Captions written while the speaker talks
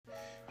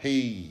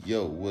Hey,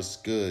 yo, what's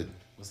good?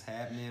 What's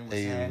happening?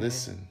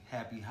 Listen.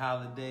 Happy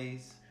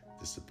holidays.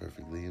 This is the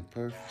Perfectly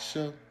Imperfect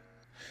show.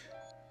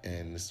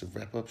 And it's the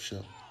wrap-up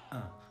show.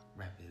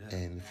 Wrap it up.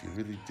 And if you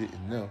really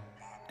didn't know.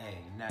 Hey,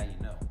 now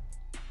you know.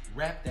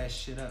 Wrap that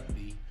shit up,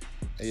 B.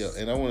 Hey, yo,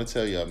 and I want to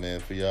tell y'all, man,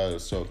 for y'all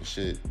that's talking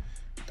shit,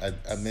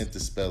 I meant to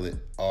spell it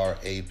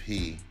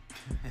R-A-P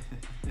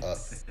up,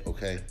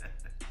 okay?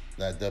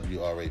 Not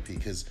W-R-A-P,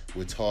 because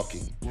we're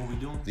talking. What we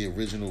doing? The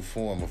original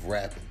form of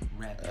rapping.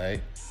 Rapping. All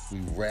right? We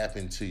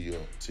rapping to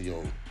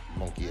your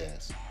monkey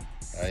ass.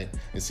 All right?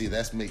 And see,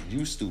 that's make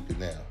you stupid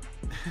now.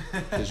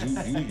 Because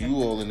you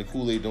all in the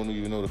Kool-Aid don't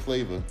even know the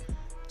flavor.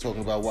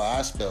 Talking about why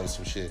I spell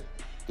some shit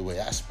the way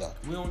I spell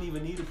it. We don't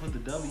even need to put the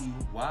W.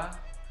 Why?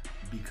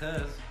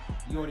 Because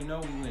you already know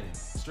we winning.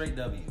 Straight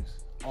W's.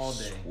 All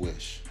day.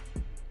 Swish,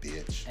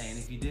 bitch. And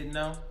if you didn't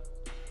know,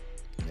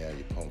 now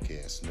you punk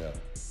ass know.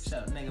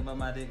 shut up, nigga, about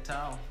my dick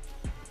tall.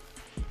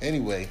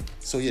 Anyway,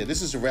 so yeah,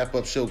 this is a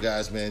wrap-up show,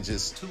 guys, man.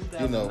 Just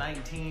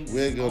 2019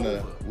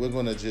 we're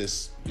gonna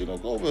just go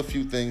over a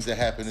few things that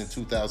happened in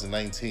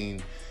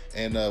 2019,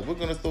 and we're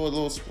gonna throw a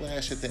little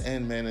splash at the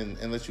end, man,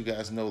 and let you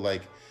guys know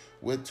like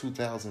where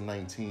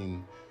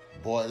 2019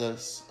 brought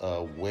us,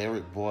 where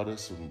it brought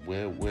us, and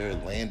where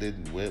it landed,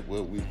 and where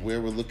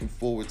we're looking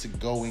forward to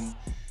going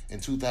in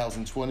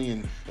 2020,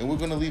 and we're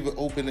gonna leave an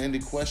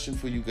open-ended question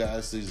for you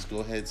guys to just go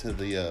ahead to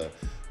the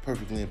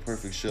Perfectly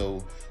Imperfect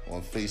Show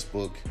on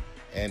Facebook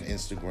and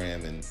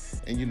Instagram, and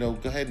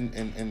go ahead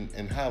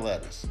and holler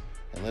at us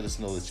and let us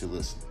know that you're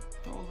listening.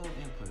 Throw a little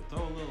input,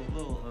 throw a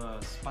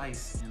little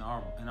spice in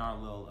our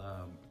little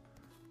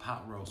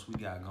pot roast we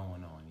got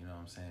going on. You know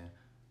what I'm saying?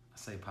 I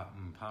say pot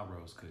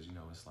roast because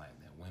it's like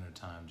that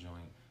wintertime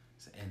joint.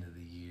 It's the end of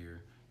the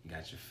year. You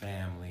got your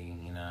family,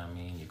 you know what I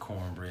mean? Your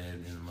cornbread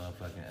in the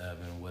motherfucking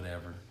oven,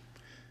 whatever.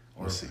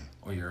 Or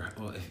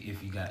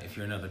if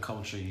you're another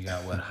culture, you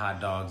got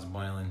hot dogs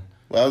boiling.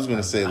 Well, I was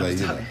gonna say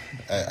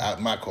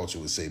my culture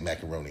would say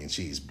macaroni and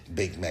cheese,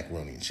 baked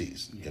macaroni and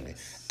cheese. You know what I mean?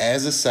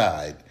 As a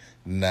side,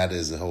 not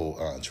as a whole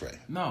entree.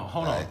 No,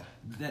 hold on.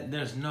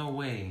 There's no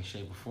way,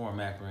 shape, or form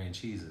macaroni and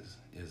cheese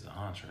is the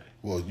entree.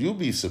 Well, you'll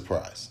be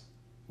surprised.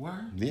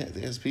 Word? Yeah,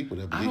 there's people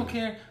that believe. I don't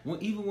care.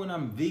 Even when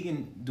I'm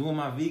vegan, doing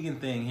my vegan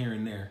thing here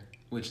and there,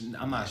 which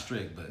I'm not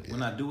strict, but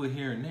when I do it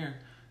here and there,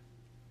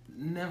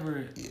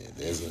 never. Yeah,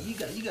 you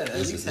got to at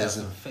least have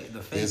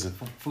the fake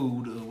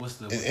food. What's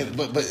the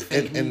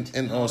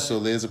and also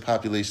there's a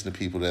population of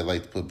people that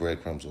like to put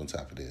breadcrumbs on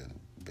top of their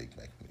baked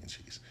macaroni and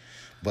cheese,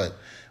 but.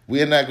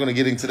 We're not going to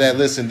get into that.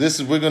 Listen,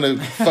 we're going to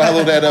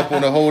follow that up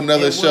on a whole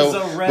nother show.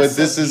 But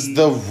this is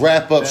the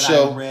wrap-up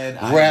show.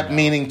 Rap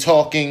meaning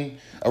talking.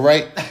 All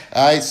right?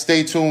 All right,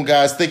 stay tuned,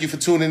 guys. Thank you for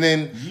tuning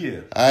in. Yeah.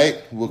 All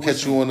right? We'll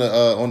catch you on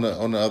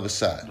the other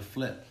side. The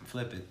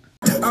flip it.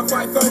 I'm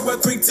 5, 4,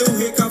 1, 3, 2,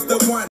 here comes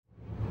the one.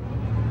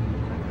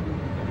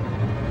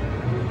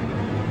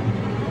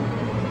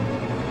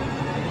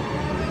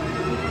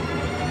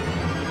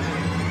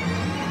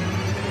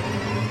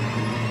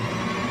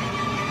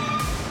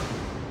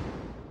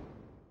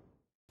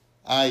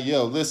 All right,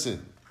 yo,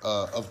 listen.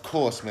 Of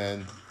course,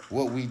 man,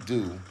 what we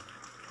do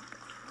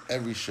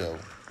every show,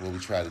 what we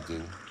try to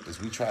do is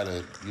we try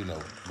to,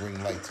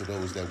 bring light to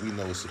those that we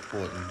know are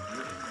supporting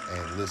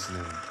and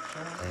listening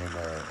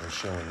and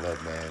showing love,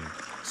 man.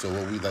 So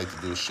what we like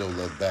to do is show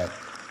love back.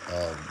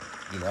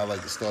 I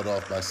like to start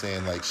off by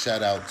saying,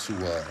 shout out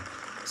to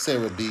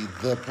Sarah B,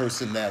 the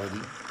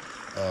personality.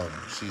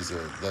 She's a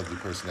lovely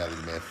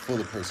personality, man, full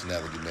of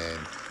personality, man.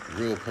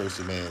 Real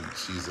person, man.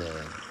 She's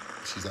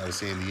out of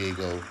San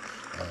Diego.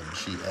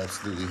 She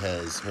absolutely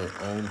has her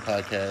own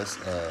podcast,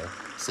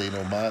 Say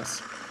No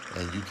Mas,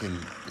 and you can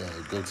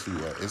go to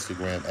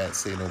Instagram at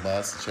Say No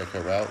Mas to check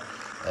her out.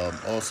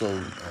 Also,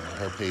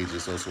 her page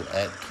is also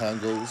at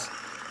Congos.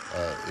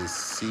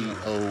 It's CONGOOSS. You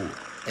know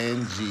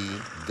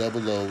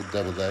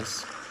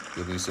what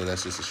I mean? So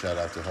that's just a shout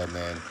out to her,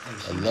 man.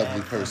 A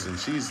lovely person.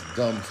 She's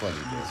dumb funny,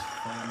 bro.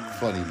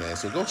 Funny, man.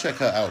 So go check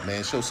her out,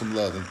 man. Show some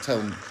love and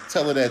tell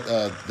her that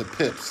the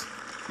P.I.P.S,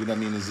 you know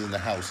what I mean, is in the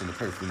house in the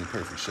Perfectly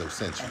Imperfect Show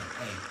Century.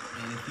 Hey,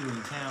 and if you're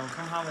in town,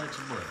 come holler at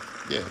your boy.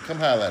 Yeah, come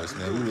holler at us,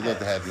 man. We would love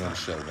to have you on the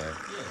show, man.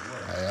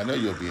 Yeah, I know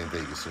you'll be in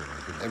Vegas soon,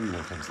 because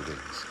everyone comes to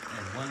Vegas.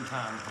 And one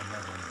time or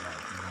another in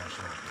life, you're going to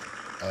show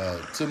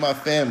up. To my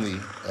family,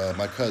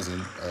 my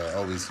cousin,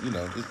 always, the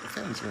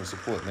family's going to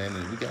support, man,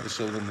 and we got to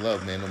show them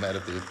love, man, no matter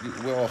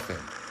if we're all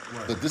family.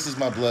 Right. But this is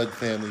my blood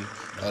family.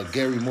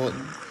 Gary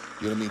Morton,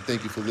 you know what I mean?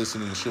 Thank you for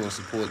listening and showing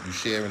support. You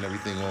sharing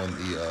everything on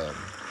the...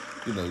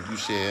 you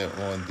share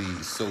on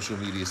the social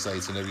media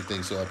sites and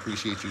everything, so I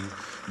appreciate you.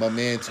 My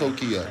man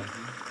Tokyo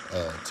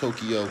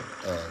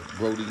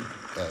Brody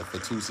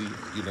Fatusi,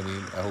 you know what I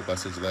mean? I hope I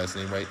said your last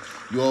name right.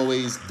 You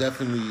always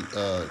definitely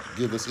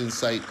give us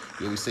insight.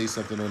 You always say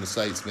something on the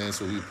sites, man,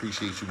 so we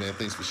appreciate you, man.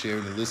 Thanks for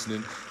sharing and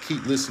listening.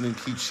 Keep listening,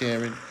 keep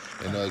sharing,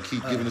 and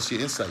keep giving us your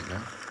insight,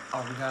 man.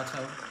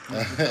 Arigato.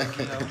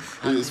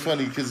 It's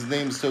funny because his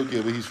name is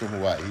Tokyo, but he's from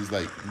Hawaii. He's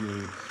like,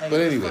 hey, but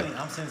anyway. Funny.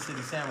 I'm Sin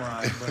City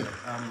Samurai, but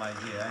I'm like,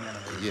 I ain't got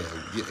no.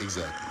 Yeah,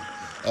 exactly.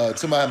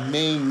 To my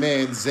main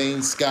man,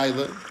 Zane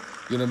Schuyler.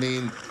 You know what I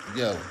mean?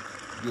 Yo,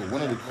 you're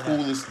one of the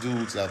coolest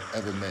dudes I've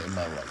ever met in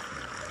my life,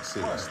 man. Like, Word.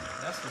 seriously.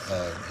 That's what's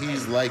up.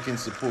 He's Hey, liking,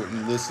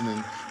 supporting,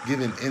 listening,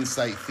 giving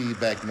insight,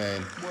 feedback,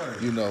 man.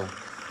 Word. You know,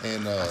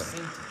 and I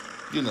seen it.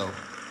 you know,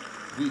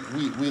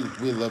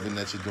 we're loving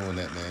that you're doing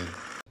that, man.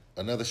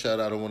 Another shout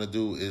out I want to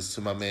do is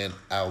to my man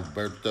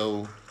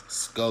Alberto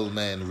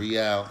Skullman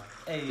Real.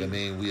 Hey. I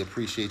mean, we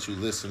appreciate you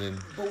listening,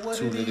 But what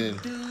tuning did he in.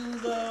 do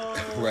though?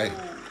 Right.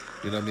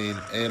 You know what I mean?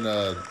 And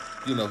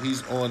you know,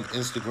 he's on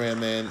Instagram,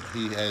 man.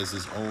 He has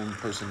his own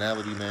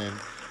personality, man.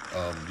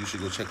 You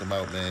should go check him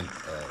out, man.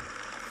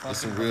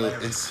 It's some real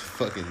it's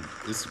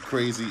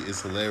crazy,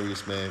 it's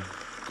hilarious, man.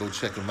 Go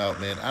check him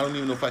out, man. I don't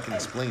even know if I can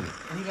explain it.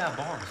 And he got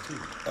bars too.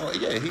 Oh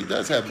yeah, he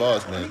does have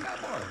bars, He man.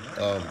 got bars,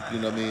 man. You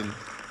know what I mean?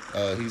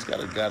 He's got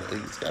a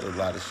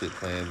lot of shit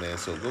planned, man.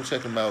 So go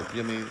check him out.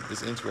 You know what I mean?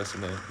 It's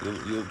interesting, man.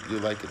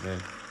 You'll like it,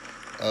 man.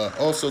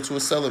 Also to a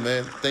seller,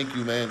 man. Thank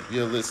you, man.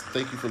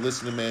 Thank you for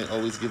listening, man.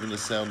 Always giving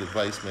us sound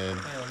advice, man.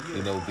 Yeah.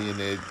 You know, being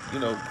there. You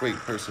know, great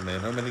person, man.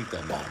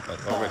 Hermanita, man.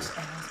 Like already.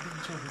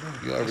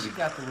 You already. She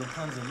got the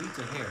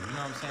Rapunzelita hair. You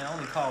know what I'm saying? I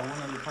only called one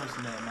other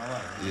person that in my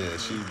life. Yeah,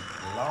 she.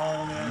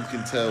 Long. You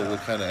can tell what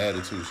kind of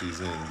attitude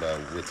she's in by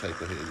what type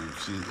of hair.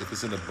 If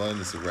it's in a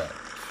bun, it's a wrap.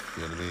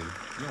 You know what I mean?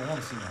 You don't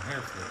want to see no hair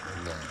flip.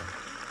 No.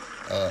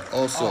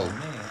 Also. Oh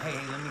man, hey,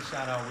 let me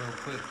shout out real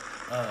quick.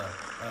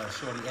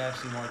 Shorty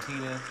Ashley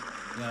Martinez.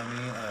 You know what I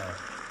mean?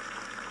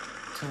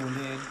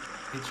 Tuned in.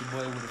 Hit your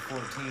boy with a 14.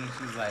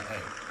 She's like,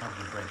 hey, pump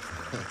your brakes,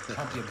 man.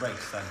 Pump your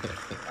brakes, son.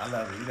 I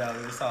love it. You know,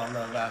 it's all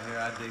love out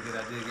here. I dig it.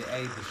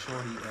 Hey, the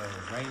shorty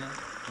Raina,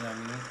 you know what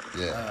I mean?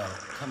 Yeah.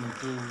 Coming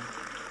through,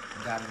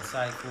 got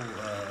insightful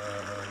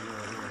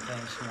little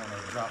things she want to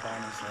drop on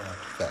us.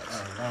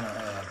 Want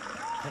to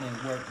put in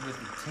work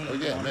with the team on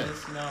man.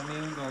 this. You know what I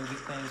mean? We're going to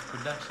get things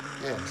production.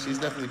 Yeah, she's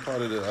definitely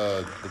part of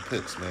the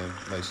P.I.P.S, man.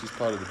 Like, she's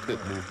part of the P.I.P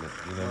movement.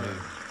 You know what I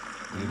mean?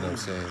 You know what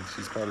I'm saying?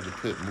 She's part of the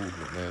P.I.P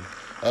movement, man.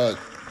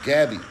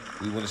 Gabby,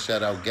 we want to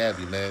shout out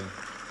Gabby, man.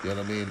 You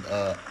know what I mean?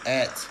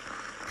 At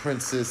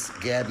Princess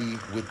Gabby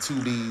with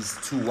 2 B's,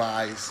 2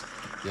 Y's.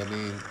 You know what I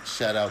mean?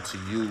 Shout out to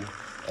you.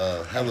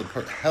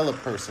 Hella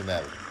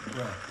personality.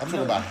 Right. I'm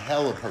talking about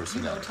hella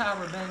personality. You know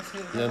Tyra Banks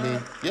hit You know what I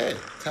mean? Yeah.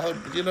 Tyler,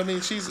 you know what I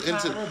mean? She's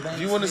into. If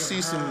you want to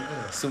see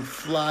some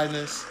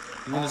flyness,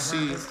 you want to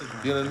see,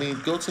 Instagram. you know what I mean?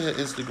 Go to her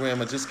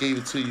Instagram. I just gave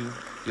it to you. You know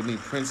what I mean?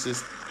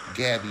 Princess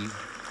Gabby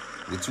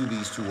with 2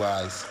 B's, 2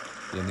 Y's.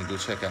 You know what I mean? Go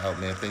check her out,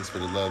 man. Thanks for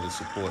the love and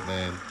support,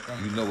 man.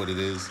 You know what it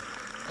is.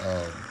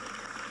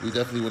 We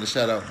definitely want to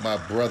shout out my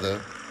brother,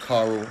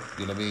 Carl.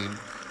 You know what I mean?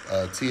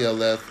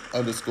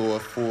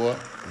 TLF_4,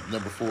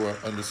 number 4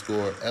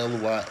 underscore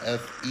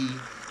LYFE_OG.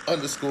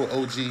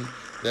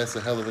 That's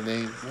a hell of a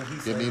name. You know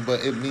what I mean?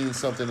 But it means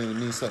something, and it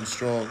means something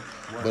strong.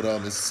 Wow. But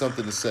it's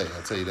something to say,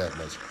 I'll tell you that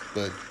much.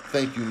 But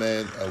thank you,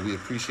 man. We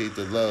appreciate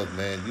the love,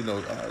 man. You know,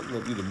 I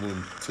love you to the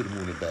moon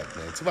and back,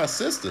 man. To my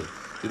sister,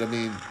 you know what I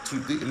mean?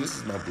 And this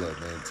is my blood,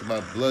 man. To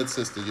my blood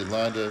sister,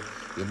 Yolanda,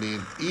 you know what I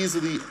mean?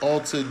 Easily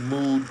altered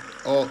mood,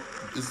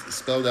 it's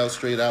spelled out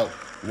straight out,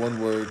 one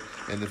word.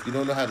 And if you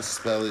don't know how to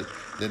spell it,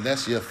 then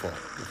that's your fault.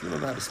 If you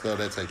don't know how to spell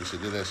that type of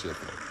shit, then that's your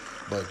fault.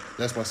 But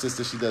that's my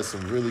sister. She does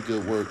some really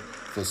good work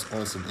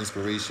on some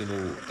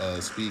inspirational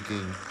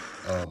speaking.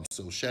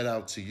 So shout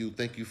out to you.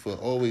 Thank you for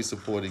always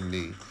supporting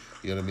me.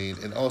 You know what I mean?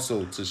 And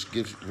also to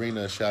give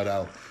Raina a shout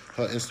out.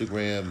 Her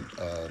Instagram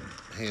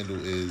handle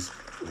is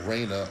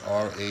Raina,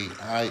 RAINE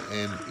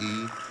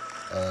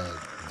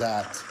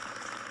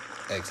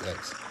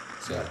 .XX.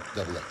 So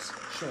double X.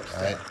 Sure.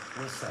 All right.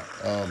 What's up?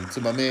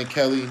 To my man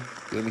Kelly, you know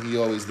what I mean? He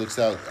always looks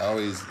out.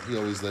 He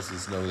always lets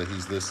us know that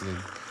he's listening.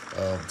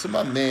 To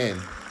my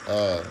man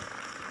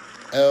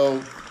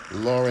L.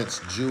 Lawrence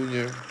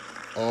Jr.,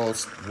 all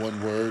one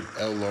word,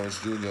 L. Lawrence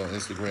Jr. on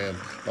Instagram.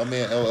 My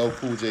man LL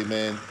Cool J,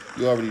 man.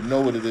 You already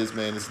know what it is,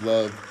 man. It's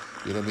love.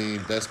 You know what I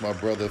mean? That's my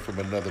brother from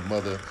another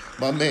mother.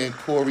 My man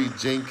Corey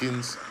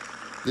Jenkins.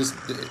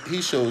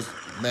 He shows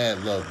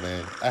mad love,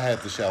 man. I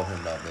have to shout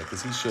him out, man,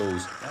 because he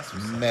shows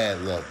mad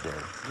love, bro.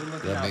 Good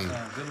looking out,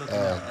 fam. Good looking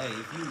out. Hey,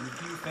 if you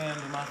fam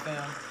with my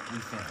fam, we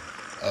fam.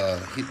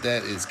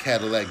 That is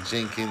Cadillac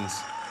Jenkins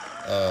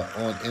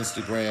on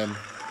Instagram.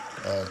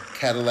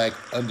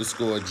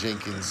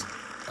 Cadillac_Jenkins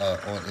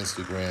on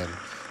Instagram.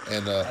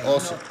 And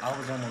also, I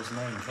was almost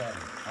named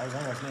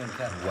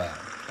Cadillac. Wow.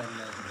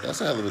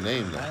 That's a hell of a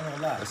name, though. I ain't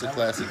gonna lie. That's a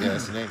classic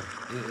ass name.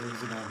 It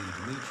was gonna be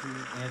Dimitri,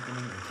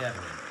 Anthony, and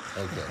Cadillac.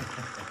 Okay.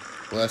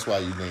 Well, that's why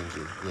you named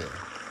it. Yeah,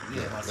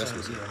 my son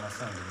Dimitri.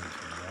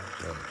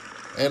 Yeah. Right.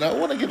 And I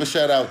want to give a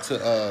shout out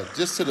to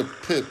just to the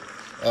P.I.P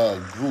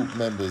group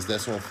members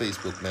that's on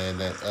Facebook, man,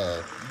 that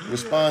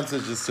respond to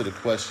the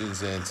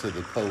questions and to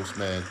the posts,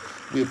 man.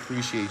 We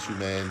appreciate you,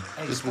 man,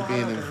 just for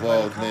being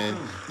involved, man.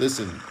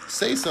 Listen,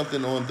 say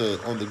something on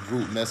the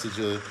group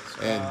messenger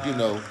and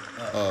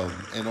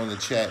and on the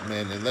chat,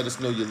 man, and let us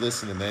know you're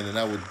listening, man. And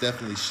I would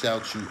definitely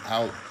shout you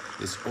out.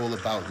 It's all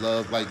about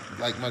love, like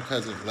my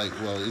cousin,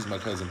 he's my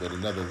cousin, but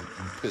another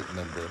P.I.P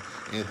member,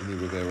 Anthony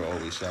Rivera,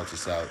 always shouts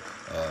us out.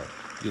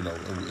 You know,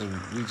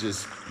 and we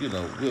just, you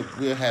know,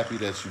 we're happy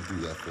that you do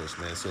that for us,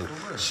 man. So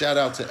For real. shout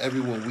out to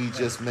everyone we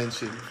just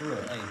mentioned. For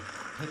real, hey,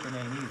 Pippin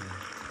ain't easy.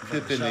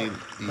 Pippin ain't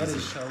But easy.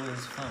 his show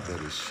is fun. But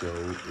his show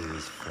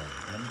is fun.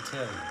 Let me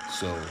tell you.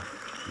 So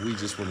we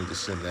just wanted to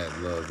send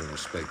that love and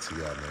respect to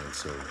y'all, man.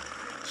 So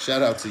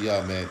shout out to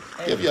y'all, man.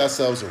 Hey. Give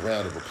yourselves a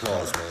round of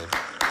applause, man.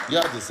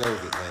 Y'all deserve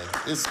it, man.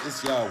 It's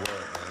y'all world,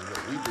 man.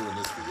 Look, we doing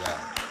this for y'all,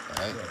 all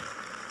right?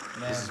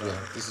 Man,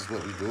 This is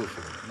what we do it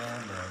for.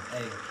 Man.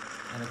 Hey,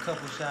 and a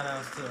couple shout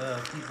outs to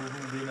people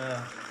who've been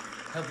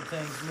helping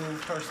things move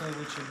personally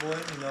with your boy.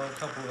 You know, a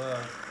couple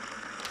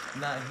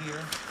not here,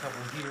 a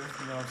couple here.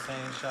 You know what I'm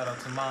saying? Shout out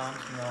to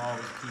moms. You know,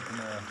 always keeping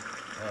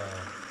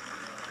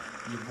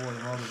your boy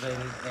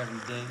motivated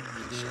every day.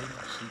 You did.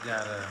 She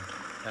got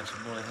your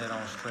boy head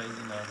on straight.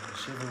 You know,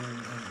 chivalry in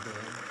bed.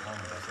 I don't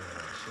know if I said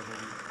that right.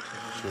 Chivalry.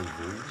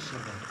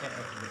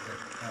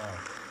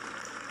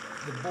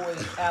 The boy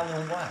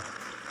Alan Watt,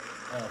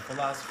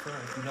 philosopher.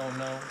 If you don't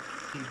know,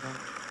 people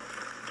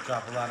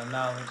drop a lot of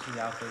knowledge. He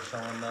out there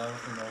showing love.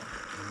 You know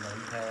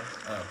he passed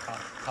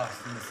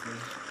posthumously.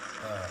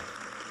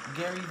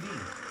 Gary V.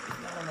 If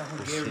y'all don't know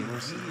who Gary V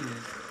is,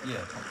 yeah,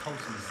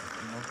 posthumously.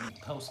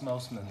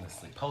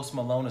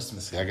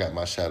 I got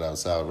my shout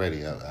outs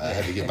already. I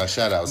had to get my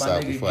shout outs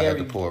out before I had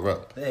to pour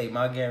up. Hey,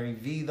 my Gary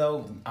V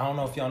though, I don't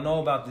know if y'all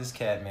know about this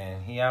cat,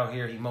 man. He out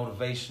here, he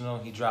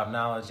motivational, he drop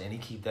knowledge, and he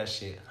keep that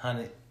shit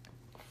 100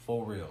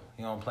 for real.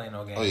 He don't play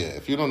no games. Oh yeah,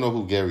 if you don't know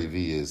who Gary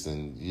V is,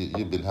 then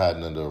you've been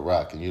hiding under a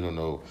rock and you don't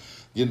know.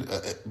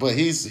 But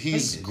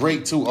he's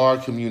great to our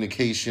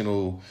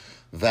communicational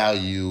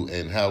value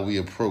and how we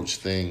approach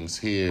things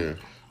here,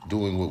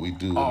 doing what we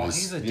do. Oh,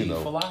 he's a deep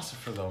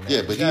philosopher though, man.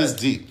 Yeah, but he is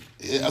deep.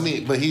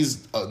 But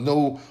he's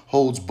no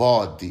holds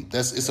barred deep.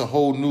 It's a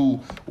whole new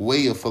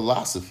way of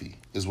philosophy,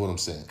 is what I'm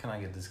saying. Can I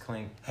get this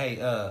clean?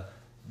 Hey,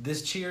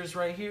 this cheers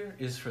right here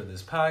is for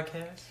this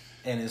podcast,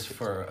 and it's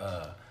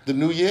for the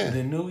new year.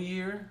 The new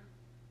year.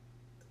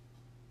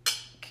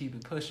 Keep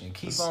it pushing.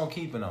 Keep on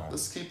keeping on.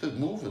 Let's keep it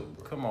moving,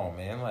 bro. Come on,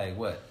 man. Like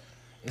what?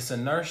 It's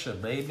inertia,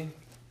 baby.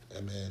 Yeah,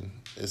 man.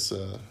 It's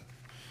the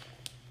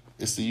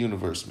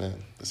universe,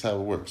 man. That's how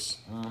it works.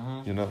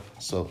 Mm-hmm. You know?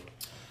 So,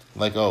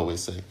 like I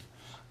always say,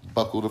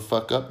 buckle the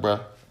fuck up,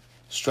 bro.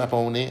 Strap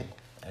on in.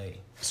 Hey.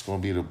 It's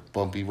going to be the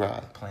bumpy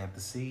ride. Plant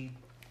the seed.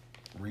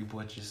 Reap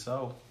what you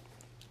sow.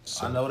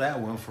 So, I know that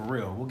one for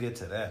real. We'll get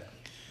to that.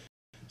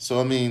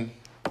 So, I mean,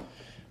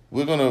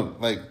 we're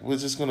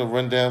just going to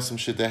run down some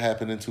shit that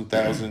happened in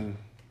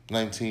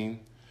 2019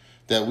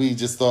 that we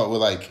just thought were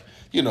like,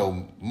 you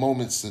know,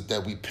 moments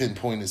that we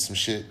pinpointed some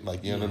shit,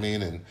 like, you know what I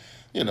mean? And,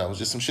 you know, it was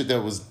just some shit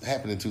that was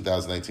happening in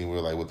 2019. We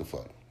were like, what the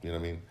fuck? You know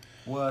what I mean?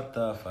 What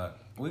the fuck?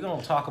 We're going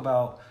to talk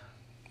about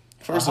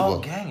first of all,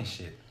 gang of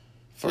shit.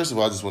 First of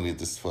all, I just want to get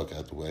this fuck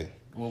out the way.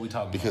 What we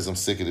talking about? Because I'm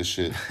sick of this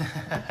shit.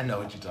 I know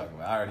what you're talking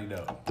about. I already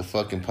know. The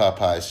fucking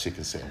P.I.P.S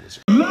chicken sandwich.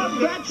 Love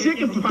that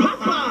chicken from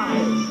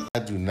Popeyes. I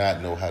do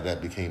not know how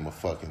that became a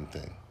fucking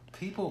thing.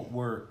 People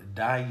were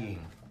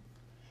dying.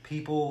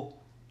 People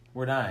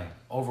were dying.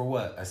 Over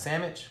what? A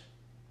sandwich?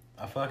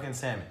 A fucking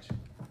sandwich.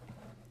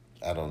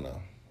 I don't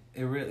know.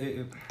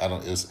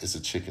 It's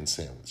a chicken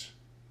sandwich.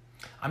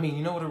 I mean,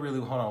 you know what it really...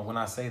 Hold on. When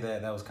I say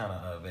that was kind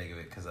of vague of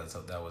it because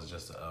that was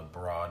just a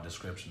broad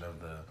description of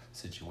the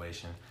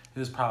situation. It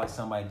was probably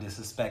somebody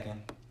disrespecting.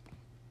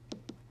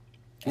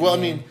 Well, I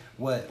mean...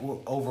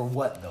 Over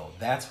what, though?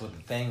 That's what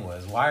the thing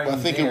was. Why are you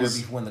there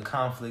when the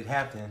conflict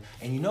happened?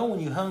 And you know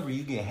when you're hungry,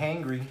 you get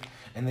hangry,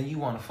 and then you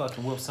want to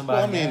fucking whoop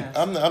somebody's ass.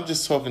 I'm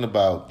just talking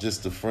about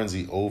just the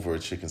frenzy over a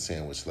chicken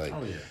sandwich. Like,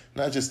 oh, yeah.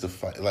 Not just the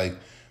fight. Like,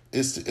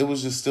 it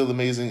was just still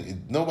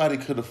amazing. Nobody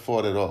could have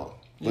fought at all.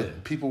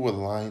 But people were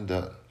lined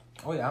up.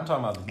 Oh yeah, I'm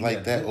talking about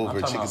that over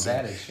a chicken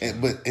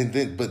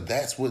sandwich. But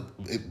that's what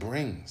it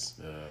brings.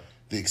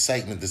 The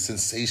excitement, the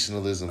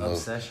sensationalism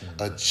obsession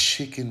of a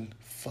chicken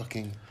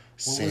fucking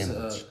sandwich.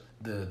 What was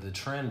the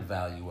trend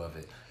value of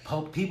it?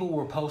 People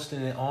were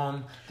posting it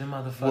on the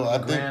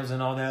motherfucking grams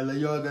and all that. Like,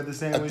 y'all got the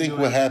sandwich. I think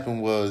what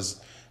happened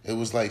was it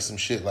was like some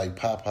shit like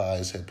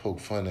Popeyes had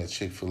poked fun at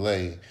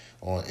Chick-fil-A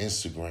on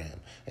Instagram,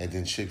 and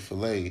then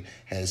Chick-fil-A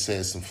had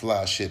said some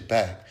fly shit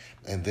back.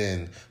 And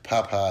then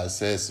Popeyes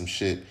said some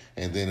shit,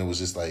 and then it was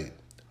just like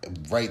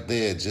right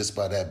there, just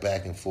by that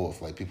back and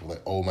forth, like people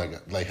like, oh my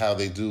god, like how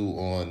they do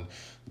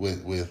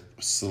with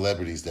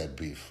celebrities that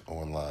beef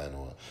online,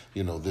 or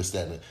you know this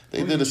that. And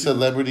they did a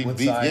celebrity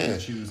beef. Yeah,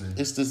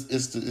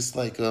 it's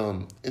like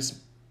it's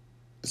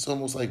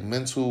almost like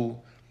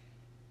mental.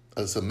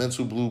 It's a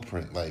mental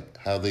blueprint, like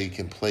how they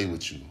can play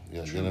with you.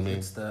 You know what I mean?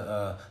 It's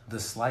the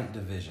slight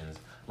divisions.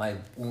 Like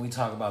when we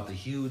talk about the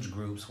huge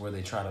groups where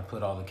they try to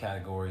put all the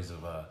categories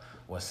of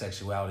what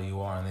sexuality you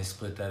are and they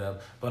split that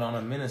up. But on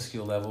a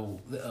minuscule level,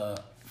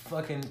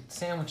 fucking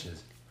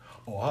sandwiches.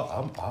 Oh,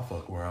 I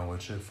fuck around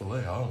with Chick-fil-A.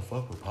 I don't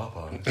fuck with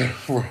Popeyes.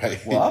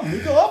 Right. Well, I'm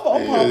Popeyes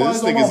on my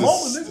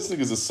mama, This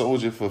nigga's a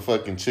soldier for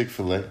fucking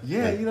Chick-fil-A.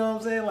 Yeah, you know what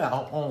I'm saying? Like,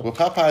 well,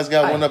 Popeyes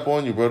got one up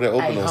on you, bro. They're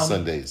open on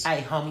Sundays.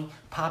 Hey, homie,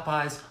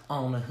 Popeyes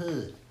on the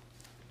hood.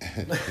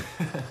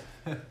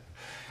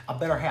 I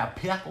better have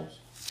pickles.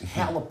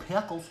 Hella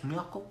pickles,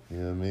 nickel. You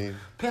know what I mean?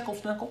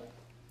 Pickles, nickel.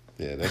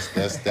 Yeah,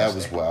 that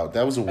was wild.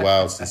 That was a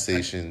wild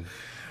sensation.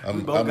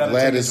 I'm both gotta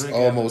glad take a it's drink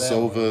after almost that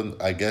over. one.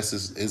 I guess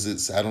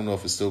it's I don't know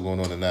if it's still going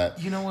on or not.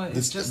 You know what?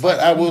 It's just but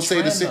like I any will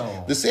say trend,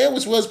 though. the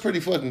sandwich was pretty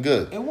fucking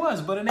good. It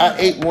was, but it I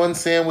ain't ate one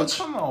sandwich.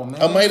 Come on,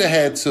 man. I might have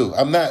had two.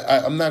 I'm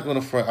not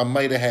gonna front. I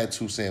might have had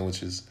two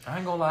sandwiches. I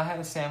ain't gonna lie, I had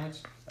a sandwich.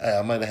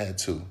 I might have had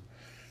two.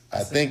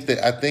 I think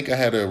I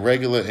had a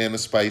regular and a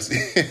spicy.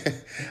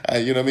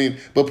 You know what I mean?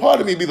 But part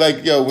of me be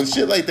like, yo, when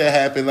shit like that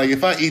happen, like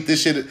if I eat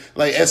this shit,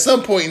 like at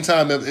some point in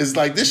time, it's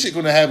like this shit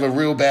gonna have a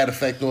real bad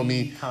effect on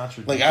me.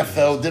 Like I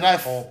felt, did I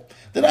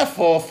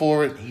fall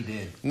for it? He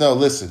did. No,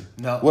 listen.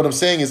 No. What I'm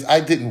saying is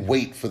I didn't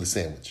wait for the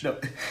sandwich. No.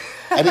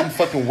 I didn't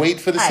fucking wait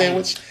for the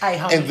sandwich.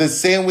 Homie. And the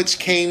sandwich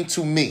came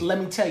to me. Let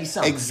me tell you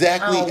something.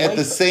 Exactly at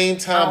the same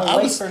time.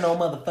 I was for no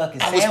motherfucking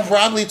sandwich. I was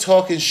probably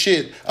talking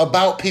shit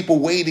about people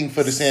waiting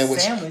for the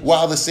sandwich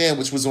while the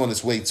sandwich was on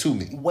its way to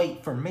me.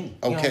 Wait for me. You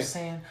know what Okay. I'm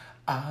saying?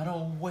 I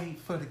don't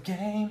wait for the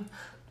game.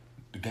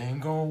 The game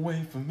gonna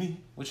wait for me.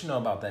 What you know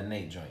about that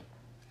Nate joint?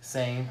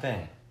 Same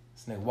thing.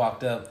 This nigga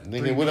walked up.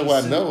 Nigga, what do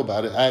I know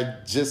about it? I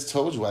just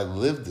told you I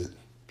lived it.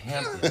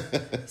 Pimped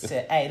it.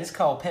 Said, hey, this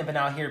called pimping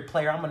out here,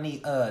 player. I'm gonna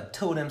need 2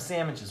 of them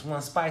sandwiches.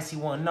 One spicy,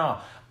 one no.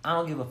 I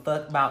don't give a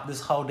fuck about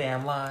this whole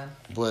damn line.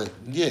 But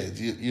yeah,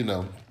 you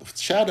know,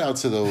 shout out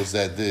to those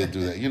that did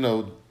do that. You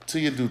know, to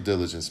your due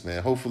diligence,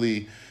 man.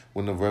 Hopefully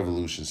when the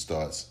revolution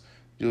starts,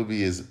 you'll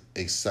be as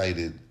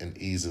excited and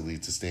easily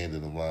to stand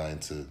in the line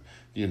to,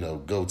 you know,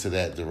 go to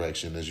that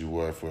direction as you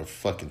were for a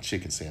fucking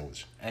chicken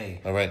sandwich. Hey.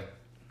 All right?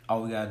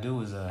 All we gotta do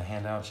is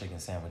hand out chicken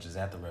sandwiches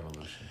at the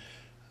revolution.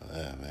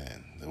 Ah,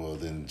 man. Well,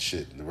 then,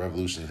 shit, the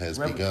revolution has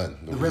begun.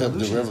 The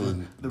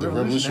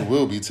revolution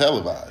will be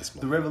televised,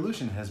 man. The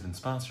revolution has been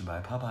sponsored by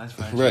Popeyes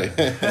Fried Right.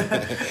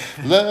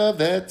 Chicken. Love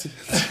that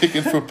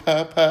chicken from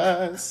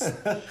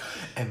Popeyes.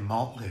 And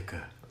malt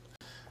liquor.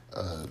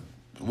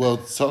 Well,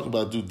 talk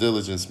about due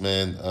diligence,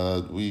 man.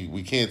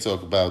 We can't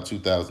talk about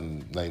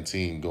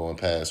 2019 going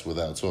past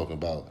without talking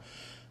about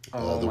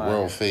the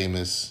world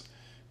famous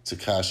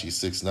Tekashi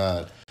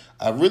 6ix9ine.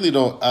 I really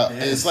don't.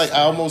 It's like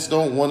I almost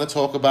don't want to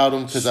talk about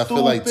him because I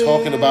feel like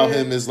talking about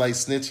him is like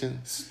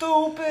snitching.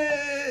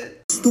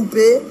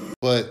 Stupid.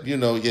 But you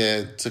know,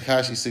 yeah,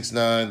 Tekashi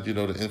 6ix9ine. You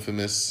know, the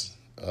infamous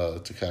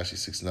Tekashi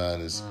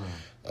 6ix9ine is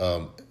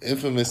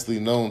infamously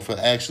known for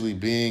actually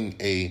being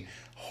a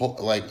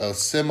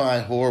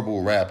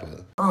semi-horrible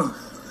rapper.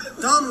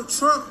 Donald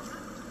Trump.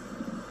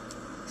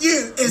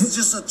 Yeah, it's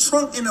just a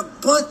trunk and a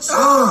bunch.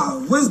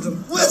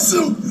 Wisdom.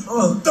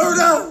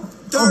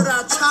 Third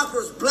eye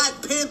chakras, Black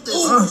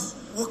Panthers,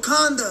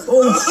 Wakanda.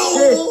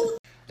 Oh,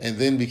 And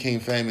then became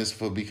famous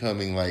for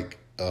becoming like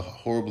a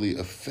horribly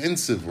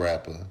offensive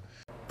rapper.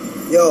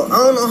 Yo, I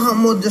don't know how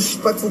more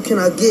disrespectful can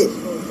I get.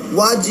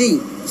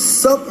 YG,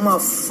 suck my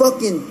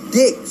fucking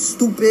dick,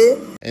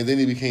 stupid. And then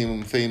he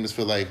became famous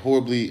for like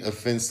horribly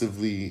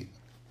offensively,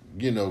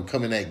 you know,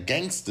 coming at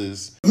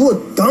gangsters. You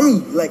a dummy,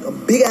 like a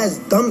big ass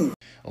dummy.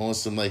 On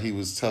some like he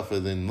was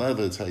tougher than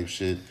leather type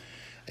shit.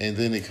 And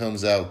then it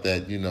comes out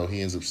that, you know, he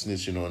ends up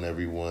snitching on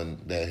everyone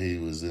that he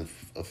was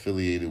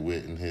affiliated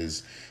with in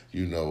his,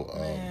 you know,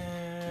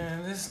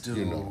 Man, this dude.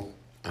 you know,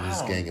 in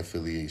his gang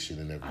affiliation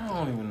and everything. I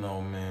don't even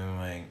know, man.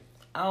 Like,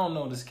 I don't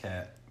know this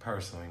cat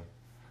personally.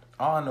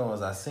 All I know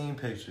is I seen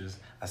pictures.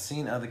 I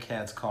seen other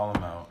cats call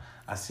him out.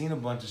 I seen a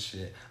bunch of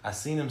shit. I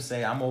seen him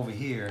say, I'm over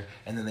here.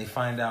 And then they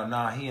find out,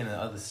 nah, he in the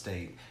other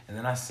state. And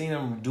then I seen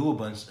him do a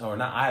bunch, or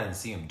not, I didn't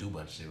see him do a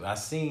bunch of shit. But I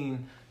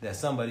seen that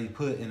somebody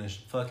put in a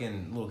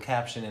fucking little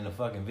caption in a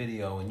fucking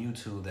video on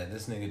YouTube that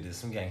this nigga did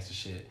some gangster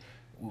shit.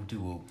 Whoop de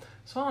whoop.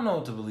 So I don't know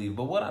what to believe.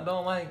 But what I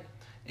don't like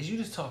is you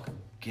just talk a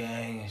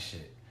gang of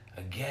shit.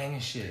 A gang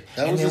of shit.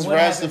 That was his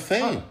rise to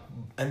fame.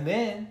 And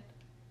then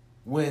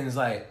when it's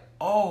like,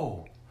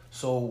 oh,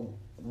 so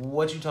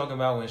what you talking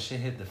about when shit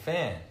hit the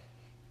fan?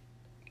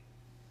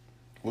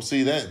 Well,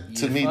 see that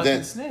to You me fucking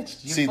that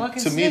snitched. You see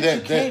fucking to me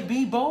snitched. that You can't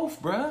be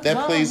both, bruh. that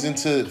No, plays man.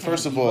 into You can't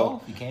first of be all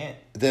both. You can't.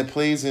 that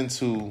plays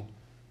into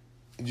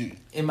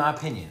In my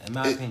opinion,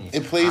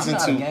 it plays I'm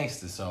not into- a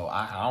gangster, so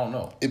I don't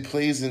know. it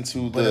plays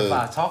into But if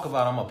I the talk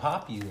about I'm gonna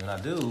pop you, and I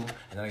do,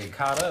 and I get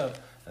caught up,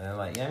 and then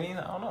like, you know what I mean?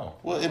 I don't know.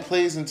 well, it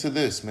plays into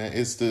this, man.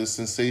 It's the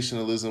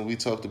sensationalism we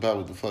talked about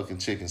with the fucking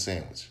chicken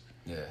sandwich.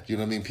 Yeah. You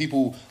know what I mean?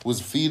 People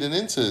was feeding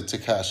into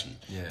Tekashi.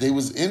 Yeah. They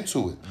was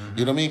into it.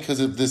 You know what I mean? Because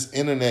of this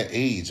internet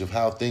age of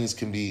how things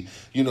can be,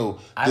 you know.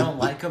 I don't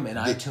like him, and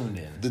I tuned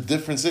in. The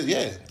difference is,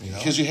 yeah,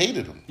 because you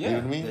hated him. Yeah, You know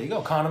what I mean? there you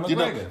go, Conor You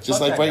know, McGregor. just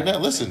Fuck like that right guy. now,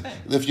 listen, Same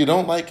thing. if you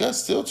don't like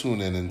us, still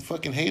tune in and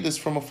fucking hate us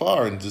from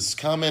afar and just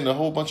comment a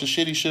whole bunch of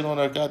shitty shit on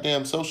our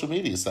goddamn social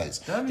media sites.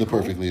 That'd be The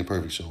cool. Perfectly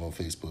Imperfect Show on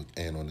Facebook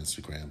and on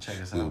Instagram.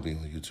 Check us We'll out. be on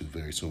YouTube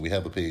very soon. We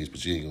have a page,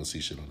 but you ain't gonna see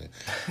shit on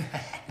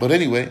there. But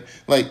anyway,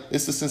 like,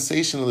 it's the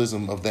sensationalism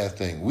of that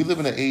thing. We live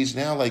in an age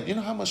now, like, you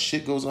know how much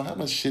shit goes on, how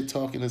much shit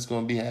talking is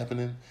gonna be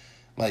happening,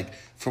 like,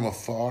 from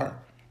afar.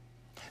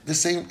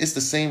 It's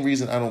the same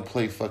reason I don't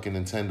play fucking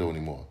Nintendo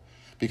anymore.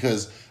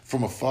 because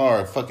from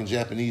afar, a fucking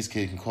Japanese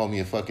kid can call me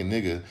a fucking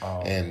nigga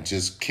and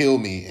just kill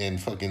me in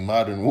fucking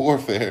modern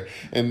warfare.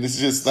 And it's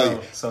just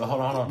like... So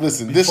hold on.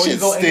 Listen, this shit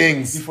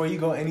stings. Before you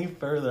go any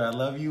further, I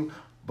love you.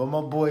 But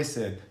my boy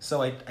said,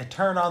 so I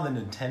turned on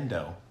the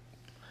Nintendo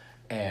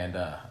and...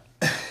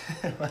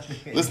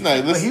 Listen.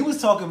 But he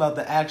was talking about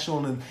the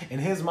actual... In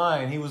his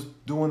mind, he was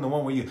doing the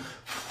one where you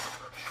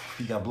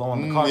got blow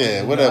on the cartridge.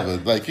 Yeah, whatever.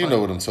 Like, you know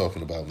what I'm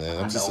talking about, man.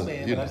 I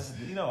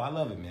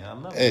love it, man. I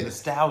love the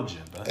nostalgia,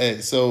 bro. Hey,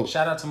 so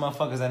shout out to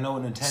motherfuckers that know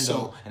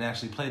Nintendo and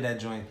actually played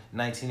that joint,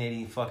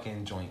 1980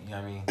 fucking joint. You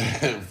know what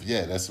I mean?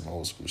 Yeah, that's some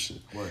old school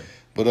shit. Word.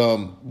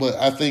 But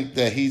I think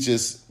that he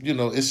just,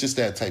 it's just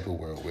that type of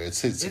world where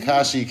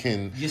Tekashi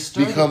can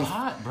become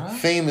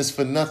famous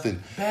for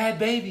nothing. Bad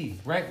Baby,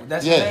 right?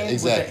 That's the name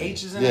with the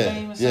H's in the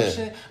name and some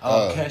shit.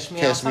 Catch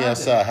Me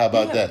Outside. How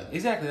about that?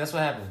 Exactly, that's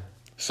what happened.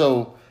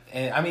 So.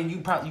 And I mean, you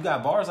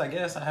got bars, I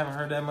guess. I haven't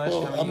heard that much.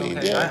 Well,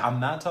 okay. yeah. I'm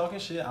not talking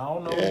shit. I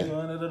don't know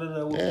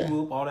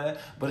whoop, all that.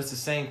 But it's the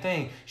same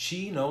thing.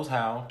 She knows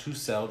how to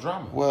sell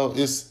drama. Well,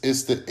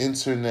 it's the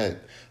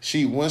internet.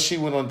 Once she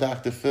went on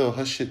Dr. Phil,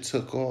 her shit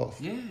took off.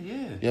 Yeah. You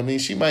know what I mean?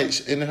 She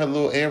might, in her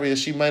little area,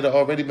 she might have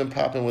already been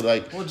popping with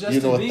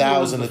 1,000 or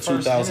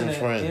 2,000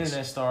 friends.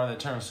 Internet star that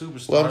turned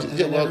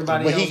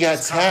superstar. But he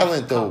got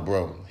talent though,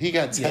 bro. He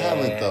got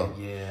talent though.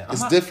 Yeah.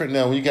 It's different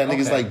now when you got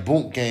niggas like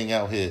Boonk Gang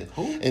out here.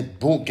 Who? And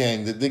Boonk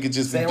Gang, the nigga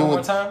just Say be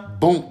doing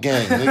Boonk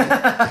Gang.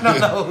 I don't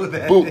know who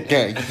that Boonk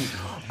Gang.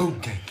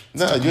 Boonk Gang.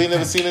 Nah, you ain't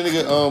never seen a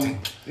nigga.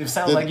 It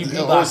sounds like you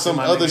or some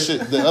other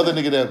shit. The other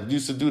nigga that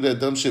used to do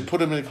that dumb shit,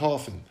 put him in a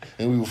coffin,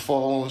 and we would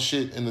fall on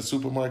shit in the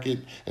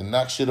supermarket and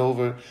knock shit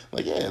over.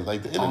 Like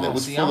the internet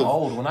was full of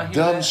old. When I hear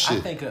dumb that, shit.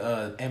 I think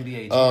of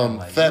NBA.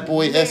 Fat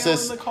Boy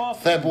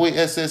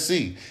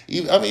SSC.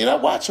 I mean, I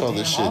watch all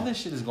this shit. All this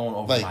shit is going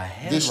over my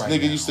head. This right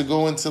nigga now. used to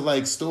go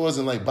into stores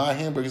and buy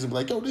hamburgers and be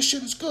like, "Yo, this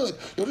shit is good.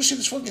 Yo, this shit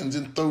is fucking." And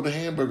then throw the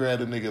hamburger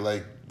at a nigga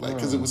like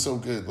because it was so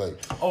good.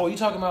 Oh, you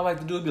talking about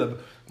the dude be like,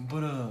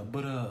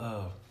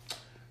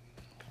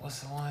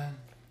 what's the one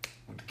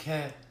with the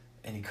cat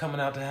and he coming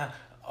out the house?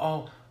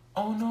 Oh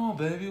no,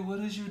 baby, what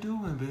is you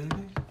doing,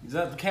 baby? Is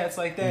that the cats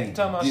like that? You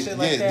talking about shit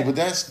like that? Yeah, but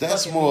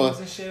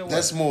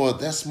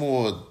that's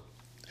more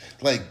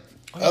like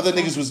other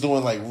niggas was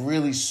doing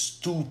really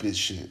stupid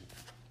shit.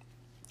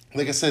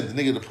 Like I said, the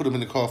nigga to put him in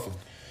the coffin,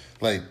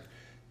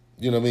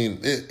 you know what I mean?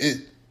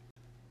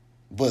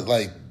 But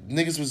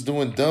niggas was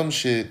doing dumb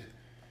shit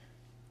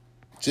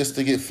just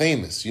to get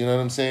famous. You know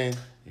what I'm saying?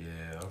 Yeah.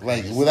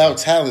 Okay. Without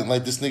talent,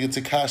 this nigga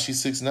Tekashi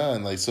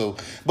 6ix9ine.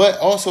 But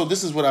also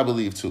this is what I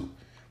believe too.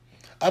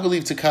 I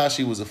believe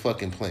Tekashi was a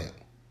fucking plant.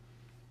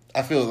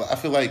 I feel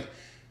like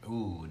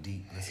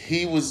deep.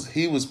 He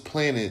was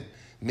planted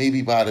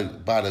maybe by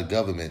the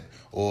government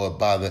or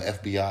by the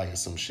FBI or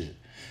some shit.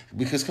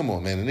 Because come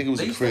on, man, the nigga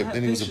was a Crip,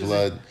 then he was a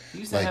Blood.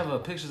 You used to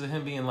have pictures of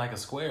him being like a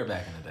square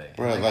back in the day.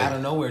 Bro, out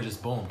of nowhere,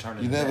 just boom, turned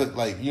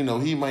into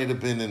he might have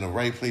been in the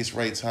right place,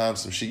 right time,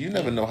 some shit. You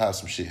never know how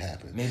some shit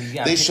happened. Maybe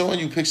they showing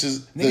you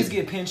pictures. Niggas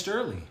get pinched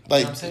early. You know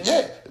what I'm saying?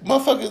 Yeah,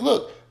 motherfucker,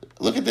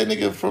 look at that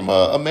nigga from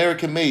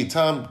American Made.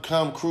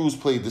 Tom Cruise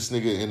played this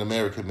nigga in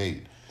American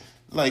Made.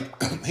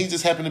 He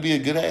just happened to be a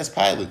good ass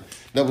pilot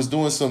that was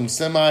doing some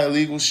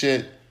semi-illegal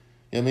shit.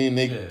 You know what I mean?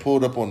 They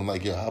pulled up on him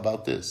yo, how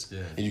about this? Yeah.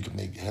 And you can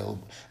make hell.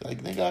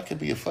 Nigga, I could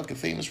be a fucking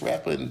famous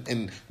rapper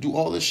and do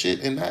all this shit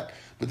and not.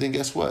 But then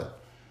guess what?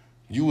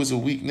 You was a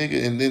weak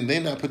nigga and then they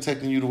not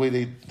protecting you the way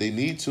they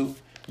need to.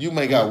 You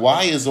may got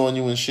wires on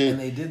you and shit. And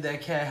they did that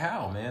cat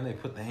how, man? They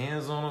put the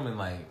hands on him and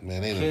man,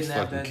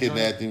 they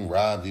kidnapped him,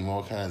 robbed him,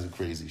 all kinds of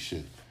crazy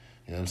shit.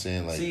 You know what I'm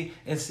saying?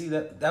 See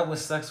that what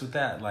sucks with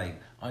that.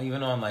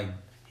 Even on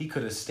he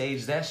could have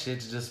staged that shit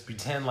to just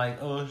pretend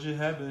shit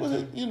happened.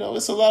 Well,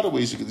 it's a lot of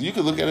ways you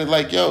could look at it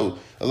yo,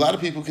 a lot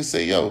of people could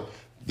say, yo,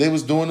 they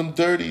was doing him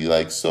dirty, him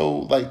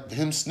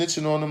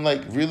snitching on them,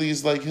 really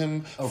is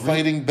him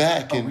fighting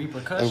back and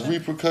repercussion? a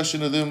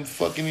repercussion of them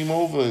fucking him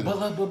over.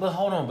 But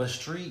hold on, but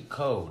street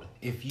code.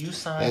 If you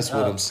sign that's up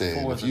what I'm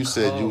saying. for if you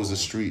said you was a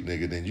street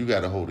nigga, then you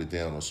got to hold it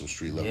down on some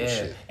street level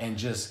shit. And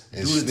just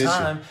do the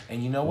time.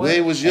 And you know what?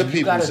 Where was your people?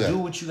 You got to do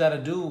what you got to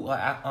do.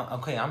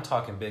 Okay, I'm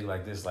talking big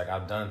like this.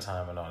 I've done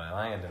time and all that.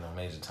 I ain't done no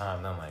major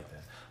time, nothing like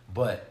that.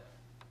 But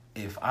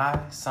if I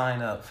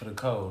sign up for the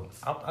code,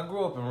 I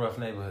grew up in rough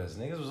neighborhoods.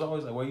 Niggas was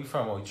always like, where you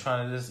from? Oh, you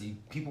trying to this?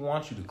 People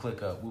want you to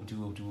click up.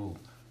 Whoop-de-whoop-de-whoop.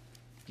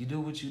 You do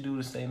what you do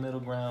to stay middle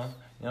ground.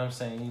 You know what I'm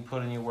saying? You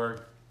put in your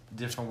work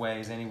different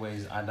ways.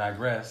 Anyways, I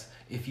digress.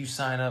 If you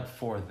sign up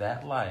for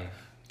that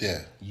life,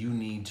 you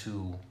need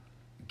to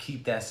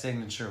keep that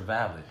signature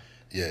valid.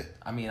 Yeah.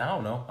 I mean, I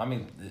don't know. I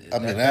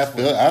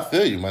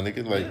feel you, my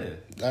nigga.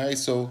 All right,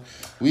 so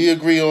we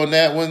agree on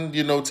that one.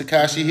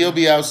 Tekashi, he'll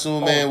be out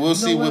soon, man. We'll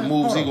see what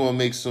moves he gonna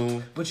make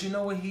soon. But you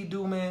know what he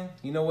do, man?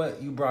 You know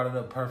what? You brought it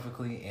up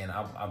perfectly, and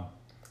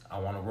I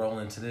want to roll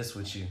into this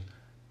with you.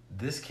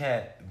 This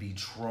cat be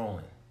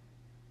trolling.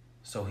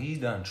 So he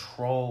done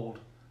trolled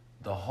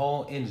the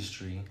whole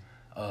industry,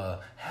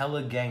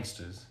 hella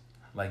gangsters,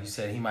 like you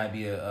said, he might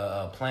be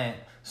a plant.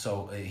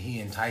 So he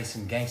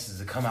enticing gangsters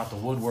to come out the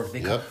woodwork.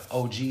 They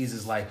OGs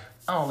is like,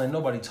 I don't let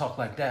nobody talk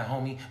like that,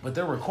 homie. But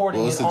they're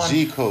recording it's it a on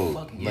G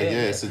code.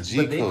 It's a G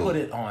code. But they put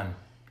it on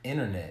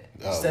internet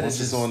instead once of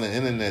just it's on the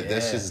internet.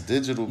 That's just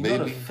digital, you baby.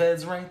 know the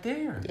feds right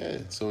there.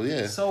 Yeah.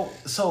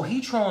 So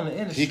he trolling the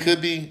industry. He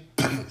could be.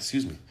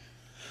 Excuse me.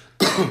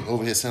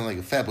 Over here sounding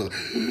like a fat boy.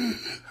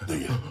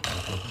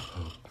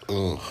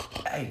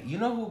 Hey, you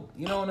know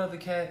another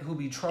cat who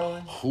be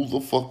trolling? Who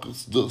the fuck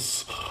is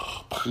this?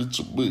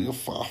 Page me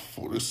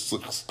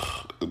 5:46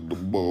 in the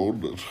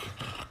morning.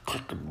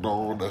 Cooking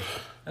on.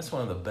 That's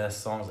one of the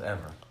best songs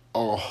ever.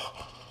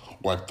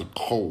 Like the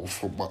coal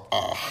from my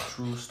eye.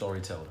 True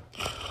storyteller.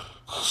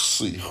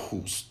 See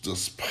who's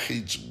just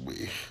paging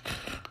me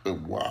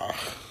and why.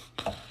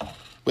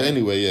 But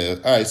anyway, yeah.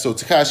 All right, so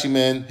Tekashi,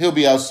 man, he'll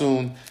be out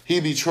soon. He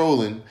be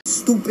trolling.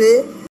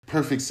 Stupid.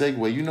 Perfect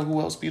segue. You know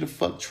who else be the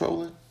fuck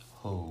trolling?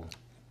 Who?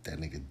 That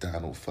nigga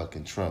Donald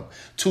fucking Trump.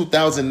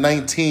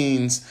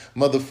 2019's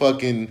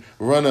motherfucking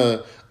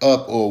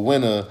runner-up or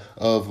winner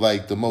of,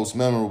 like, the most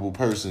memorable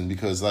person.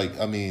 Because, like,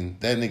 I mean,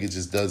 that nigga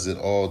just did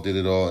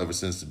it all ever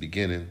since the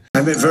beginning.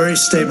 I'm a very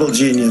stable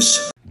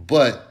genius.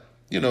 But...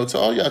 you know, to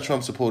all y'all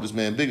Trump supporters,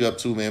 man, big up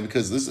too, man,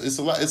 because it's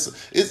a lot.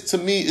 It's to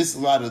me, it's a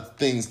lot of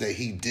things that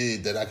he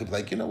did that I could be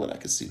like, you know what, I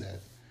could see that.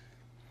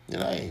 You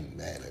know, I ain't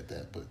mad at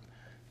that, but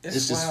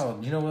it's just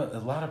wild. You know what? A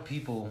lot of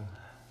people,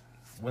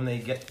 when they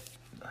get,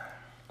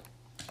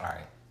 all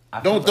right.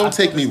 Don't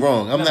take me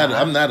wrong. I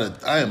am not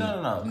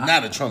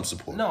a Trump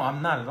supporter. No,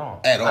 I'm not at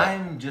all. At all.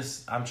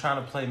 I'm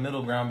trying to play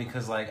middle ground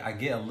because, like, I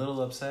get a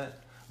little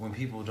upset when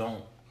people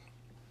don't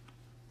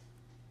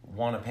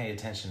want to pay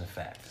attention to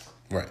facts.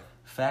 Right.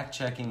 Fact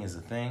checking is a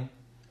thing,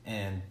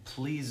 and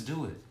please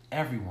do it.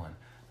 Everyone.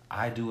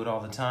 I do it all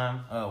the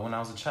time. When I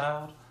was a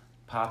child,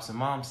 Pops and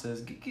Mom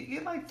says,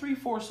 get like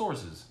 3-4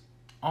 sources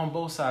on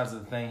both sides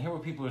of the thing. Hear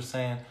what people are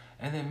saying,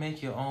 and then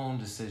make your own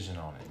decision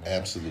on it, man.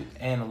 Absolutely.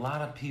 And a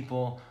lot of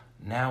people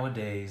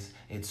nowadays,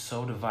 it's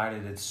so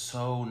divided, it's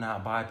so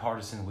not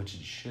bipartisan, which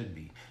it should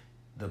be.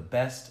 The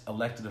best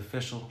elected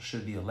official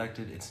should be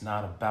elected. It's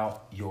not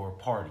about your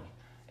party.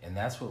 And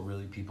that's what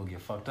really people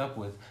get fucked up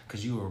with,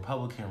 because you a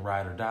Republican,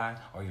 ride or die,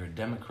 or you're a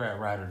Democrat,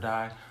 ride or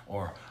die,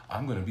 or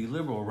I'm going to be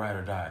liberal, ride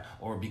or die,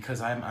 or because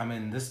I'm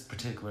in this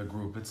particular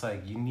group. It's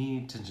like, you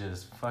need to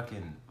just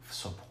fucking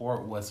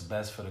support what's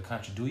best for the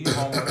country. Do your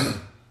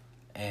homework.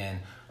 and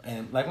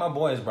like my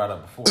boy has brought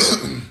up before.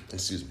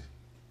 Excuse me.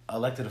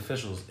 Elected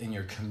officials in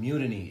your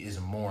community is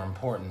more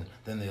important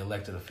than the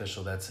elected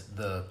official. That's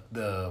the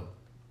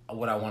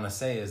what I want to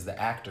say is the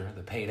actor,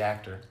 the paid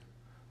actor.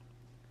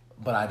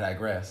 But I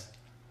digress.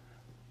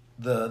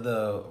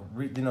 The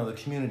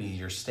community,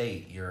 your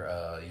state,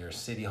 your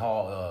city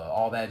hall,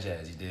 all that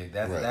jazz, you dig?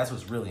 That's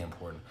what's really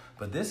important.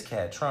 But this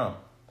cat Trump,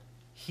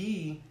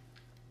 I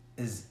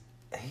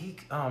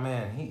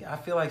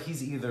feel like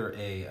he's either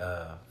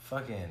a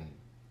fucking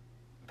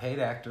paid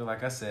actor,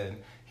 like I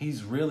said.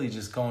 He's really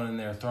just going in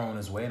there throwing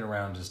his weight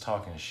around, just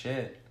talking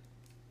shit,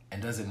 and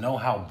doesn't know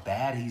how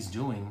bad he's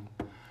doing,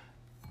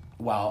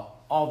 while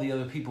all the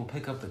other people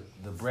pick up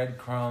the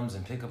breadcrumbs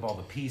and pick up all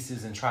the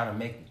pieces and try to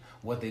make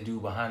what they do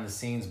behind the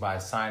scenes by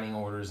signing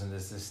orders and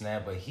this and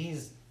that. But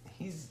he's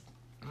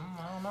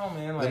I don't know,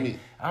 man. Like,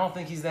 I don't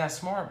think he's that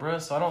smart, bro.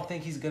 So I don't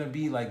think he's gonna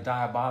be like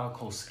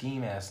diabolical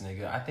scheme ass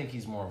nigga. I think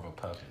he's more of a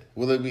puppet.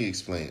 Well, let me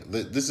explain.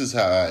 This is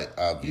how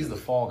I view He's the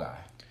fall guy.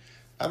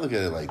 I look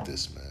at it like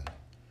this, man.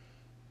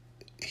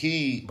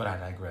 But I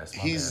digress.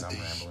 I'm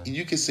rambling.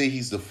 You can say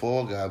he's the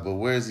fall guy, but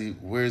where is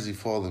he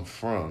falling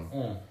from?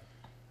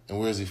 And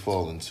where is he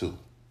falling to?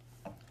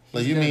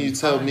 Like, you mean you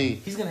tell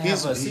me he's gonna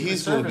have a secret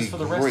service for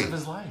the rest of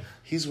his life?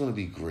 He's gonna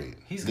be great.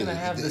 He's gonna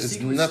have the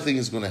secret. Nothing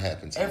is gonna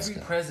happen to every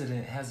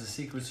president has a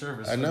secret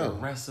service. I know. For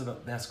the rest of the.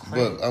 That's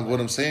crazy. But what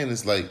I'm saying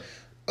is, like,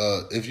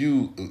 if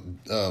you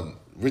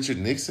Richard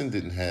Nixon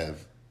didn't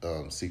have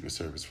secret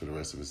service for the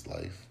rest of his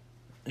life.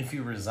 If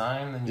you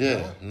resign, then you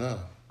don't? No.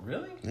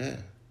 Really? Yeah.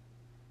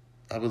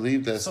 I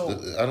believe that's.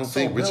 I don't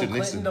think Bill Richard Clinton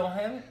Nixon don't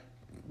have it.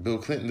 Bill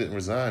Clinton didn't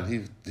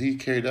resign. He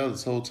carried out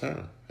his whole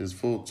term, his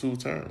full 2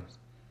 terms.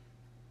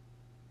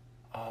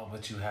 Oh,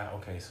 but you have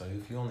so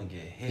if you only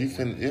get hit,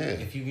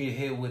 if you get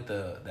hit with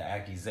the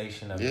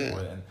accusation of it,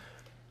 and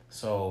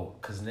so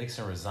because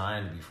Nixon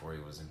resigned before he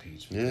was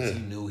impeached because he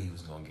knew he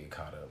was gonna get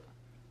caught up.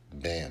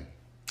 Damn.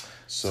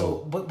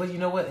 So but you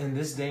know what? In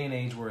this day and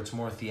age where it's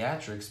more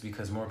theatrics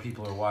because more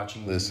people are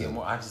watching, listen,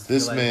 I just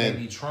feel like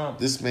maybe Trump.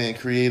 This man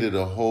created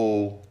a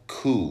whole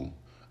coup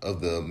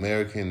of the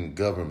American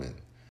government.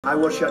 I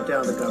will shut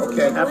down the government.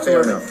 Okay,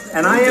 absolutely. fair enough.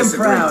 And I am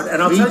proud,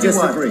 and I'll tell you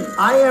what,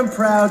 I am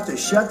proud to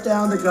shut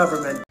down the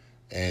government.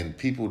 And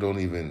people don't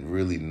even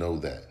really know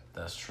that.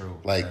 That's true.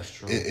 Like, that's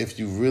true. If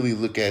you really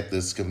look at the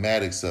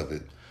schematics of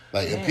it,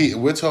 like,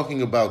 we're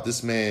talking about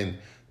this man,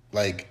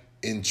 like,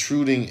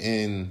 intruding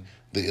in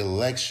the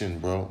election,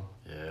 bro.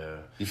 Yeah.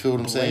 You feel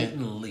what I'm saying?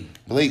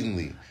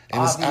 Blatantly.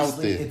 And obviously, it's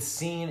out there. It's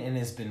seen and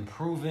it's been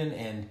proven,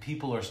 and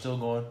people are still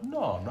going,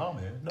 no,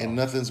 man. No. And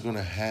nothing's going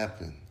to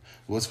happen.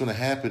 what's going to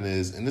happen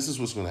is, and this is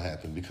what's going to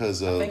happen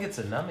because I think it's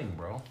a numbing,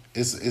 bro.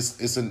 it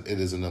is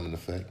a numbing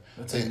effect.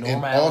 It's a and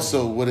normality.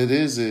 Also, what it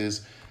is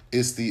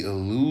it's the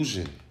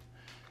illusion.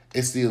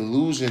 It's the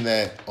illusion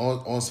that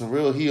on some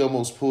real, he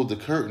almost pulled the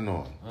curtain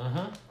on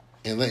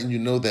and letting you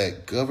know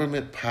that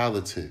government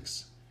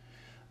politics,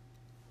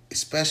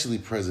 especially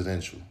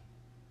presidential,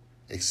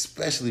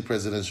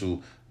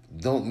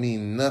 don't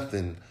mean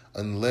nothing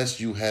unless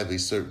you have a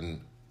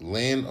certain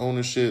land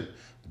ownership,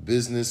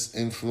 business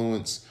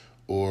influence,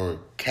 or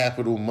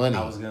capital money.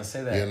 I was going to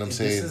say that. You know what I'm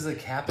saying? This is a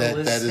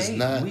capitalist that state. is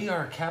not, we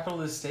are a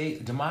capitalist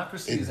state.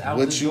 Democracy is out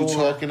what the you door.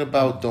 talking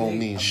about don't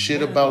mean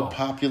shit about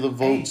popular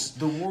votes.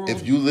 Hey,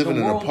 if you live in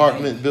an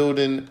apartment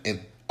building and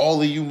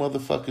all of you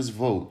motherfuckers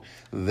vote,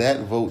 that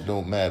vote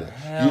don't matter.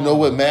 You know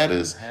what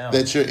matters?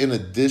 That you're in a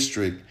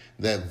district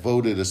that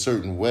voted a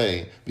certain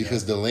way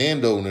because the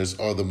landowners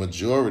are the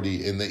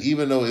majority, and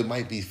even though it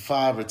might be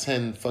 5 or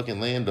 10 fucking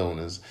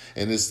landowners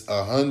and it's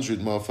 100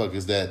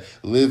 motherfuckers that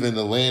live in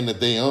the land that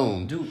they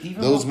own,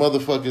 those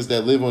motherfuckers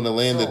that live on the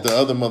land that the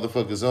other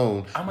motherfuckers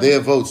own,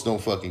 their votes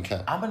don't fucking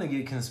count. I'm gonna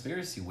get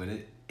conspiracy with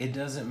it. It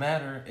doesn't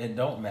matter. It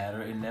don't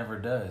matter. It never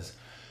does.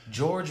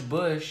 George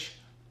Bush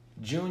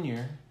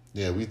Jr.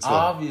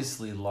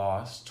 obviously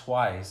lost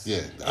twice.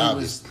 Yeah, it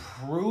was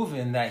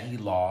proven that he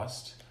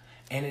lost.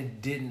 And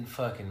it didn't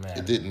fucking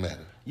matter. It didn't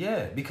matter.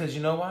 Yeah, because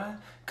you know why?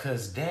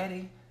 Because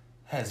Daddy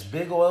has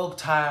big oil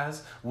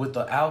ties with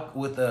the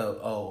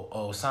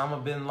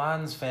Osama bin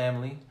Laden's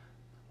family.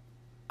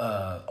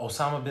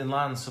 Osama bin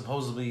Laden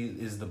supposedly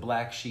is the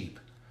black sheep.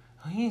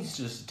 He's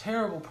just a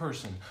terrible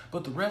person.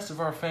 But the rest of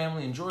our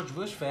family and George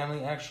Bush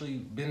family actually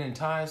been in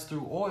ties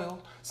through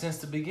oil since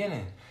the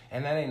beginning.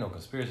 And that ain't no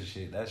conspiracy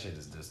shit. That shit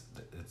is just,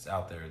 it's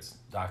out there. It's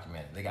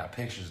documented. They got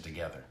pictures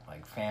together,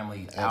 like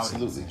family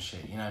outings and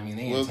shit. You know what I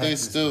mean? They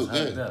still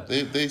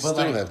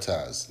have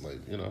ties, like,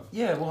 you know.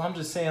 Yeah, well, I'm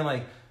just saying,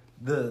 like,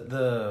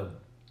 the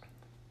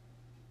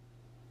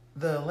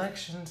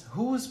elections,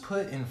 who was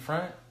put in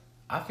front?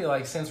 I feel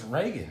like since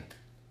Reagan,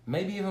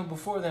 maybe even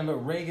before then, but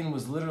Reagan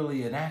was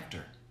literally an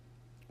actor.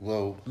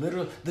 Well,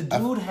 literally, the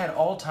dude had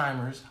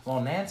Alzheimer's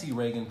while Nancy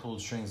Reagan pulled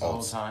strings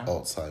all the time.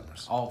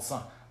 Alzheimer's,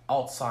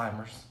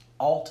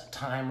 old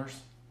timers.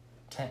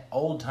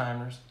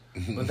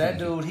 But that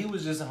dude, he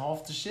was just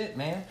off the shit,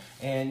 man.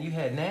 And you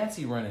had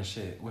Nancy running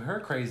shit with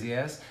her crazy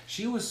ass.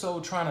 She was so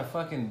trying to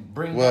fucking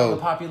bring down the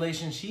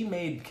population. She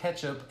made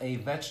ketchup a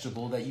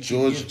vegetable that you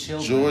could give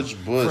children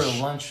for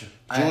lunch.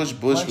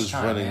 George Bush was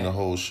running the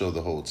whole show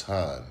the whole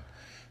time.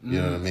 You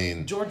know what I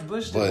mean? George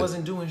Bush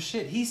wasn't doing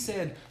shit. He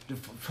said,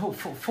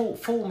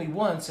 fool me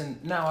once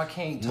and now I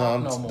can't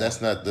talk no more. That's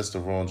the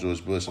wrong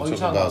George Bush. I'm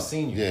talking about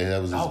senior. Yeah,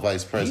 that was his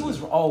vice president.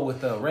 He was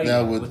with Reagan.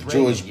 Now with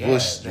George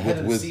Bush, the head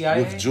of the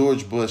CIA? with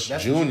George Bush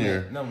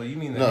Jr. No, but you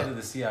mean the head of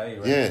the CIA,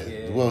 right?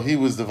 Yeah. Well, he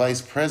was the vice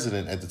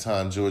president at the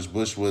time. George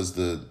Bush was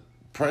the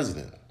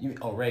president.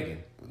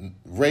 Reagan.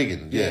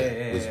 Reagan,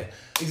 yeah.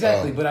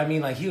 Exactly, but I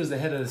mean, like, he was the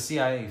head of the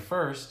CIA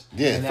first.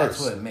 Yeah, and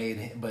that's what made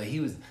him. But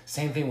he was,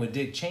 same thing with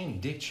Dick Cheney.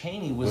 Dick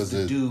Cheney was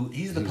the dude,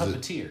 he's the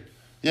puppeteer.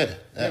 Yeah,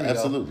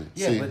 absolutely.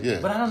 Yeah,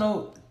 but I don't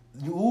know.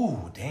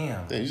 Ooh,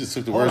 damn. You just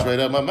took the words right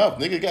out of my mouth,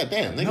 nigga.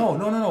 Goddamn, nigga. No. You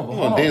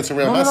gonna dance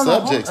around my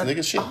subjects,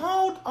 nigga. Shit.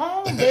 Hold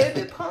on,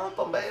 baby. Pump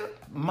on, baby.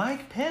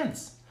 Mike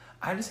Pence.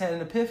 I just had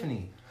an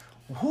epiphany.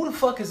 Who the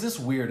fuck is this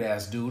weird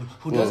ass dude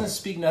who doesn't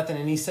speak nothing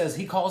and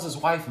he calls his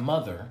wife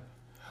mother?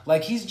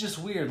 Like, he's just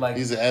weird. Like,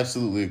 he's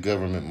absolutely a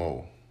government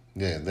mole.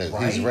 Yeah,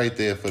 right? He's right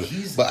there for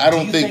the. But I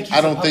don't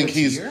think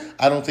he's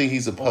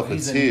a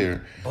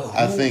puppeteer.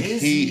 I think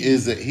he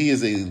is a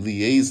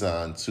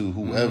liaison to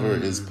whoever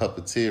is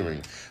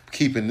puppeteering,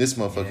 keeping this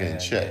motherfucker in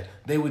check. Yeah.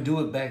 They would do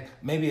it back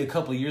maybe a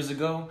couple of years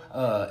ago.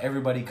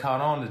 Everybody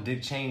caught on to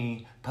Dick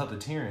Cheney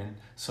puppeteering.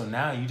 So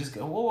now you just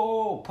go,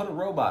 whoa, put a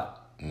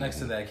robot next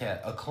to that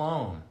cat, a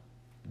clone,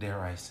 dare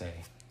I say.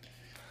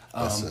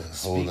 That's a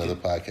whole nother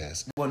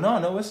podcast. Well,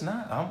 no, it's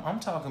not.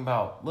 I'm talking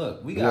about.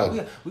 Look, we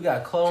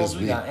got clones.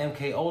 We got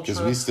MK Ultra.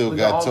 Because we still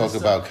got to talk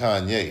about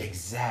Kanye.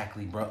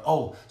 Exactly, bro.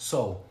 Oh,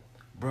 so,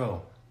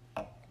 bro,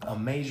 a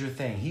major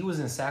thing. He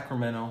was in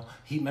Sacramento.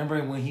 Remember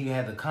when he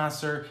had the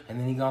concert, and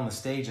then he got on the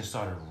stage and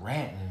started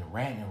ranting.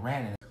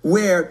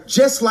 Where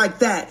just like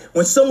that,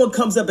 when someone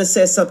comes up and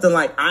says something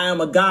like, "I am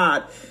a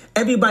god,"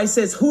 everybody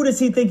says, "Who does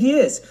he think he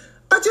is?"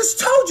 I just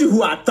told you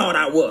who I thought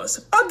I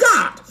was. A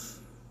god.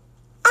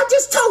 I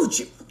just told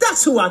you.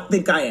 That's who I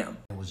think I am.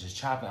 It was just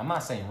chopping. I'm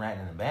not saying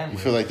ranting in a bad way. You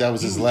feel like that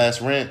was his last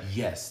rant?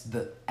 Yes.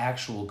 The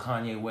actual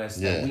Kanye West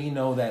that we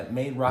know that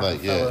made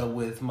Rockefeller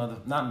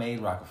not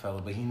made Rockefeller,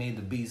 but he made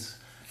the beats.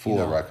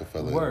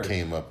 Rockefeller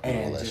came up with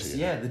all that shit.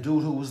 Yeah, the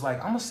dude who was like,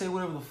 I'm gonna say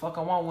whatever the fuck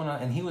I want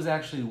and he was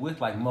actually with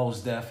like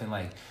Mos Def and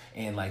like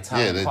top.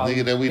 Yeah, the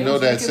nigga that we know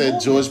that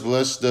said George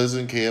Bush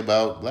doesn't care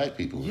about black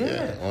people.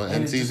 Yeah, on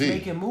and MTV. Just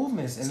making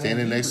movements and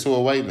standing next to a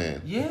white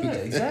man. Yeah,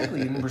 exactly.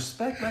 And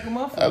respect like a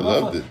motherfucker. I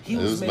loved it. He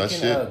was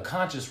making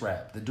conscious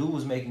rap. The dude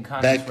was making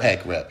conscious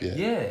backpack rap. Yeah.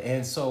 Yeah,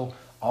 and so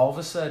all of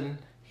a sudden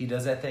he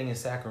does that thing in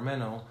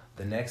Sacramento.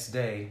 The next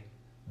day,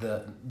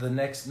 the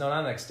next, no,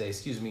 not next day,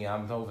 excuse me,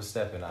 I'm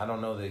overstepping. I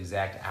don't know the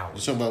exact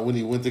hours. You're talking about when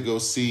he went to go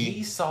see...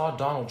 He saw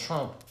Donald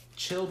Trump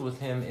chilled with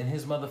him in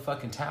his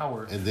motherfucking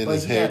tower. And then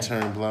his hair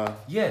turned blonde?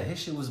 Yeah, his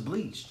shit was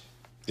bleached.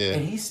 Yeah.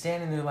 And he's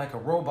standing there like a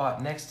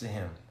robot next to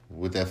him.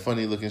 With that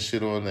funny looking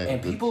shit on that.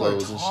 And people are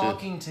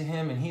talking to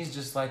him, and he's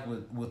just like,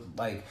 with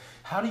like,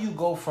 how do you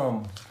go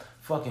from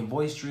fucking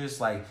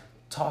boisterous, like,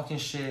 talking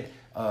shit,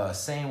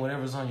 saying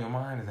whatever's on your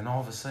mind, and then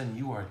all of a sudden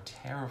you are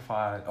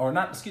terrified, or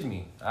not, excuse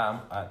me,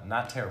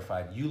 not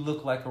terrified. You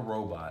look like a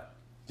robot.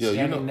 Yo,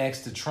 standing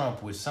next to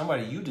Trump with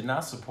somebody you did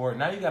not support.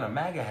 Now you got a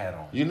MAGA hat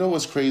on. You know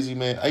what's crazy,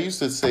 man? I used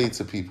to say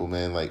to people,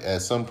 man, like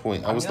at some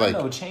point, I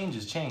know change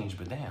is change,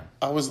 but damn.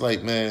 I was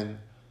like, man,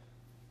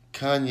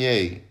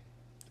 Kanye,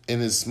 in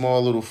his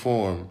small little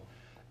form,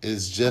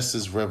 is just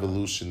as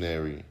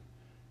revolutionary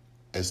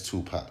as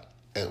Tupac.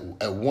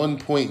 At one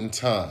point in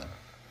time.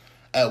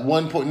 At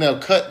one point, now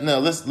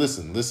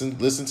listen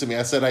to me.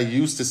 I said I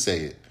used to say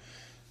it.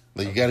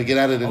 Like you got to get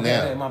out of the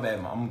now. My bad.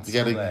 You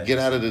got to get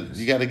out of the.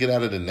 You got to get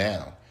out of the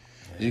now.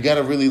 Yeah. You got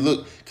to really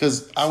look,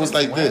 because I was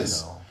like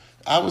this. Though?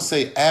 I would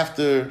say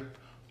after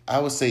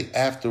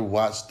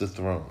Watch the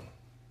Throne.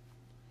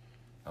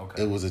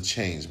 Okay. It was a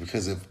change,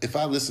 because if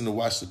I listen to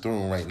Watch the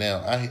Throne right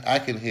now, I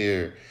can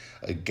hear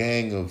a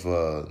gang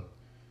of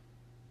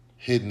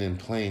hidden in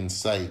plain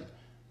sight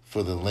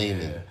for the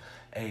layman. Yeah.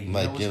 Hey, you know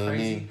what's crazy? What I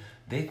mean?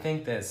 They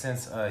think that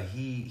since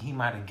he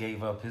might have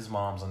gave up his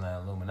mom's on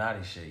that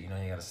Illuminati shit, you got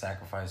to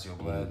sacrifice your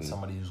blood,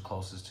 somebody who's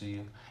closest to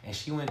you, and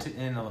she went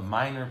in a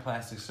minor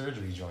plastic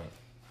surgery joint.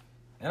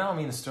 And I don't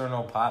mean to stir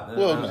no pot.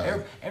 Well,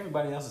 no.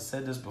 Everybody else has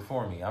said this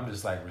before me. I'm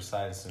just like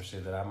reciting some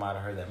shit that I might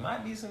have heard that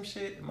might be some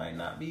shit, it might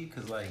not be,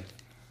 because like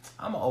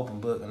I'm an open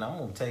book, and I'm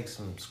gonna take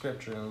some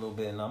scripture in a little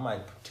bit, and I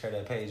might tear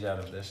that page out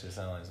if that shit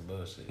sounds like some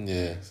bullshit.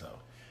 Yeah. So.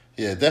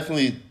 Yeah,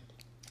 definitely.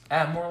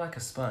 Add more like a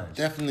sponge.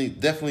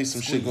 Definitely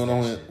some shit going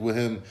on with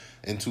him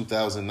in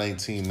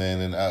 2019,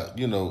 man. And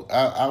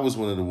I was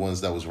one of the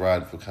ones that was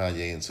riding for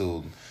Kanye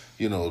until,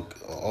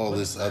 all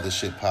this other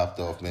shit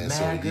popped off, man.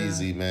 MAGA, so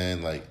easy,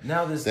 man. Like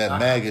now this that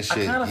MAGA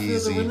shit, I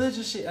easy. Feel the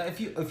religious shit. If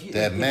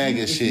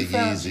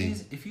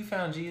you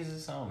found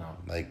Jesus, I don't know.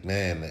 Like,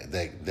 man,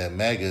 that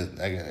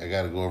MAGA, I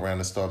got to go around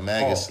and start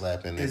MAGA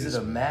slapping. Is it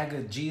a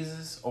MAGA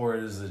Jesus or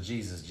is it a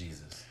Jesus?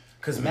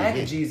 Because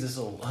MAGA Jesus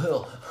you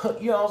know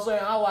what I'm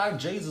saying? I like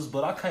Jesus,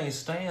 but I can't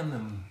stand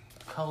them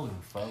colored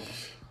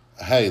folks.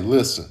 Hey,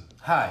 listen.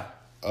 Hi.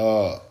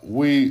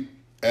 We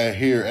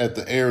here at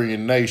the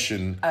Aryan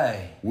Nation,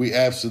 we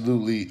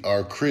absolutely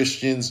are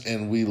Christians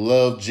and we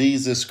love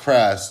Jesus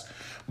Christ,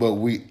 but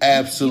we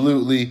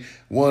absolutely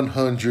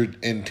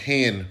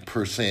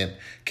 110%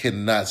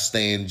 cannot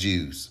stand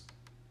Jews.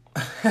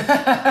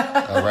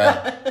 All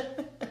right?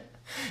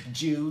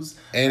 Jews.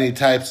 Any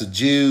types of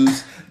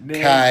Jews,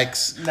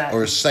 kikes,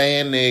 or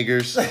sand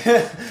niggers.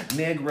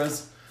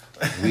 Negras.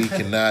 We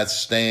cannot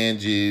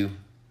stand you.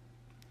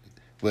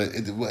 But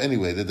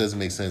anyway, that doesn't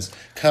make sense.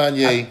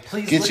 Kanye,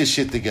 get your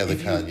shit together,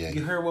 Kanye.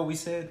 You heard what we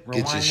said?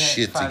 Get your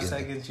shit together. 5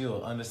 seconds,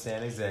 you'll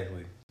understand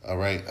exactly. All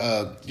right.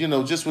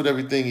 Just with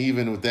everything,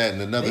 even with that,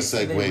 and another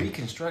segue. They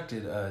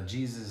reconstructed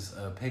Jesus'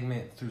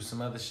 pigment through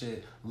some other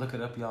shit. Look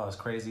it up, y'all. It's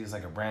crazy. It's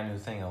like a brand new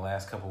thing in the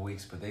last couple of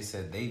weeks. But they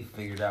said they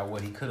figured out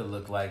what he could have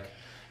looked like.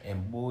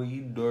 And boy,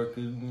 you dark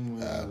as...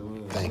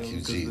 Thank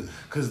you, Jesus.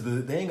 Because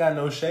they ain't got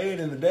no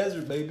shade in the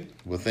desert, baby.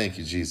 Well, thank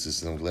you,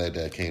 Jesus. And I'm glad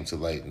that came to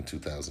light in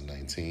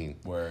 2019.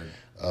 Word.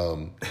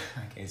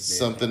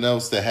 Something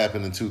else that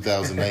happened in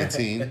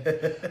 2019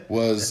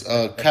 was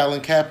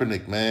Colin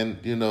Kaepernick, man.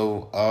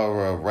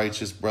 Our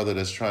righteous brother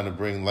that's trying to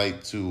bring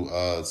light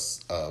to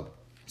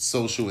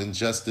social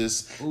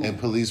injustice and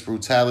police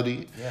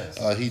brutality. Yes.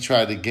 He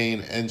tried to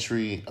gain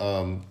entry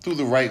through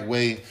the right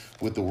way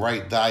with the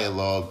right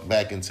dialogue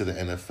back into the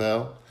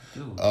NFL.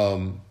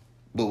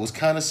 But was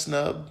kind of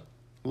snubbed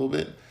a little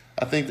bit.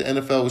 I think the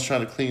NFL was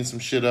trying to clean some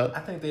shit up. I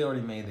think they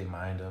already made their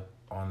mind up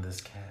on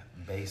this cat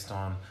based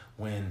on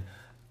when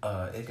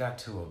it got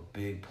to a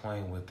big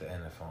point with the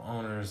NFL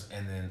owners,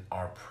 and then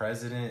our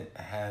president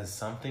has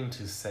something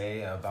to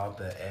say about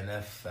the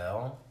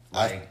NFL.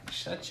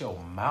 Shut your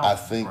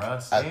mouth,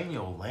 bruh. Stay in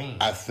your lane.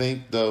 I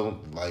think, though,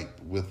 like,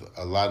 with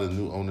a lot of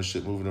new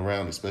ownership moving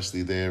around,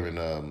 especially there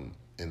in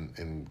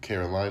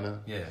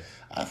Carolina, yeah,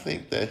 I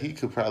think that he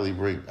could probably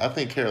bring... I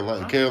think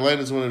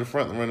Carolina's one of the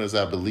front runners,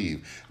 I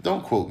believe.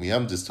 Don't quote me.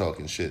 I'm just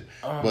talking shit.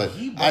 But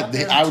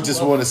I would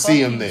just want to see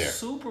him there.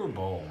 Super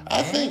Bowl, man.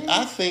 I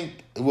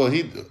think...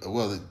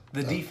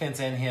 the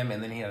defense and him,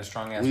 and then he had a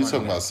strong ass... What are you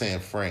talking about,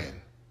 San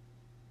Fran?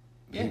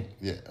 Yeah.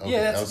 Yeah.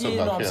 Okay. I was talking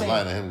about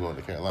Carolina, him going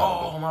to Carolina.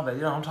 Oh, my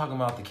bad. I'm talking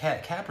about the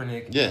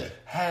Kaepernick. Yeah.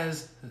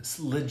 Has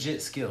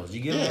legit skills.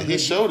 You get it? Yeah, he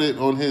showed it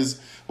on his...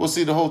 Well,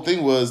 see, the whole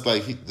thing was,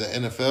 like, the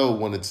NFL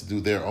wanted to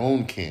do their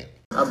own camp.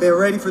 I've been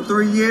ready for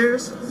 3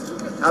 years.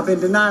 I've been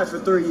denied for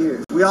 3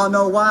 years. We all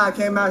know why. I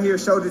came out here,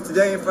 showed it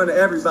today in front of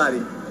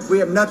everybody. We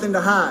have nothing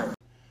to hide.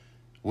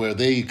 Where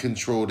they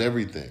controlled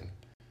everything.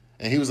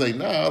 And he was like,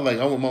 nah, like,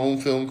 I want my own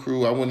film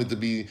crew. I want it to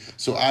be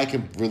so I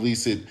can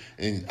release it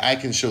and I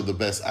can show the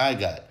best I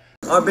got.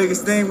 Our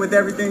biggest thing with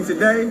everything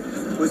today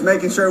was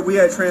making sure we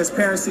had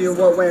transparency in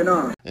what went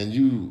on. And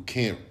you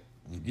can't,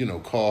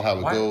 call how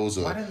it goes.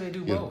 Or, why didn't they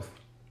do both?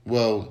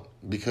 Well,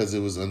 because it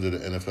was under the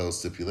NFL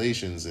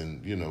stipulations,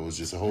 and it was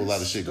just a whole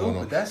lot of shit going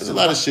on. That's There's a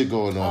lot of shit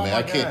going on, man.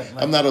 I can't. God,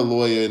 like, I'm not a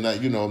lawyer, and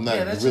I'm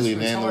not that's really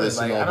just an analyst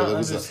retarded. and all. Like, But I it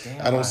was.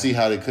 understand I don't why. see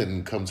how they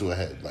couldn't come to a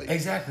head. Like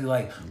Exactly,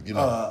 like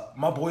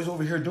my boy's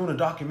over here doing a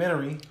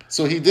documentary.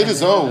 So he did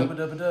his own.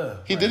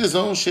 He Right. did his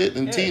own shit,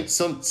 and Yeah.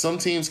 some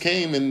teams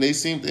came and they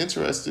seemed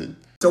interested.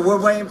 So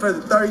we're waiting for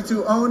the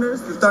 32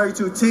 owners, the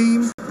 32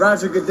 teams,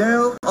 Roger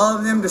Goodell, all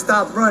of them to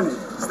stop running.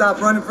 Stop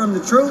running from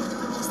the truth.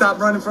 Stop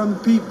running from the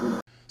people.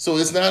 So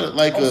it's not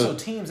like So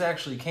teams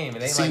actually came.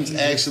 It ain't like teams he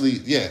actually,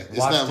 yeah. It's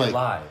watched not it like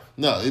live.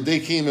 no, they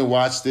came and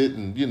watched it,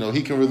 and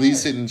he can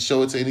release it and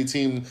show it to any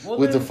team Well,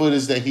 with the then-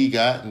 footage that he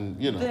got, and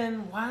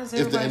Then why is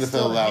if the everybody NFL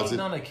still allows hating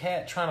it. on a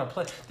cat trying to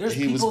play? There's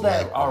He was people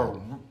that are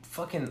blackballed.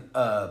 fucking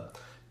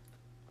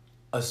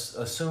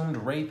assumed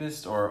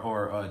rapist or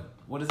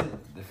what is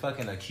it? The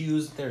fucking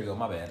accused. There you go.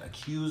 My bad.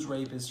 Accused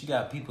rapists. You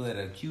got people that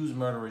accuse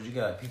murderers. You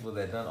got people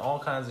that done all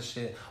kinds of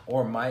shit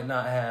or might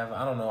not have.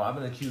 I don't know. I've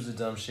been accused of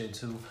dumb shit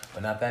too,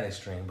 but not that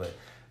extreme.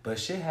 But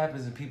shit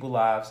happens in people's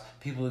lives.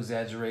 People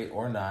exaggerate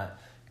or not,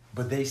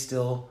 but they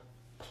still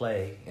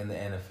play in the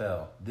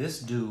NFL.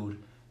 This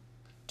dude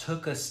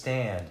took a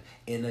stand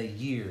in a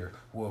year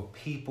where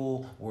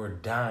people were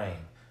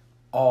dying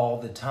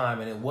all the time.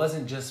 And it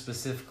wasn't just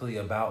specifically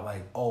about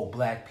like, oh,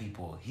 black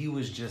people. He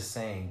was just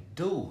saying,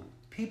 dude,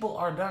 people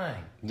are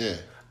dying. yeah.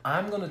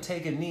 I'm going to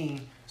take a knee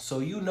so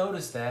you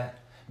notice that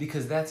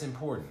because that's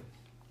important.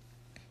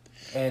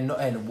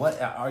 And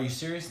what, are you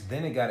serious?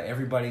 Then it got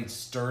everybody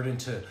stirred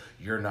into,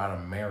 you're not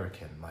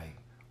American. Like,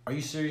 are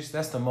you serious?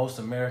 That's the most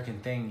American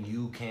thing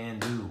you can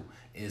do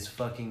is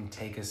fucking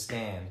take a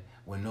stand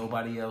when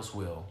nobody else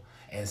will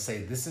and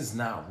say, this is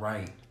not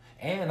right.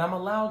 And I'm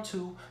allowed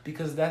to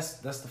because that's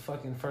the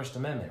fucking First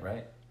Amendment,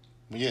 right?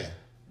 Yeah.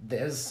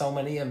 There's so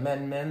many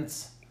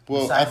amendments.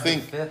 Well, besides I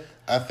think the fifth.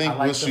 I think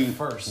like once the you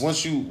first.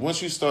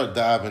 once you start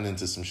diving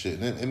into some shit,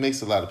 and it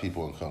makes a lot of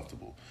people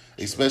uncomfortable.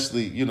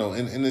 Especially,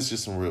 and it's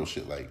just some real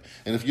shit. Like,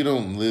 and if you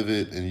don't live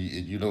it and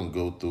you don't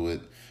go through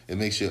it, it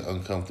makes you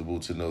uncomfortable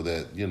to know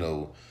that,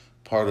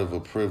 part of a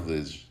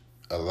privilege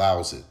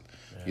allows it.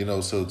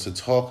 So to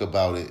talk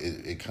about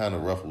it kind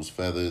of ruffles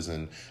feathers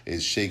and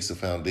it shakes the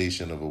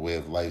foundation of a way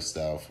of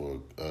lifestyle for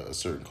a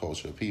certain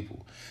culture of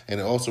people. And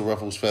it also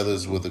ruffles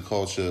feathers with the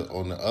culture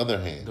on the other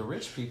hand. The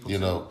rich people,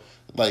 too.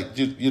 Like,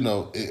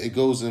 it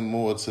goes in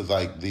more to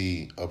like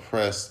the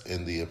oppressed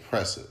and the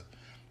oppressor.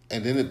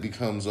 And then it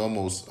becomes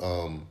almost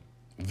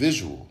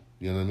visual,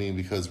 you know what I mean?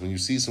 Because when you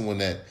see someone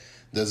that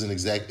doesn't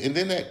and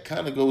then that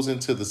kind of goes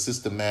into the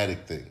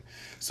systematic thing.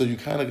 So you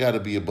kind of got to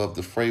be above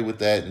the fray with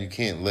that, and you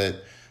can't let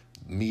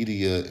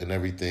media and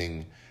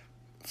everything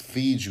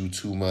feed you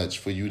too much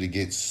for you to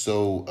get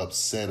so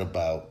upset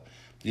about,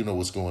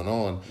 what's going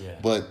on. Yeah.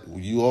 But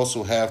you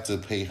also have to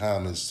pay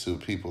homage to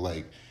people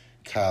like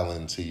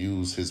Colin to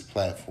use his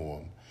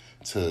platform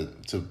to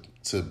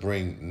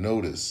bring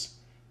notice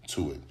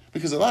to it.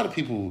 Because a lot of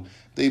people,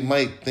 they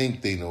might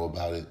think they know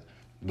about it,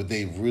 but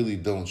they really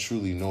don't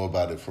truly know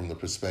about it from the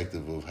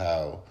perspective of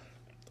how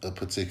a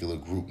particular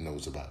group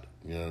knows about it.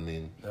 You know what I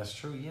mean? That's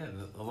true, yeah.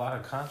 A lot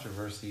of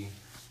controversy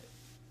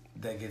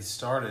that gets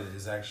started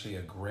is actually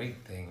a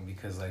great thing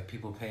because, like,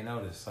 people pay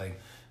notice.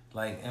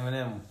 Like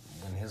Eminem,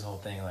 when his whole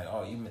thing, like,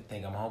 oh, you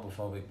think I'm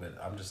homophobic, but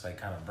I'm just, like,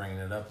 kind of bringing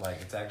it up.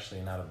 Like, it's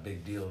actually not a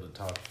big deal to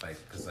talk, like,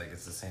 because, like,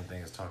 it's the same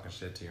thing as talking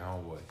shit to your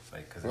homeboy.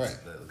 Like,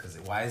 because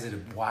why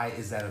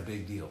is that a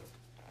big deal?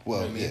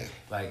 Well, You know what I mean? yeah.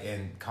 Like,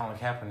 and Colin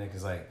Kaepernick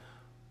is like,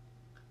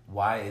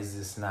 why is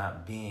this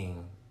not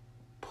being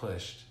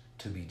pushed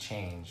to be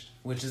changed?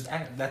 Which is,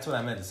 that's what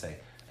I meant to say.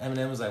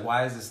 Eminem was like,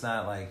 why is this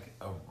not like,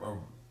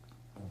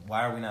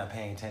 why are we not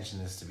paying attention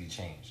to this to be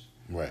changed?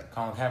 Right.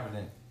 Colin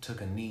Kaepernick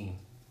took a knee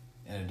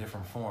in a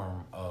different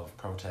form of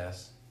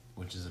protest,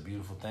 which is a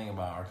beautiful thing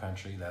about our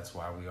country. That's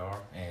why we are.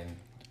 And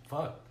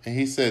fuck. And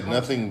he said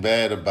nothing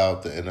bad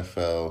about the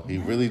NFL. He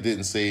really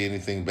didn't say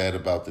anything bad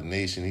about the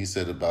nation. He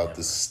said about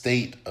the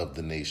state of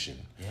the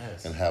nation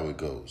and how it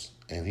goes.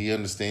 And he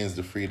understands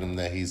the freedom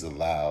that he's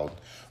allowed.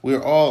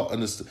 We're all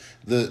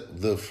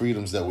the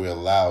freedoms that we're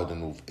allowed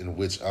in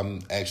which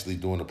I'm actually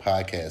doing a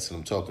podcast and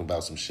I'm talking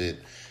about some shit.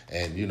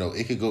 And,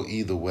 it could go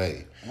either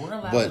way. We're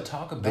allowed to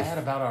talk bad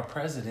about our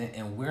president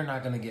and we're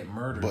not going to get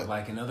murdered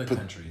like in other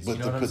countries. But you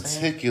know the what I'm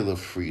saying? particular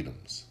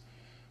freedoms,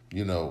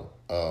 the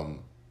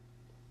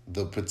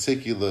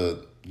particular,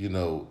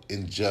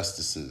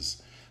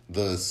 injustices,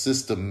 the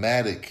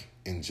systematic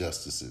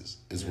injustices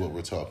is what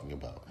we're talking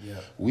about. Yeah.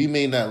 We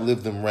may not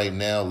live them right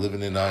now,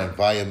 living in our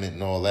environment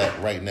and all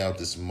that right now at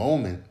this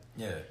moment.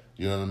 Yeah.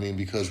 You know what I mean?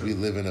 Because we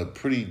live in a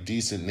pretty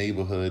decent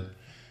neighborhood.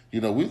 We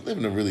live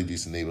in a really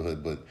decent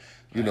neighborhood, but,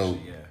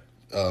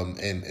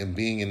 and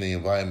being in the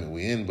environment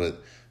we're in,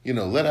 but,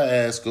 let our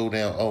ass go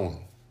down Owen.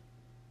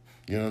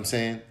 You know what I'm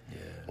saying? Yeah.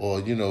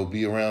 Or,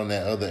 be around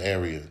that other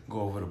area.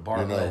 Go over to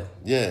Bartlett.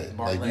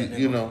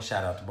 Like,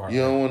 shout out to Bartlett.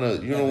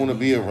 You don't want to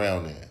be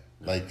around there.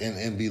 Like,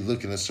 and be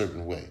looking a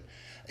certain way.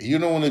 You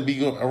don't want to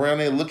be around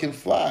there looking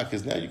fly,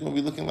 because now you're going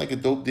to be looking like a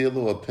dope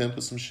dealer or a pimp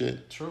or some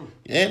shit. True.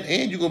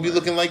 And you're going to be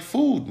looking like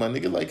food, my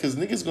nigga. Like, because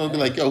niggas going to be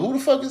like, yo, who the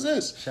fuck is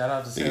this? Shout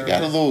out to Sarah. Nigga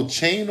got a little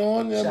chain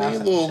on. You know what I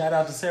mean? Shout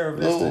out to Sarah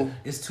Vista.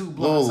 It's 2 blocks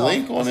little off.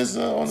 link on his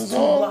arm. 2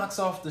 blocks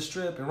off the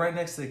strip and right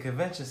next to the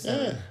convention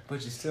center. Yeah.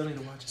 But you still need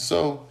to watch it.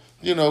 So,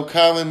 you know,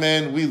 Colin,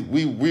 man, we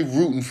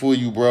rooting for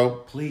you,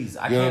 bro. Please,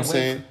 I You know can't what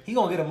I'm wait. saying? He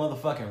gonna get a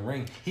motherfucking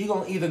ring. He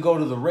gonna either go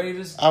to the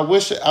Raiders. I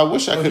wish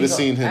I could have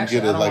seen him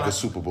actually, get a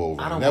Super Bowl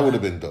ring. That would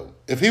have been dope.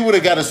 If he would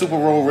have got a Super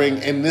Bowl ring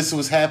and this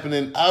was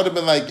happening, I would have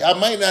been like, I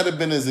might not have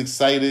been as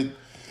excited.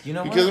 You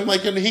know because what? I'm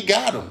like, he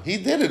got him. He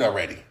did it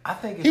already. I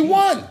think if he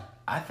won.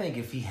 I think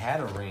if he had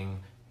a ring,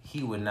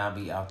 he would not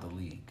be out the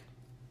league.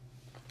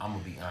 I'm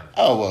gonna be honest.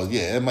 Oh well,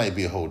 yeah, it might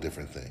be a whole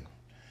different thing.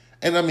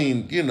 And I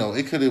mean, you know,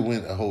 it could have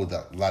went a whole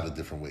lot of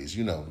different ways.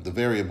 You know, the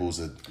variables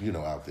are, you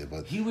know, out there.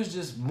 But he was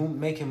just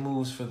making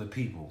moves for the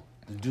people.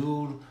 The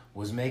dude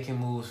was making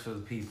moves for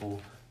the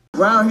people.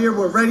 Around here,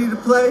 we're ready to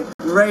play.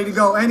 We're ready to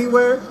go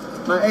anywhere.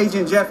 My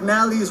agent, Jeff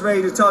Nally, is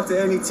ready to talk to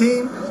any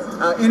team.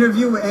 I'll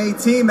interview with any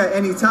team at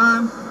any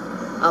time.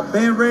 I've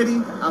been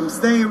ready. I'm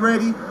staying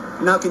ready.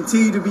 And I'll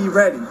continue to be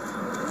ready.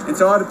 And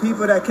to all the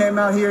people that came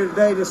out here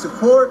today to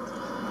support,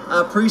 I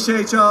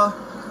appreciate y'all.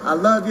 I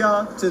love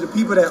y'all. To the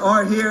people that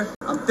aren't here,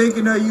 I'm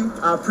thinking of you.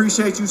 I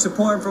appreciate you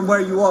supporting from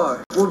where you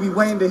are. We'll be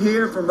waiting to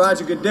hear from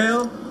Roger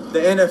Goodell, the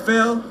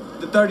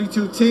NFL, the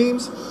 32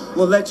 teams.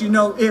 We'll let you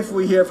know if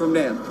we hear from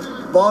them.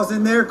 Ball's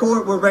in their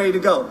court. We're ready to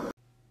go.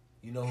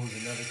 You know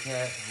who's another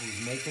cat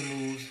who's making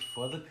moves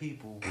for the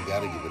people? we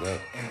got to give it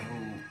up. And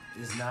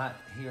who is not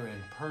here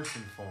in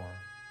person form,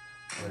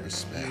 but is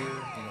Respect. here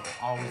and will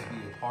always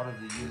be a part of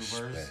the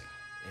universe. Respect.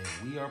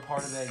 And we are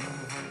part of that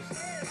universe.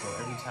 So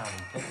every time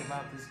we think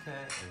about this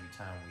cat, every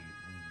time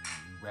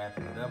we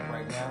wrapping it up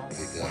right now,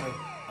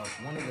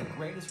 one of the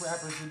greatest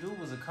rappers to do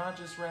was a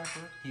conscious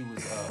rapper. He was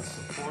a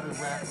supportive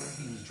rapper.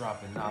 He was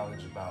dropping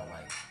knowledge about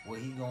like what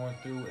he going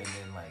through and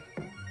then like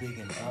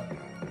bigging up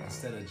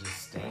instead of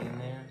just staying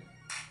there.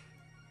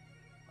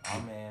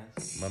 Oh man.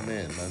 My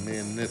man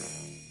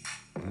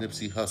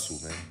Nipsey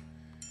Hussle, man.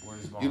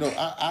 Where's You know,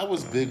 I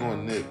was big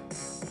on Nip.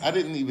 I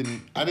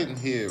didn't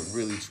hear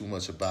really too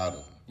much about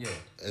him. Yeah.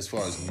 As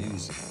far as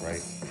music,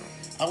 right?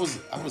 I was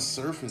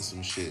surfing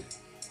some shit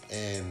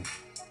and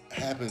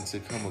happened to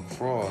come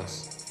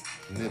across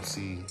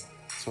Nipsey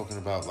talking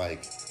about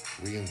like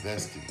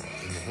reinvesting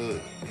in the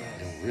hood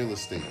in real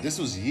estate. This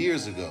was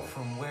years ago.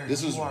 From where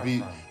this you was are be,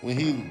 from. when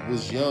he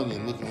was young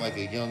and looking like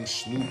a young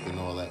Snoop and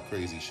all that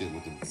crazy shit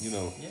with the, you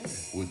know,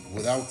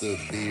 without the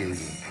beard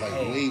and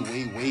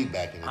like way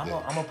back in the day.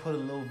 I'm gonna put a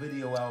little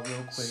video out real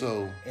quick.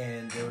 So,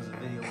 and there was a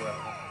video where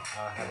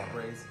I had my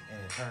braids and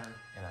it turned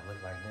and I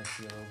looked like Nipsey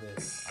a little bit.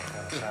 I'm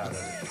kind of proud of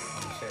it.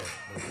 I'm gonna share it.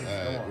 But please,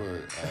 go on.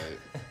 Word. Alright.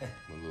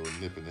 My little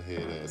nip in the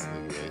head ass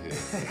nigga right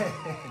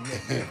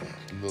here.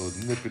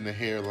 Little nip in the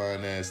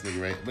hairline ass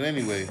nigga right. But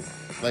anyway,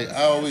 like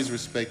I always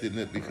respected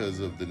Nip because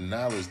of the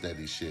knowledge that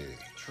he shared.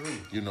 True.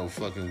 You know,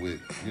 fucking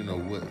with, you know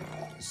what,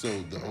 so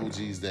the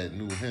OGs that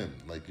knew him,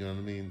 like, you know what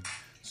I mean?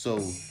 So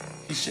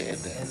he shared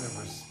that. And the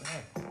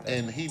respect.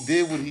 And he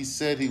did what he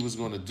said he was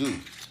going to do,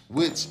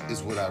 which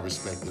is what I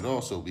respected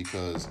also,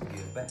 because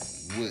Give back.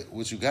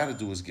 what you got to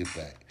do is give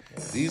back.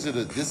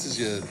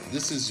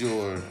 This is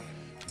your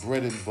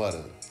bread and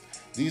butter.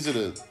 These are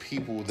the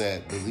people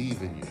that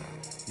believe in you.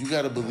 You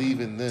got to believe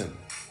in them.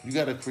 You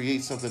got to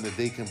create something that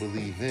they can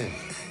believe in.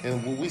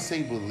 And when we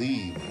say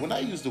believe, when I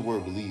use the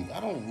word believe, I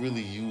don't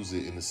really use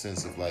it in the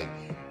sense of like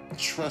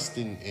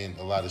trusting in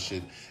a lot of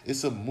shit.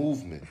 It's a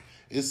movement.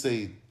 It's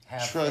a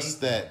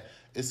trust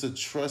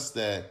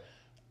that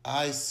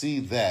I see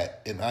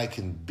that and I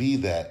can be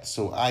that,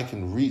 so I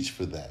can reach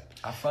for that.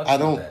 I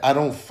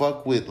don't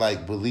fuck with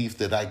like belief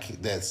that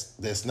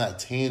that's not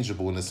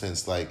tangible in a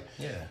sense, like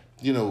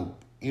you know,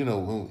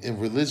 in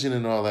religion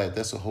and all that,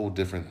 that's a whole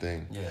different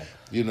thing. Yeah.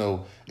 You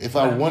know, if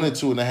I wanted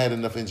to and I had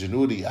enough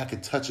ingenuity, I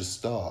could touch a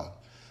star,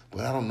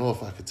 but I don't know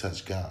if I could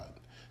touch God.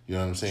 You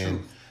know what I'm saying?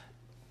 True.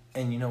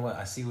 And you know what?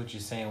 I see what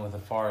you're saying with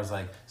as far as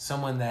like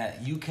someone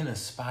that you can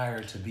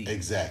aspire to be.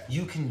 Exactly.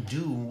 You can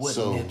do what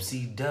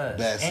Nipsey does.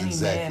 That's Any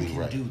exactly man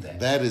can right. do that.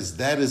 That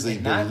is a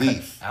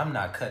belief. I'm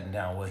not cutting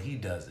down what he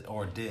does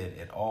or did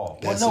at all.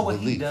 That's what a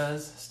he belief.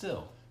 does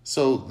still.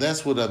 So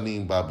that's what I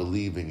mean by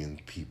believing in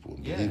people,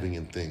 believing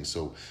in things.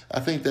 So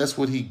I think that's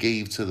what he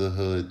gave to the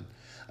hood.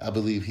 I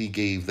believe he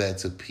gave that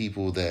to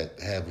people that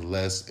have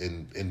less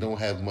and don't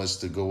have much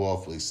to go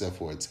off except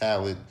for a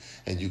talent,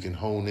 and you can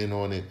hone in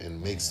on it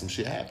and make some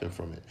shit happen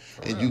from it.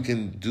 And you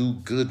can do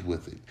good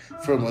with it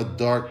from a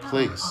dark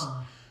place.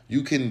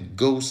 You can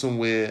go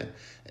somewhere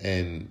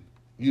and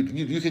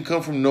you can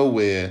come from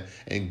nowhere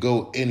and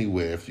go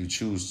anywhere if you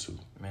choose to.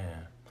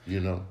 Man.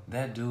 You know?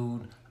 That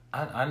dude,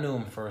 I knew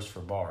him first for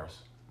bars.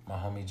 My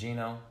homie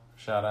Gino,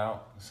 shout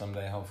out.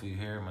 Someday, hopefully you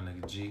hear him, my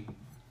nigga G.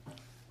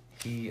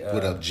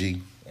 What up, G?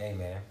 Hey,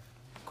 man.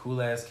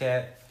 Cool ass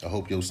cat. I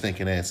hope your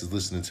stinking ass is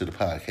listening to the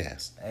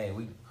podcast. Hey,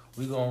 we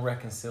We gonna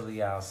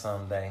reconcile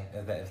someday.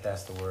 If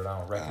that's the word, I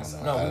don't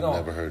reconcile. No, I've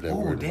never heard that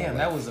word in my Damn, life.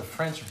 that was a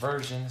French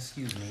version.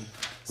 Excuse me.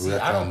 See,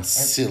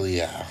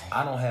 Reconciliar.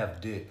 I don't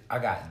have dick. I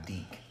got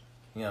deek.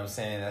 You know what I'm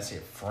saying? That's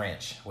it,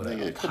 French. With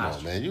Nigga, come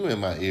on, man. You in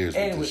my ears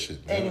with this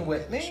shit, man.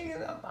 Anyway,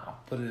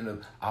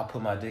 nigga, I'll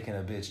put my dick in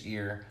a bitch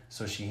ear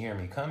so she hear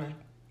me coming.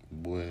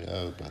 Boy,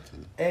 I was about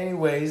to.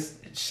 Anyways,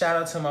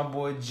 shout out to my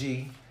boy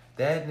G.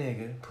 That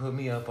nigga put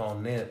me up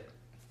on Nip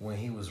when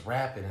he was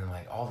rapping and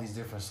like all these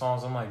different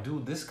songs. I'm like,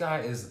 dude, this guy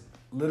is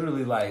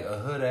literally like a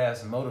hood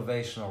ass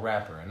motivational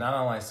rapper, and not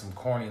unlike some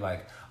corny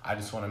like I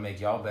just want to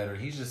make y'all better.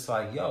 He's just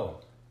like, yo,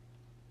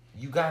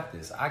 you got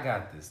this, I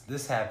got this.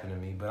 This happened to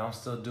me, but I'm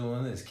still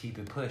doing this. Keep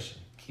it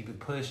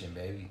pushing,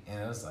 baby.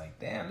 And it was like,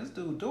 damn, this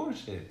dude doing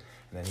shit.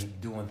 And then he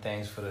doing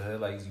things for the hood,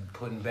 like you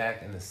putting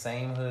back in the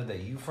same hood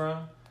that you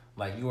from.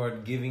 Like you are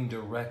giving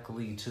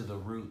directly to the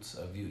roots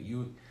of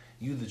you.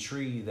 You the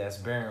tree that's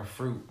bearing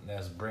fruit,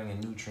 that's bringing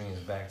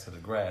nutrients back to the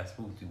grass.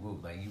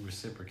 Whoop-de-whoop. Like, you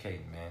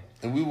reciprocating, man.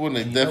 And we want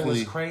to definitely... You know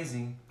what's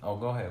crazy? Oh,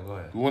 go ahead.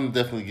 We want to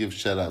definitely give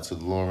shout out to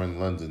Lauren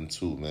London,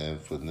 too, man,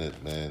 for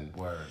Nip, man.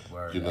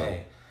 Word. You know,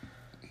 hey.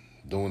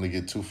 Don't want to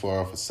get too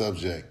far off a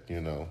subject, you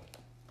know.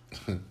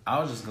 I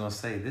was just going to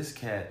say, this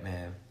cat,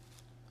 man,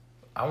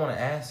 I want to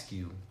ask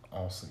you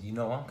on some,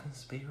 on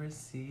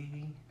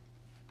conspiracy.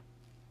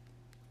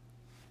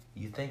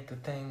 You think the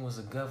thing was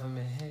a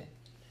government hit?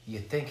 You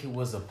think it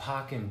was a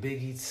Pac and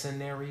Biggie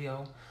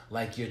scenario?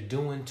 Like you're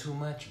doing too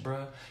much,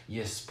 bruh.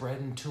 You're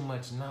spreading too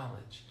much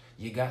knowledge.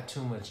 You got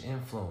too much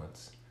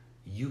influence.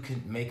 You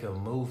could make a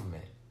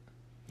movement.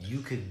 You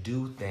could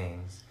do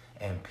things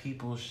and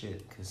people's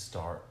shit could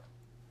start.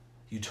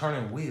 You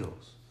turning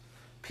wheels.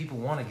 People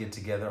want to get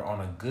together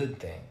on a good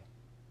thing.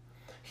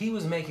 He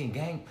was making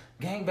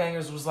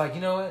gangbangers was like,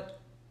 you know what?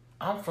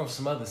 I'm from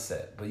some other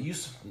set, but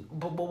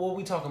what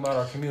we talking about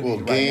our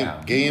community right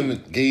now? Game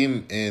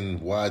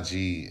and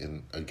YG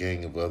and a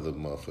gang of other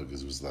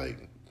motherfuckers was like,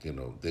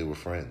 they were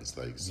friends.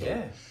 Like, so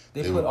yeah,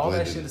 they put all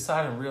that shit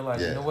aside and realized,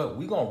 you know what?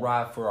 We gonna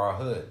ride for our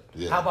hood.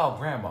 Yeah. How about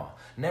grandma?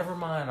 Never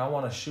mind, I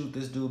want to shoot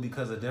this dude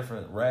because of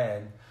different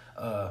rag.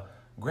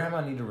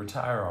 Grandma need to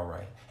retire, all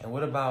right. And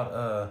what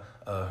about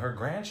her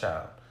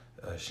grandchild?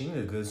 She need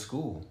a good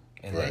school.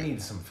 And they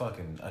need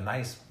a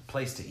nice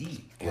place to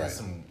eat and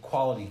some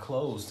quality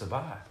clothes to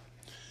buy.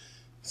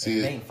 See,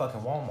 it ain't fucking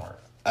Walmart.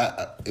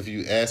 If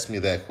you asked me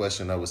that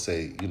question, I would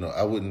say,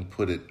 I wouldn't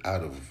put it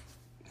out of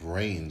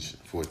range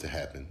for it to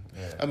happen.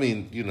 Yeah. I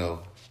mean,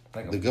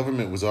 the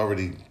government was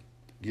already,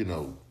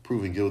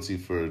 proven guilty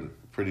for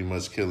pretty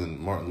much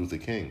killing Martin Luther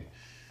King.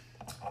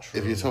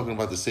 True. If you're talking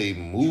about the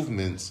same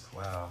movements,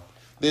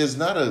 there's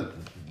not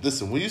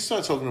listen, when you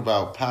start talking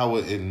about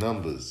power in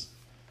numbers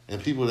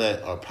and people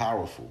that are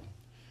powerful,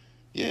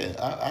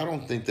 I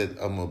don't think that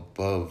I'm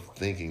above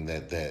thinking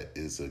that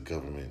is a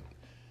government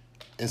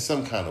in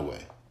some kind of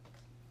way.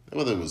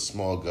 Whether it was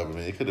small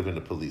government, it could have been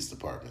the police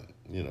department,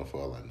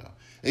 for all I know.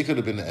 It could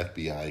have been the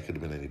FBI, it could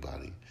have been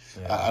anybody.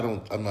 Yeah.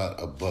 I'm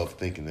not above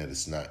thinking that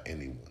it's not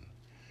anyone.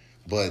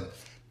 But,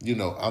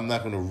 I'm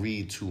not going to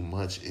read too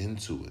much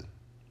into it.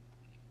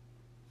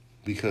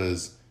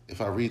 Because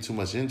if I read too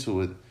much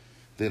into it,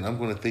 then I'm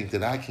going to think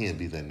that I can't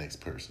be that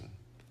next person.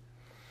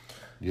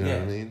 You know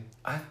what I mean?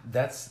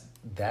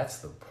 That's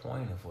the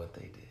point of what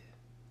they did.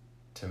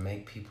 To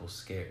make people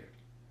scared.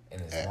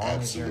 And as long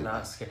as you're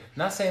not scared.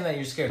 Not saying that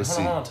you're scared. But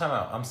hold on, time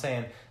out. I'm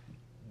saying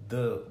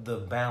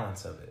the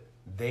balance of it.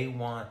 They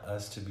want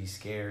us to be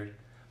scared,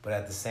 but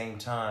at the same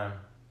time,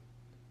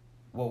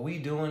 what we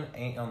doing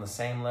ain't on the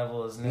same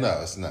level as them.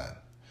 No, it's not.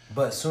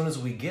 But as soon as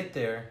we get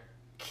there,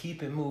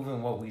 keep it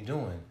moving what we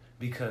doing.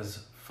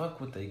 Because fuck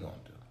what they gonna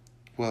do.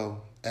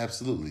 Well,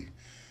 absolutely.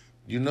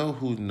 You know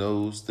who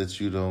knows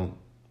that you don't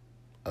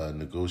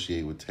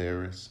negotiate with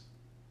terrorists?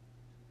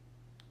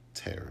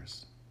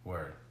 Terrorists.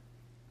 Word.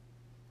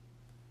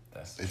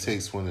 It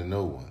takes one to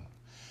know one.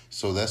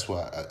 So that's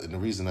why, and the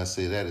reason I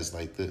say that is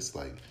like this.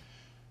 Like,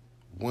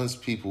 once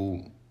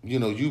people,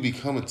 you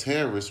become a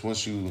terrorist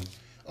once you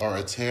are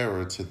a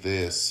terror to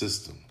their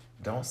system.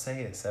 Don't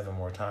say it 7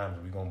 more times.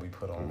 We're going to be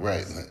put on.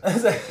 Right.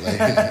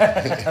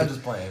 I'm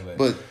just playing.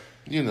 But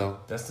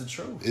that's the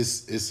truth.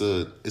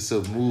 It's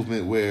a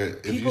movement where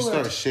if you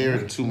start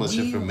sharing too much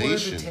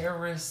information. We were the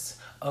terrorists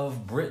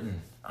of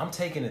Britain. I'm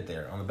taking it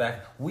there on the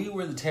back. We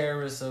were the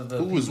terrorists of the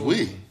Who was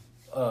we?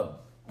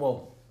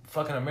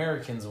 Fucking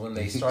Americans when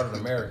they started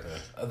America.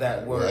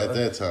 That were at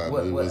that time.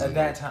 At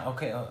that time,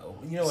 okay,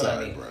 you know what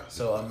I mean. Bro.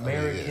 So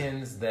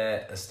Americans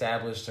that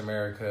established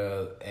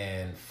America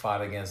and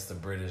fought against the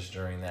British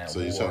during that war. So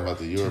you're talking about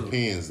the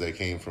Europeans that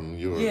came from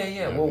Europe.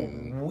 Yeah. Well,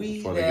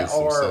 we that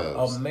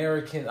are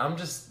American. I'm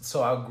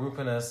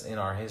grouping us in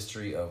our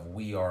history of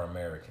we are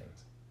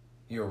Americans.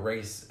 Your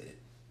race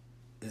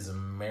is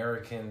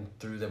American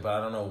through that, but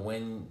I don't know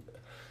when.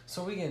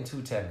 So we getting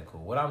too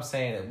technical. What I'm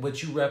saying,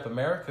 but you rep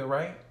America,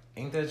 right?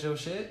 Ain't that your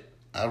shit?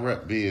 I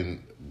rep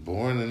being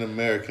born in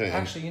America.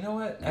 Actually, you know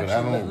what? But Actually,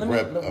 I don't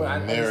rep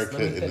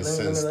America in the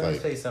sense let me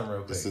like say something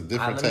real quick. it's a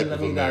different type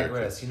of America.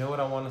 Digress. You know what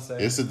I want to say?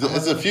 It's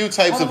a few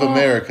types of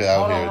America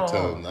out here,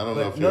 Tone. I don't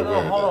know if you're aware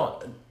of that.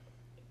 Hold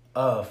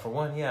on. For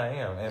one, yeah, I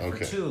am. And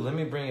Okay. for two, let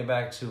me bring it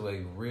back to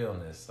a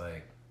realness.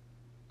 Like,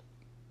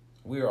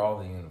 we are all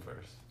the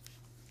universe.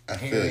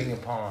 Carrying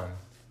upon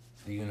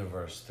the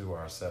universe through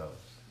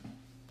ourselves.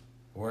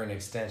 We're an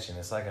extension.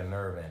 It's like a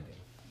nerve ending.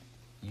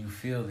 You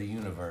feel the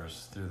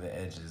universe through the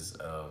edges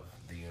of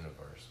the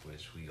universe,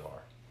 which we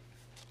are.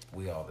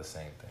 We all the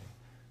same thing.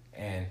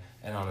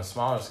 And on a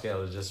smaller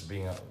scale, it's just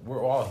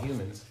we're all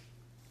humans.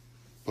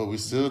 But we're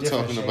still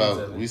talking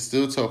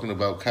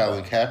about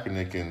Colin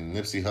Kaepernick and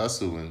Nipsey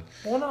Hussle and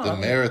the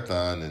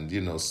marathon and, you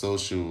know,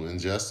 social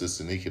injustice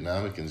and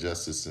economic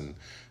injustice and,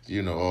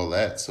 you know, all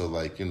that. So,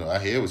 like, you know, I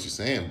hear what you're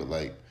saying, but,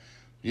 like,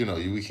 you know,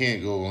 we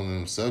can't go on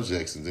them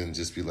subjects and then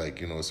just be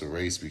like, you know, it's a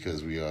race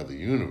because we are the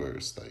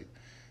universe. Like,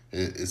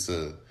 it's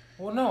a...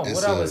 Well, no,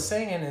 what I was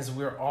saying is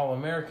we're all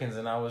Americans,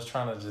 and I was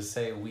trying to just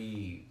say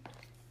we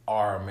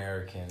are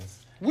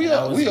Americans. We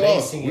all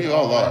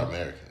are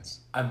Americans.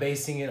 I'm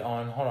basing it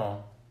on, hold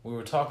on, we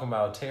were talking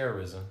about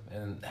terrorism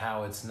and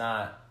how it's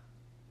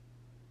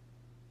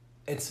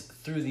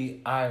through the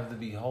eye of the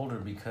beholder,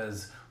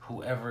 because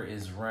whoever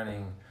is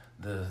running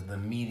the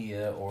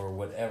media or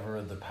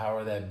whatever the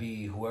power that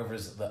be,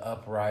 whoever's the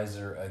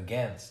upriser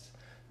against,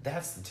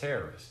 that's the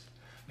terrorist.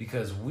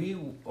 Because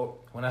I'm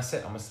going to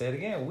say it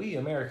again, we,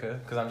 America,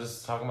 because I'm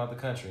just talking about the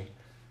country,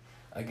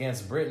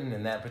 against Britain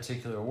in that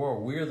particular war,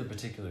 we're the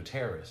particular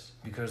terrorists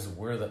because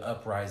we're the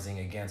uprising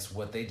against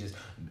what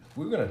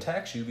we're going to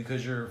tax you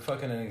because you're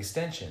fucking an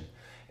extension.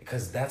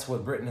 Because that's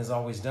what Britain has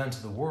always done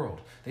to the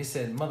world. They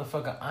said,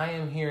 motherfucker, I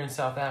am here in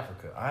South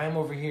Africa. I am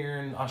over here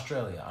in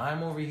Australia.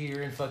 I'm over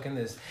here in fucking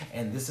this.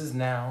 And this is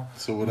now.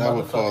 So what I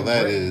would call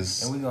that Britain,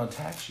 is... And we're going to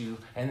tax you.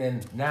 And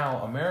then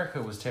now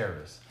America was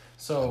terrorists.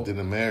 So... And then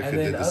America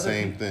did the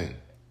same thing.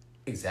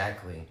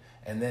 Exactly.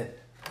 And then...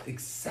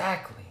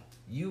 Exactly.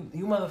 You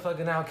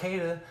motherfucking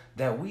Al-Qaeda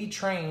that we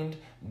trained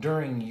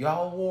during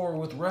y'all war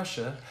with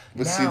Russia.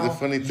 But now, see, the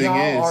funny thing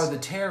y'all are the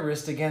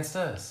terrorists against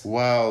us.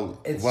 While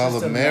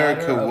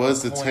America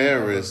was the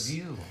terrorist,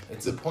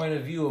 it's a point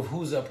of view of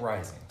who's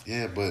uprising.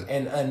 Yeah, but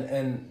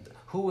and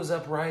who was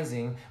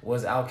uprising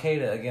was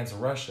Al-Qaeda against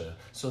Russia.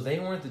 So they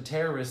weren't the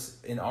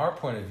terrorists in our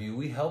point of view.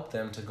 We helped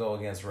them to go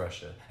against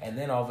Russia, and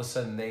then all of a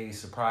sudden they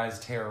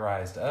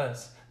terrorized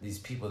us. These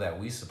people that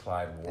we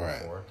supplied war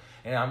for.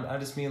 And I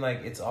just mean,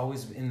 like, it's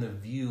always in the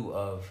view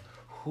of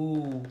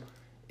who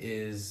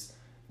is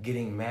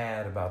getting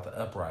mad about the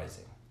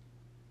uprising.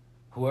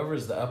 Whoever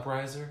is the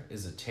upriser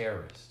is a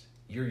terrorist.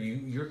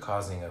 You're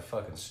causing a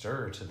fucking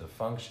stir to the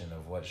function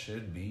of what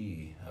should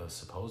be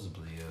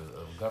supposedly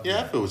of government.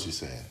 Yeah, I feel what you're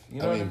saying.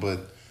 You know I mean,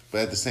 but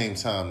at the same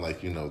time,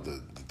 like, you know,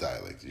 the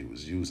dialect you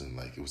was using,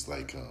 like, it was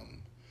like,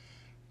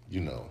 you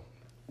know,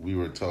 we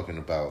were talking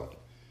about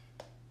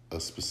a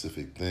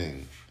specific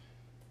thing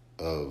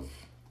of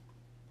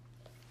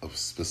a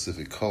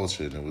specific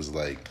culture, and it was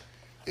like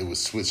it was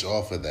switch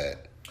off of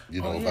that,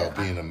 you know, about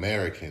being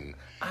American.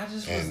 I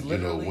just and was you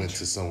know went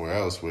to somewhere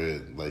else where,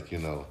 like, you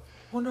know.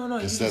 Well, no,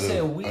 you just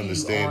said we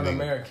aren't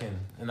American,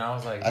 and I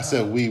was like, I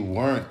said we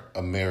weren't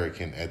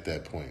American at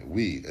that point.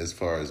 We, as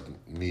far as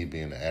me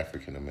being an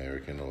African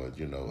American, or,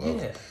 you know,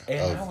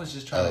 I was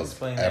just trying to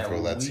explain that Afro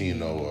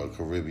Latino or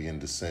Caribbean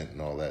descent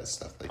and all that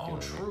stuff. Like, you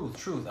know,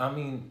 truth. I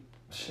mean,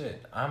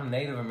 shit, I'm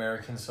Native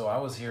American, so I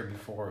was here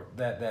before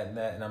that,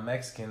 and I'm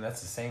Mexican.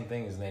 That's the same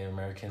thing as Native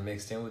American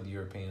mixed in with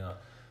European.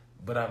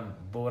 But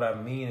what I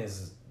mean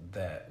is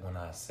that when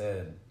I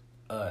said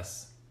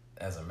us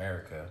as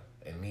America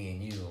and me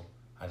and you,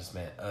 I just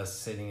meant us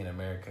sitting in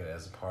America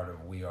as a part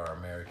of we are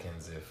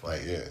Americans, if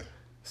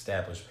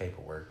established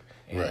paperwork,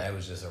 and that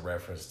was just a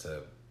reference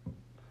to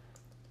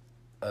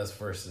us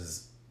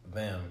versus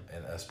them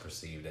and us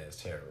perceived as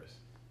terrorists.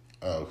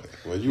 Oh, okay.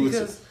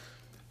 Well,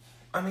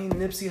 I mean,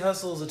 Nipsey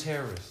Hussle is a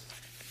terrorist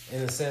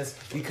in a sense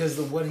because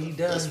of what he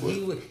done.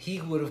 He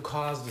would have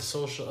caused a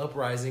social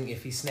uprising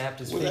if he snapped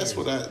his fingers.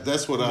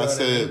 That's what I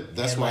said.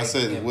 That's why I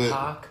said. And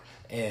Pac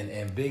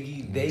and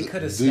Biggie, they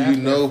could have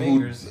snapped their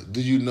fingers.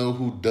 Do you know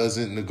who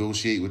doesn't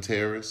negotiate with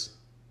terrorists?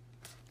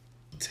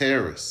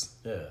 Terrorists.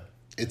 Yeah.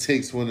 It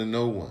takes one to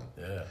know one.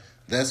 Yeah.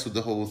 That's what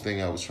the whole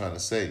thing I was trying to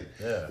say.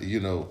 Yeah. You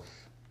know.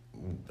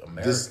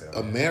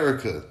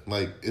 America,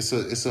 like, it's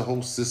a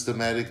whole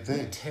systematic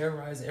thing. We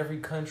terrorize every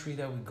country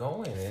that we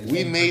go in, and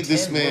we made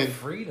this man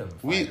freedom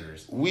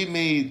fighters. We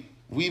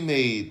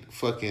made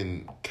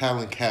fucking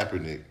Colin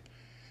Kaepernick,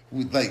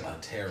 a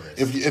terrorist.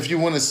 If you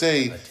want to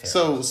say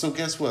so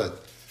guess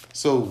what?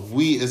 So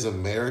we as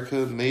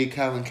America made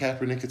Colin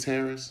Kaepernick a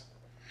terrorist?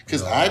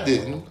 Because I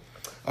didn't.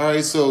 All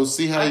right, so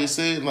see how you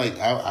say it? Like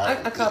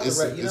I caught the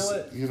right. You know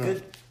what? You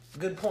know,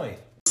 good point.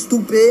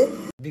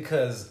 Stupid.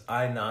 Because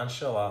I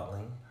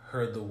nonchalantly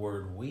heard the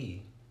word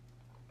we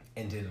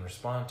and didn't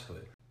respond to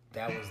it.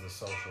 That was the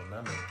social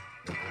number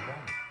that they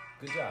wanted.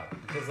 Good job.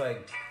 Because,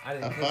 like, I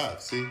didn't... High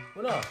five, see?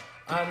 Well, no.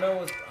 I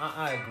know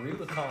I agree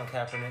with Colin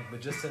Kaepernick,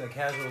 but just in a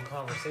casual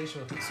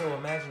conversation with people. So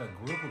imagine a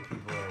group of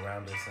people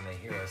around us and they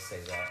hear us say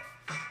that.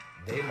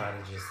 They might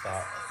have just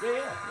thought,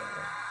 yeah.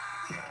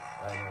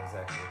 I know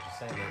exactly what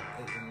you're saying.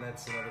 And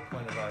that's another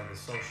point about the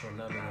social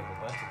numbing of a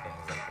bunch of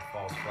things, like the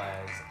false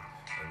flags,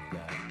 and you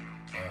got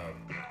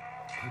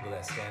people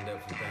that stand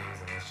up for things,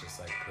 and it's just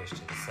like pushed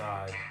to the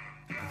side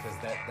because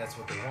that's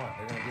what they want.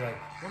 They're gonna be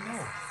like, well, no,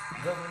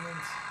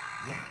 governments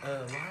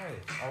lie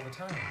all the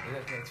time.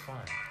 That's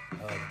fine.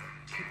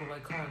 People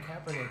like Colin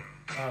Kaepernick,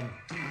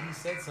 he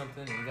said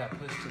something and he got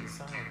pushed to the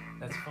side.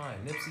 That's fine.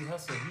 Nipsey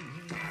Hussle,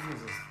 he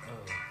was a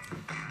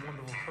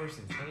wonderful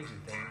person changing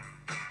things,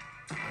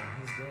 and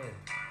he's dead.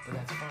 But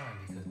that's fine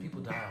because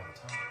people die all the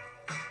time.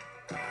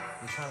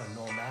 We're trying to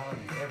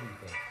normality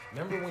everything.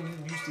 Remember when you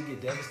used to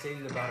get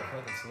devastated about a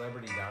fucking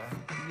celebrity dying?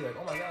 You'd be like,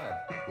 oh my God.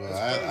 Well,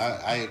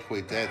 I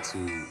equate that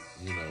to,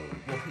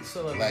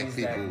 black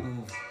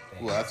people.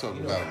 Well, I talk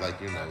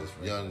about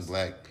young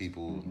black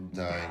people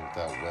dying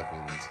without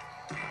weapons,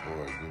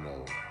 or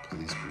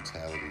police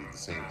brutality. The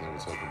same thing we're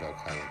talking about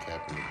Colin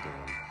Kaepernick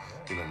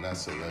doing. Not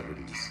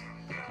celebrities,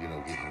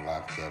 getting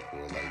locked up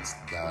or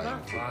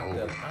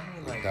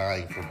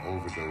dying from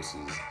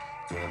overdoses.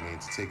 You know what I mean?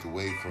 To take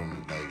away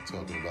from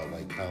talking about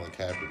Colin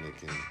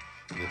Kaepernick and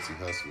Nipsey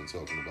Hussle and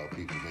talking about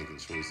people making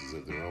choices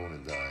of their own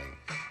and dying,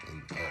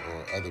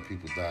 or other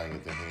people dying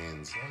at the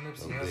hands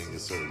of being a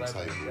certain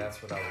type of.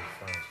 That's what I was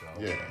referring to. I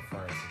was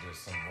referring to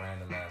just some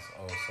random ass.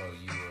 Oh, so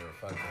you were a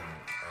fucking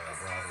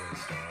Broadway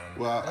star.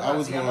 Well, I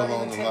was more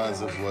along the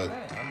lines of what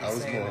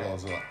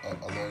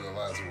along the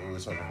lines of what we were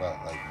talking about,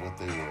 what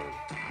they were,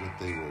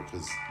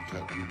 because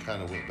you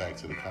kind of went back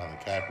to the Colin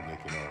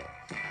Kaepernick and all.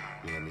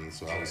 You know what I mean?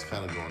 So I was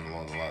kind of going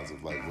along the lines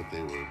of what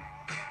they were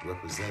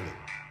representing,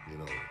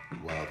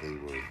 while they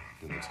were,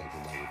 talking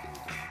about what they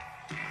were doing.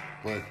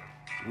 But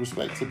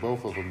respect to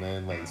both of them,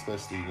 man.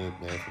 Especially Nick,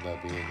 man, for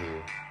not being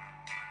here.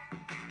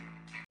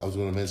 I was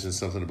going to mention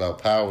something about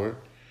Power.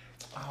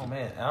 Oh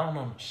man, I don't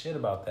know shit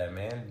about that,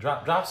 man.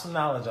 Drop some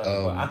knowledge on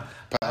it.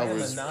 Power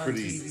is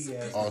pretty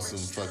awesome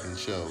fucking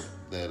show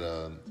that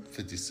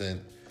 50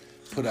 Cent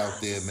put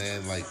out there,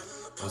 man.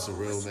 What's a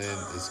real man?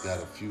 It's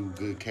got a few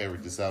good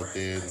characters out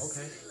there.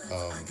 Okay.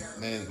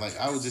 Man,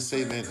 I would just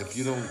say, man, if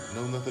you don't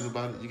know nothing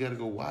about it, you gotta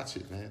go watch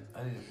it, man.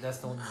 That's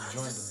the one you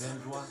joined the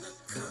binge watch?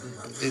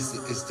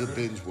 It's the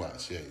binge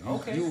watch, yeah.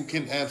 You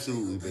can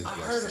absolutely binge watch.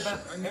 I heard about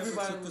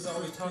everybody was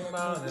always talking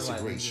about it. It's a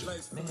great show. Man,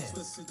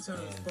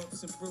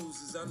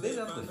 big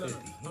up to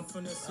 50. I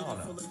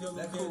don't know.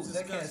 That cool.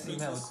 That cat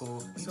seemed hella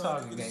cool. He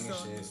talking gang and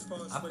shit.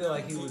 I feel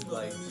like he would he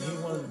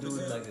wanted to do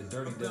it like a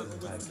Dirty Dozen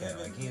type cat.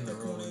 He in the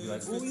room and be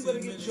like, ooh, you better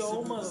get your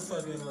old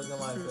motherfucking looking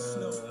like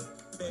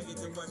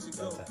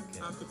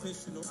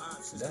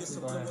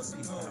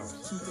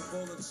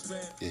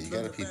Yeah, you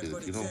gotta peep it.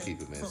 If you don't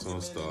peep it, man, it's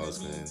on Stars,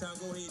 man.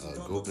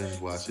 Go binge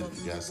watch it if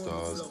you got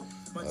Stars.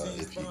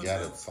 If you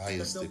got a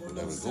Fire Stick,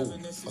 whatever, go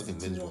fucking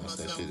binge watch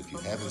that shit. If you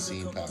haven't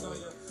seen Power,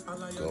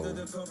 go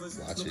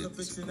watch it.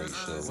 It's a great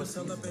show.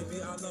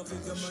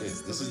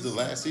 Shit, this is the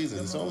last season.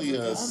 It's only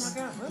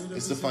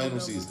it's the final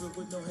season,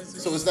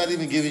 so it's not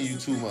even giving you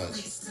too much.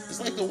 It's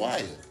like The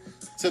Wire.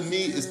 To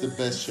me, it's the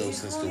best show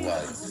since The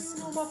Wire.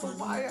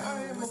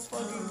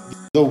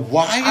 The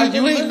Wire?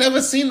 You ain't never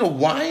seen The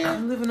Wire?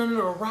 I'm living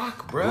under a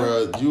rock,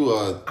 bro. Bro, you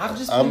are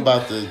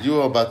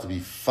about to be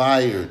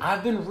fired.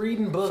 I've been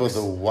reading books for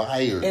The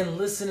Wire and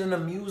listening to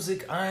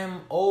music. I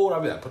am old.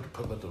 I'll be like, put the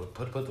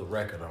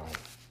record on. I'm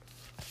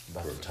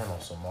about to turn on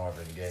some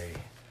Marvin Gaye.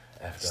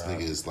 This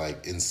nigga is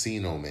like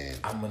Encino Man.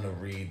 I'm gonna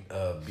read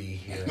Be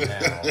Here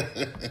Now.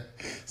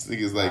 This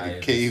nigga is like a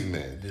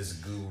caveman. This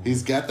guru.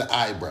 He's got the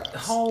eyebrows.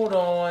 Hold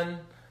on.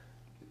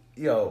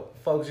 Yo,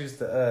 folks used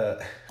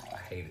to I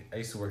hate it. I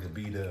used to work at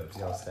B-Dubs,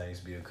 you know what I'm saying? I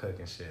used to be a cook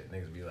and shit.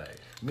 Niggas be like,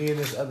 me and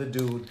this other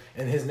dude,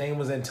 and his name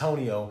was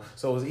Antonio,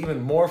 so it was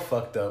even more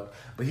fucked up.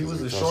 But he was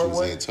the short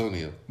one.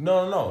 Antonio.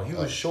 No. He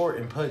was short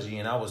and pudgy,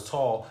 and I was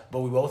tall,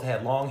 but we both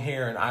had long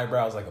hair and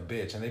eyebrows like a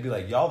bitch. And they'd be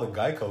like, y'all the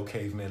Geico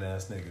caveman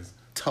ass niggas.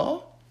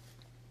 Tall?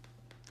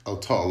 Oh,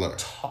 taller.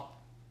 Tall.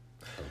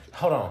 Okay.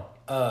 Hold on.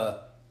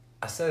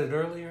 I said it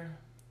earlier,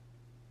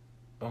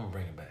 but I'm gonna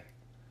bring it back.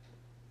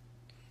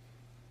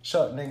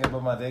 Shut nigga,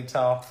 but my dick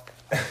tall.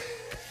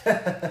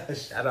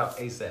 Shout out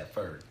ASAP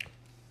Ferg.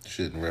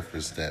 Shouldn't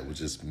reference that with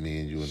just me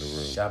and you in the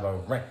room. Shout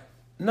out Rank.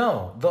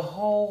 No, the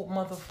whole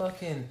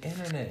motherfucking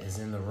internet is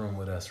in the room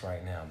with us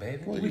right now,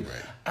 baby. Where you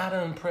at? I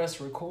done press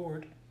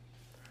record.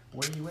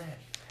 Where you at?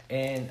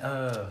 And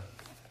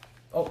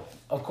oh,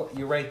 of course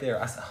you're right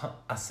there. I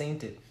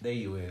synced it. There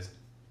you is.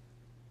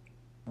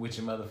 With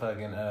your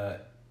motherfucking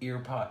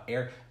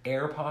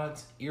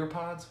AirPods.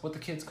 What the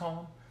kids call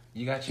them?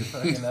 You got your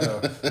fucking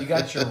you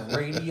got your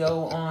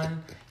radio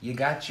on. You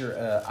got your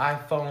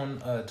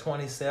iPhone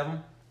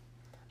 27,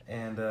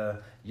 and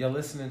you're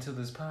listening to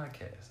this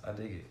podcast. I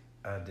dig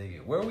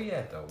it. Where we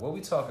at though? What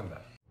we talking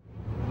about?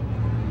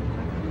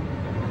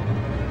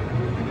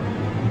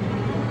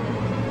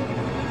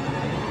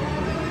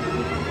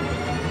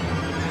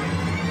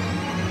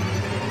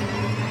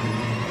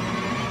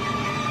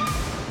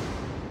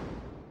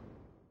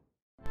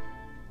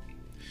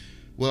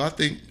 Well, I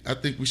think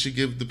we should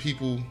give the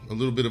people a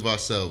little bit of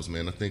ourselves,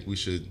 man. I think we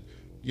should,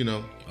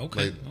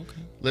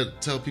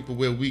 tell people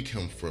where we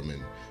come from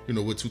and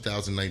what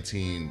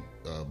 2019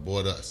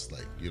 brought us.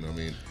 Like, you know what I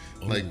mean?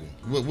 Ooh. Like,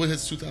 what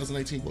has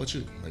 2019 brought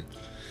you? Like,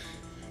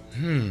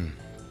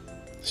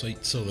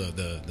 So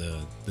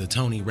the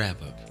Tony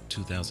wrap up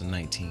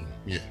 2019.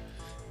 Yeah.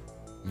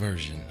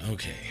 Version.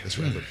 Okay. Let's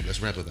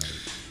wrap about it.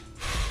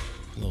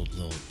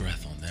 little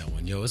breath on that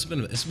one. Yo, it's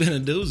been a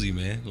doozy,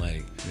 man.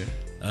 Like,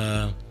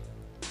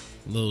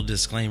 little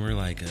disclaimer,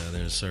 like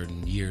there's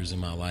certain years in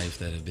my life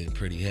that have been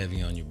pretty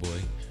heavy on your boy.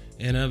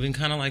 And I've been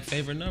kind of like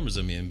favorite numbers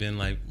of me and been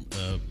like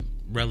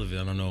relevant.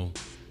 I don't know,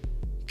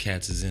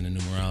 cats is into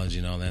numerology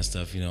and all that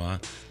stuff.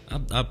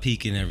 I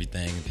peek in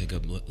everything and pick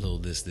up little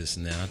this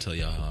and that. I'll tell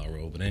y'all how I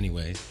roll. But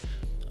anyways,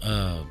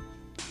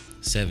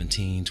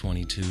 17,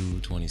 22,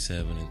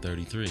 27, and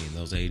 33. In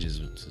those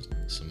ages,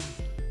 some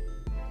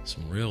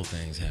real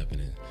things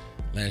happening.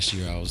 Last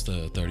year I was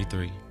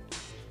 33.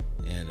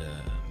 And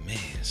man,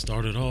 it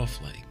started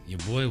off like your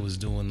boy was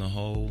doing the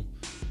whole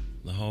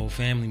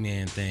family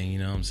man thing, you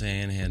know what I'm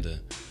saying? Had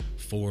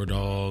 4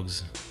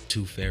 dogs,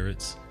 2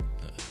 ferrets,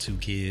 2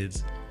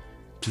 kids,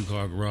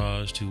 2-car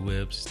garage, 2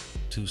 whips,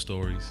 2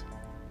 stories.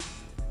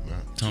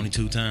 Tony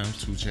 2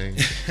 times. 2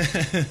 chains.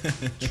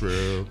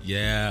 Trill.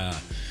 Yeah.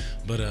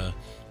 But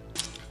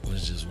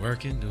was just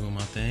working, doing my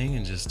thing,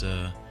 and just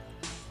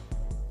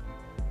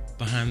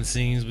behind the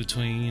scenes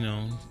between,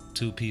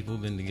 2 people,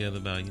 been together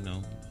about,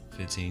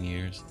 15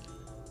 years.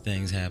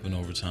 Things happen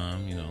over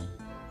time,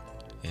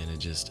 and it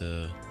just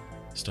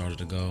started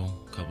to go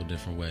a couple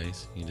different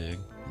ways, you dig?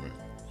 Right.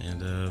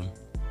 And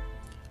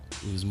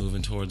we was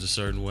moving towards a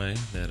certain way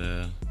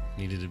that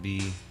needed to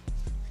be,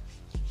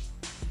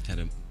 had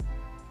to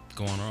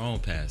go on our own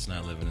paths,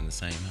 not living in the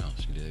same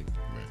house, you dig?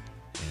 Right.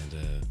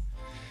 And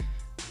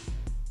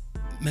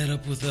met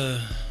up with the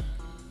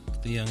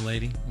young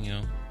lady,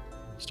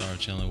 started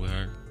chilling with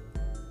her.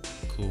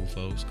 Cool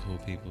folks, cool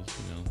people,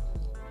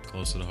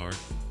 close to the heart.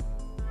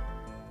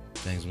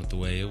 Things went the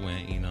way it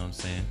went, you know what I'm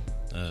saying?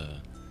 I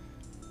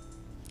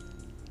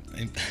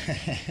mean,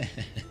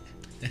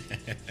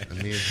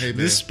 hey, man.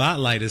 This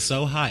spotlight is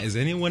so hot. Is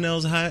anyone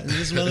else hot in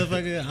this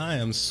motherfucker? I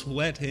am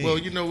sweating. Well,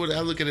 you know what? I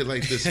look at it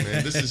like this,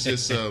 man. This is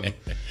just we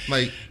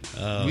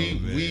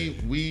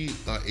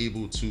are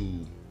able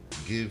to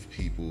give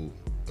people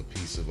a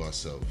piece of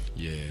ourselves.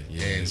 Yeah.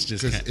 And it's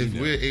just because if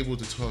we're able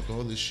to talk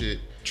all this shit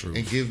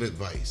and give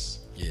advice,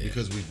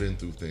 because we've been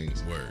through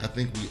things, I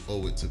think we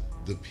owe it to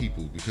the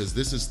people, because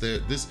this is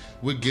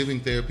we're giving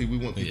therapy. We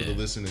want people to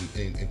listen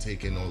and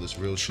take in all this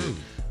real shit,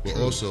 but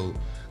also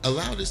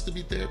allow this to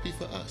be therapy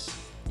for us.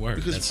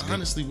 Because that's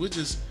honestly,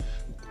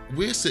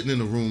 we're sitting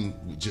in a room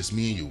with just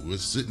me and you. We're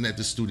sitting at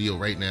the studio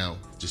right now,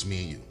 just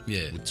me and you.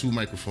 Yeah. With 2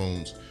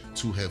 microphones,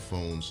 2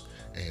 headphones,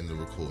 and the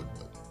record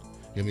button. You know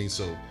what I mean?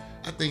 So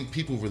I think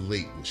people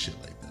relate with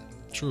shit like that.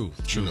 True.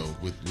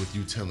 With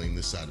you telling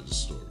this side of the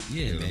story.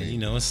 Yeah, you know man. What I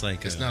mean? It's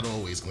like it's not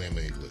always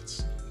glamour and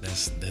glitz.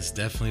 That's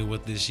definitely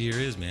what this year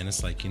is, man.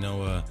 It's like,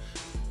 at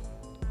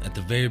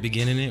the very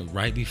beginning,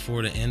 right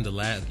before the end of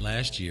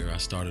last year, I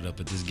started up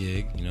at this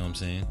gig. You know what I'm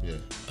saying? Yeah.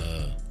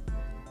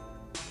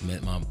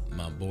 Met my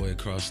boy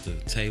across the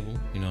table.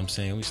 You know what I'm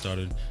saying? We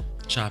started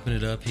chopping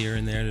it up here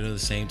and there at the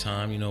same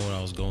time. What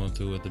I was going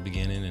through at the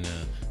beginning and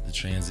the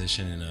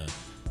transition, and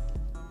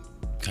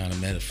kind of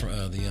met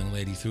the young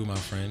lady through my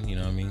friend. You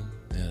know what I mean?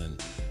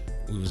 And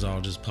we was all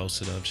just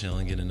posted up,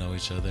 chilling, getting to know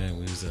each other, and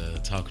we was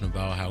talking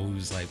about how we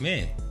was like,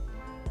 man,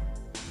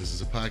 this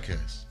is a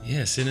podcast.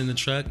 Yeah, sitting in the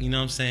truck, you know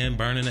what I'm saying,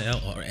 burning the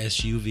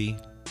SUV.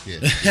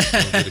 Yeah,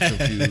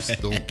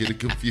 don't get it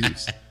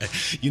confused.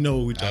 You know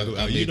what we talking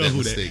about. You know who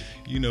mistake.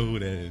 You know who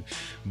that is.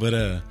 But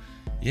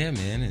yeah,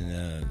 man,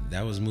 and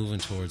that was moving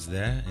towards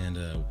that, and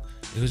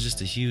it was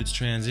just a huge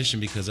transition,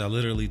 because I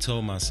literally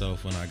told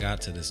myself when I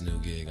got to this new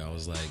gig, I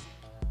was like,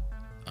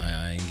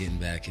 I ain't getting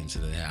back into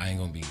that. I ain't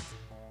gonna be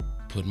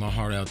putting my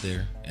heart out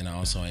there, and I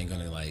also ain't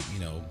gonna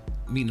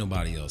meet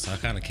nobody else. I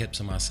kind of kept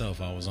to myself.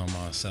 I was on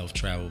my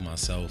self-travel, my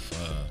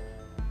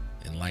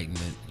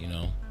self-enlightenment,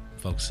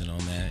 focusing on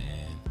that.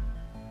 And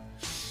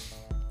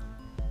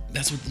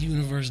that's what the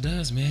universe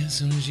does, man. As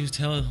soon as you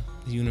tell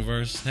the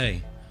universe,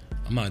 hey,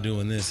 I'm not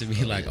doing this, it'd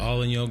be like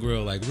all in your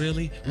grill, like,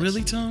 really? Absolutely.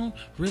 Really, Tone?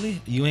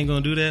 Really? You ain't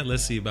gonna do that?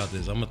 Let's see about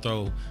this. I'm gonna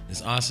throw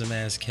this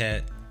awesome-ass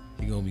cat.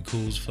 He gonna be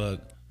cool as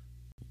fuck.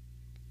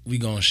 We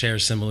gonna share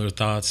similar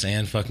thoughts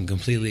and fucking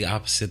completely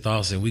opposite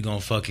thoughts, and we gonna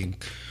fucking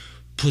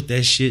put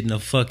that shit in a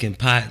fucking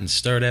pot and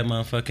stir that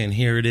motherfucking,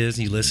 here it is.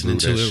 You listening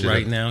to it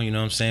right now, you know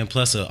what I'm saying?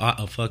 Plus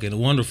a fucking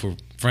wonderful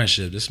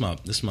friendship. This my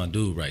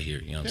dude right here,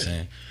 you know what I'm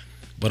saying?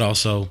 But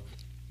also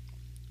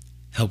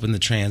helping the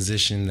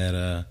transition that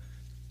I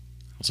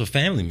was a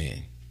family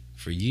man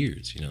for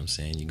years, you know what I'm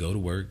saying? You go to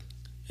work,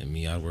 and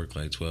me, I work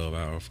like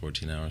 12-hour,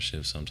 14-hour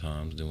shifts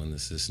sometimes, doing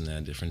this and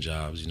that, different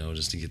jobs,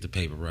 just to get the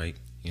paper right,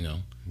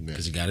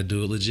 because you got to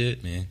do it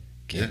legit, man.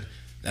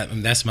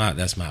 That's my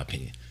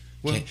opinion.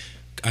 Well,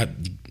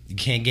 you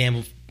can't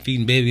gamble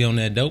feeding baby on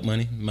that dope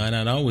money. Might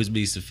not always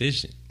be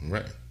sufficient.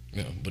 Right.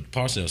 You know, but the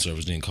parcel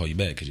service didn't call you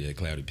back because you had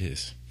cloudy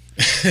piss.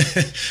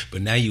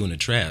 But now you in a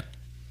trap.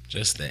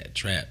 Just that,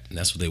 trap. And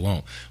that's what they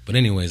want. But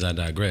anyways, I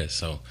digress.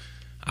 So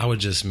I would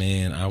just,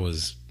 man, I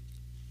was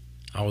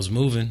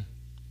moving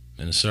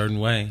in a certain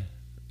way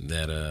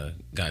that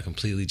got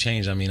completely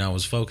changed. I mean, I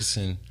was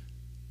focusing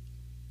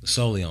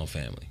solely on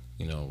family.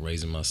 You know,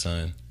 raising my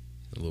son,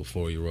 a little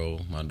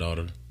 4-year-old. My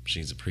daughter,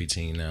 she's a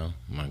preteen now.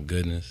 My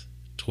goodness,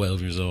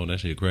 12 years old. That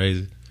shit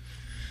crazy.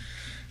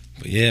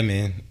 But yeah,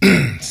 man,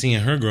 seeing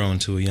her grow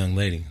into a young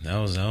lady, that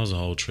was a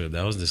whole trip.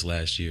 That was this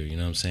last year, you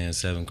know what I'm saying?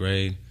 7th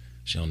grade,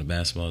 she on the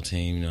basketball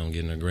team, you know,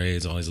 getting her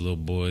grades. All these little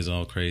boys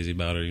all crazy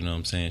about her, you know what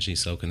I'm saying?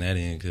 She's soaking that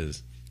in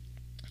because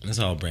it's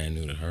all brand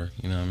new to her,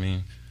 you know what I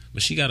mean?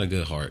 But she got a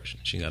good heart.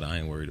 I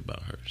ain't worried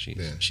about her.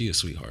 She a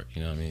sweetheart,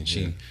 you know what I mean?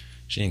 She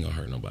ain't gonna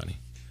hurt nobody.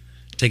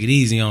 Take it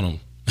easy on them.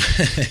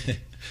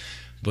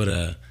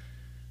 But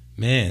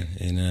man,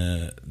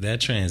 in that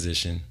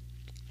transition,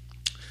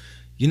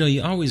 you know,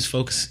 you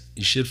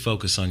should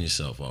focus on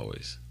yourself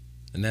always.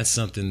 And that's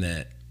something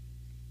that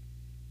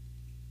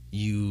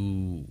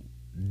you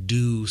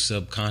do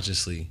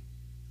subconsciously,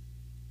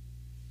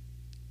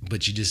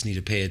 but you just need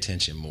to pay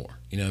attention more.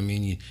 You know what I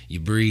mean? You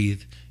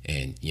breathe,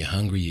 and you're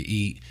hungry, you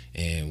eat,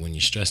 and when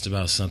you're stressed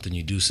about something,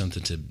 you do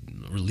something to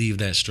relieve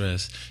that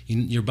stress.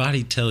 Your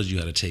body tells you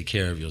how to take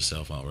care of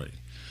yourself already.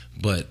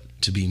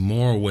 But to be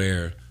more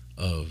aware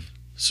of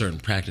certain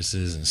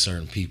practices and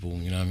certain people,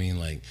 you know what I mean?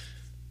 Like,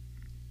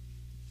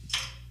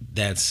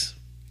 that's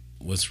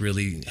what's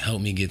really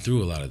helped me get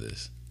through a lot of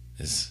this.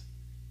 It's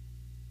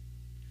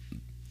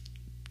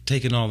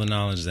taking all the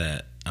knowledge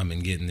that I've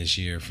been getting this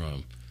year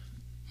from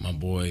my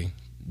boy,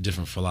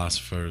 different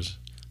philosophers,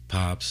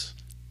 Pops,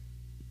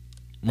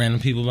 random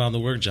people about the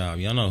work job.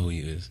 Y'all know who he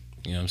is.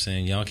 You know what I'm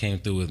saying? Y'all came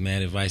through with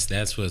mad advice.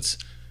 That's what's,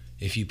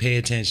 if you pay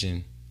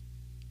attention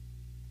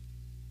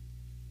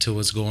to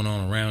what's going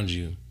on around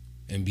you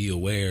and be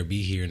aware,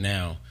 be here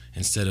now,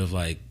 instead of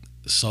like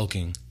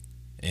sulking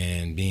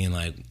and being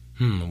like,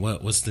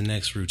 what's the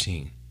next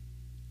routine?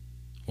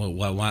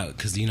 Why?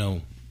 Because, you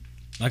know,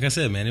 like I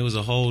said, man, it was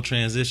a whole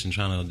transition.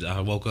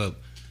 I woke up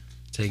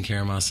taking care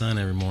of my son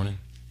every morning,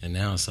 and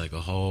now it's like a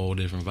whole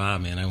different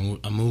vibe, man.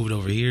 I moved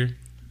over here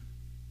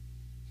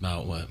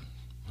about, was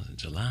it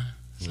July?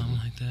 Something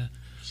like that.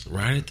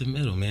 Right at the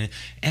middle, man.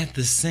 At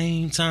the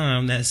same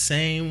time, that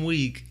same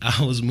week,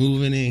 I was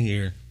moving in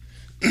here.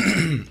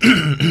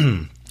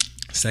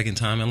 Second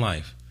time in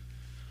life.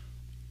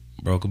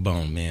 Broke a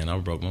bone, man. I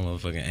broke my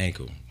motherfucking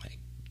ankle. Like,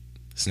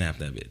 snapped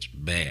that bitch.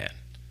 Bad.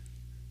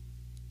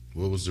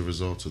 What was the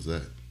result of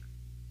that?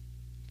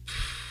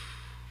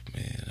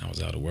 Man, I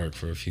was out of work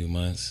for a few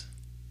months.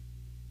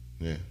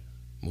 Yeah.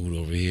 Moved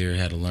over here,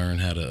 had to learn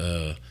how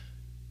to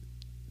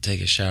take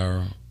a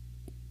shower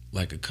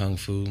like a kung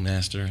fu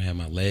master. Had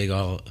my leg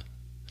all...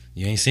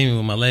 You ain't seen me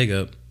with my leg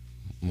up.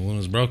 When it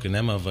was broken,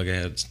 that motherfucker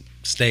had to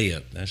stay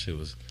up. That shit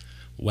was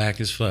whack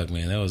as fuck,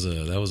 man. That was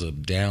a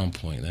down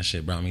point. That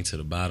shit brought me to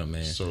the bottom,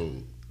 man. So,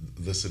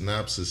 the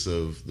synopsis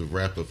of the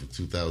wrap-up of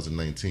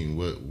 2019,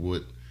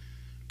 what...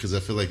 Because I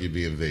feel like you're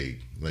being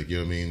vague. Like, you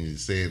know what I mean? You're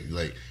saying,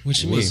 like,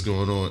 what's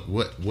going on?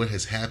 What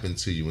has happened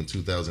to you in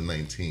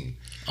 2019?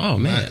 Oh,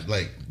 man. Not,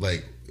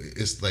 like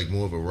it's like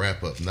more of a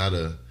wrap-up, not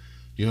a...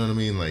 You know what I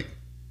mean? Like,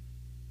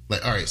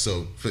 all right,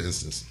 so, for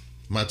instance,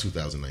 my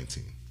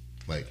 2019.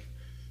 Like,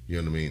 you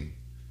know what I mean?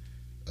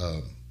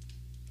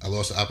 I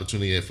lost the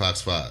opportunity at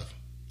Fox 5.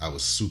 I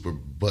was super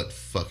butt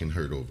fucking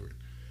hurt over it.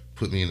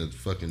 Put me in a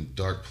fucking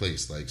dark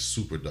place, like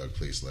super dark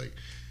place, like,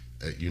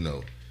 you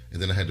know.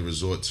 And then I had to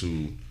resort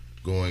to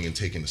going and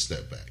taking a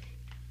step back.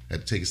 I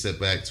had to take a step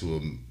back to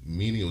a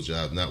menial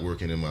job, not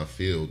working in my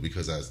field,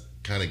 because I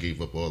kind of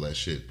gave up all that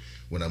shit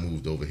when I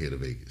moved over here to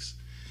Vegas.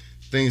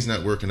 Things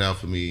not working out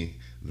for me.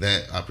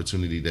 That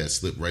opportunity that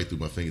slipped right through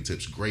my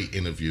fingertips. Great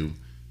interview.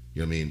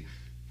 You know what I mean?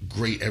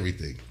 Great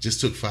everything. Just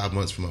took 5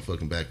 months for my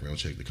fucking background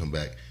check to come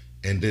back.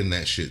 And then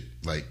that shit,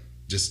 like,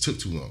 just took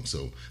too long.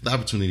 So the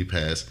opportunity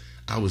passed.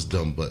 I was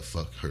dumb butt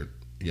fuck hurt.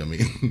 You know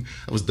what I mean?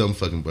 I was dumb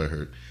fucking butt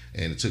hurt.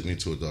 And it took me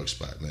to a dark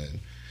spot, man.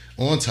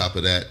 On top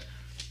of that,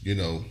 you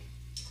know,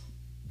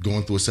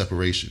 going through a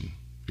separation.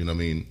 You know what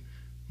I mean?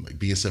 Like,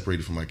 being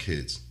separated from my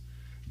kids.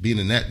 Being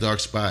in that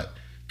dark spot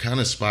kind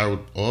of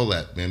spiraled all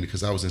that, man,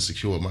 because I was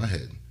insecure in my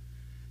head.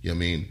 You know what I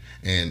mean?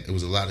 And it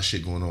was a lot of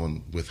shit going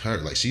on with her.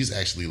 Like, she's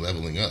actually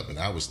leveling up, and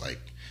I was like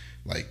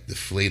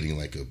deflating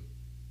like a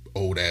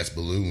old ass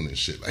balloon and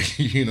shit. Like,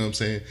 you know what I'm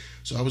saying?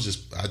 So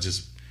I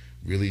just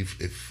really,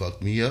 it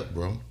fucked me up,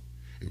 bro.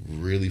 It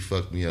really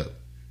fucked me up.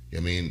 You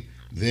know what I mean?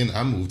 Then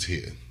I moved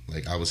here.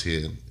 Like, I was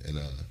here, and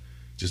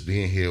just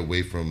being here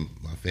away from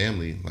my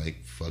family,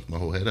 like, fucked my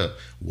whole head up.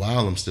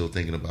 While I'm still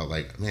thinking about,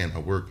 like, man, I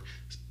work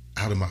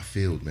out of my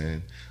field,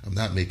 man. I'm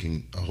not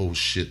making a whole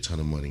shit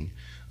ton of money.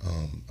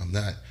 I'm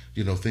not,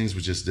 you know, things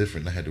were just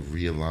different. I had to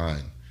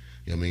realign.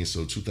 You know what I mean?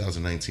 So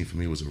 2019 for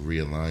me was a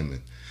realignment.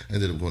 I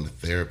ended up going to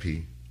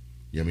therapy.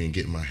 You know what I mean?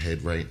 Getting my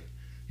head right.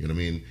 You know what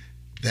I mean?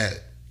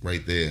 That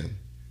right there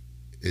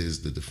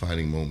is the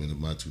defining moment of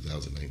my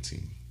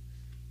 2019.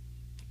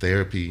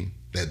 Therapy,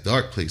 that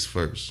dark place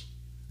first,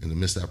 and the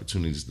missed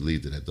opportunities to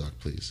lead to that dark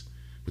place.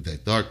 But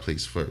that dark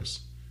place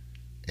first,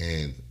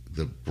 and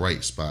the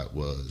bright spot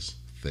was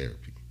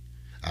therapy.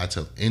 I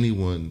tell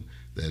anyone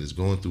that is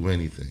going through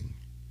anything,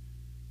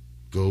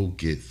 go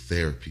get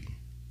therapy.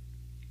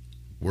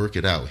 Work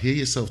it out. Hear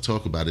yourself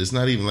talk about it. It's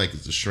not even like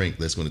it's a shrink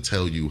that's going to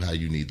tell you how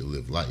you need to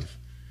live life.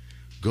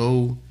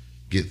 Go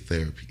get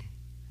therapy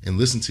and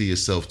listen to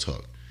yourself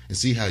talk and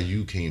see how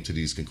you came to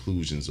these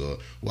conclusions, or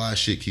why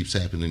shit keeps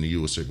happening to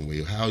you a certain way,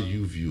 or how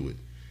you view it.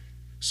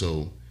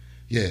 So,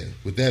 yeah,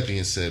 with that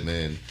being said,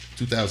 man,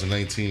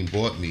 2019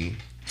 brought me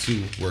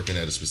to working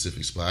at a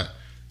specific spot.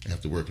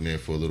 After working there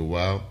for a little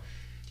while,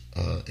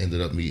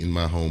 ended up meeting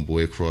my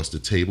homeboy across the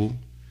table.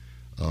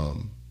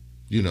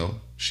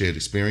 Shared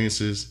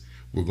experiences.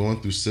 We're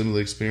going through similar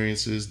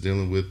experiences,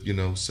 dealing with,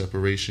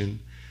 separation,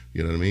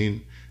 you know what I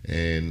mean?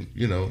 And,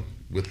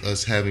 with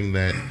us having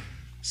that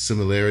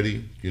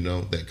similarity,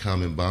 that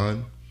common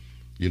bond,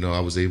 I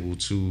was able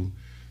to,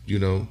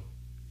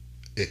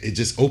 it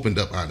just opened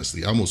up,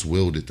 honestly. I almost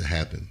willed it to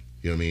happen,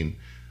 you know what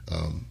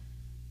I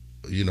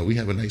mean? We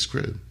have a nice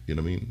crib, you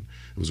know what I mean?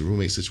 It was a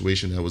roommate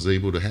situation that was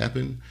able to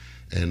happen,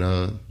 and,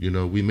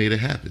 we made it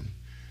happen.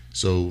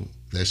 So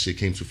that shit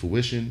came to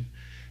fruition.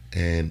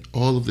 And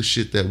all of the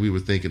shit that we were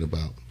thinking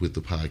about with the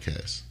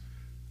podcast,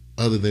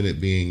 other than it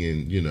being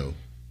in,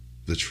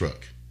 the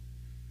truck,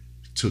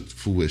 took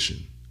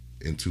fruition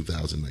in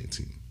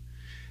 2019.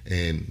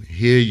 And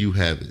here you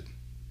have it,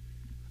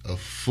 a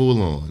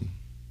full-on,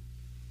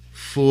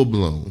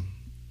 full-blown,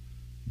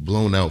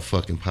 blown-out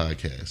fucking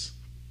podcast.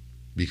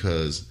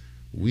 Because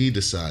we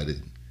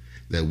decided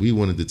that we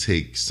wanted to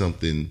take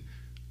something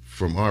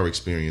from our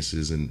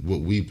experiences and what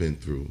we've been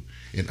through,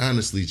 and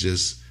honestly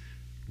just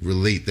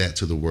relate that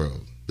to the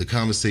world, the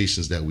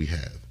conversations that we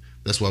have.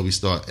 That's why we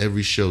start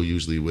every show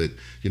usually with,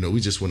 we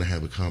just want to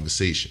have a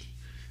conversation.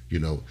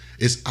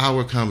 It's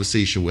our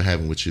conversation we're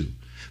having with you.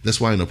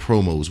 That's why in the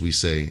promos we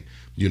say,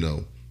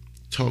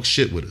 talk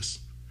shit with us,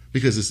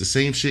 because it's the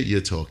same shit you're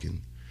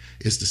talking.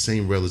 It's the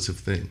same relative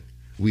thing.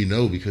 We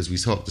know because we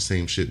talk the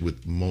same shit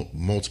with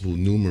multiple,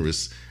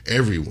 numerous,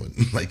 everyone.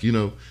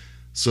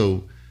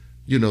 So,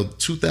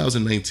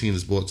 2019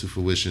 has brought to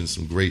fruition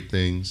some great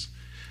things.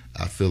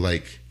 I feel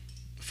like,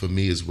 for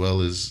me as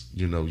well as,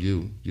 I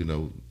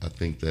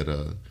think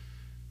that,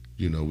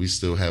 we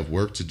still have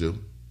work to do,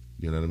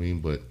 you know what I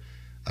mean? But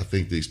I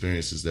think the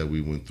experiences that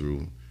we went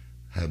through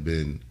have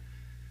been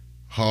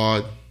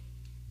hard.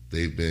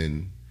 They've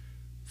been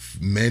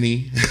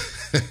many.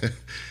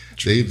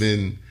 They've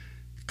been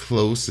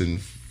close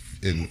and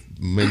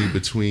many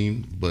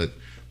between, but,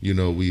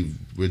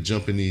 we're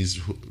jumping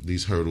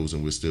these hurdles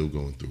and we're still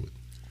going through it.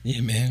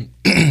 Yeah, man.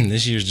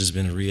 This year's just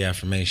been a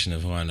reaffirmation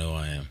of who I know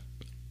I am.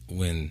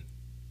 When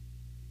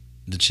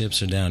the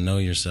chips are down, know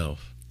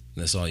yourself.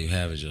 That's all you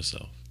have is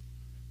yourself.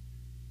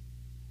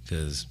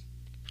 Because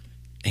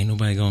ain't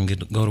nobody gonna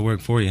go to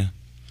work for you.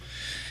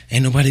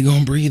 Ain't nobody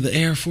gonna breathe the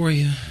air for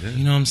you. Yeah.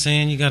 You know what I'm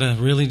saying? You gotta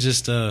really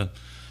just. I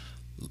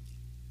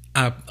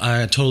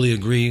totally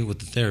agree with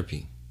the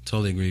therapy.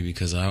 Totally agree,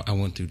 because I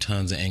went through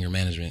tons of anger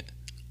management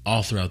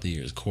all throughout the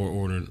years, court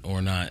ordered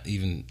or not,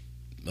 even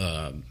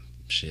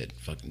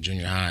fucking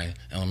junior high,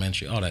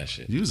 elementary, all that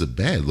shit. You was a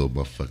bad little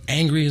motherfucker.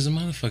 Angry as a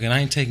motherfucker, and I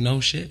ain't take no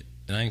shit.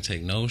 And I ain't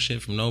take no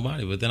shit from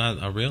nobody. But then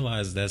I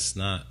realized that's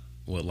not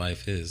what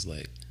life is.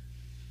 Like,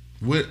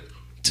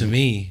 to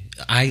me,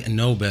 I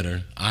know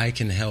better. I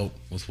can help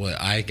with what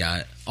I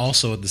got.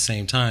 Also, at the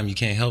same time, you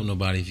can't help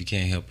nobody if you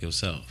can't help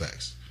yourself.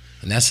 Facts.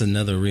 And that's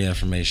another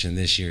reaffirmation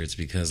this year. It's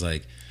because,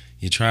 like,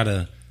 you try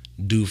to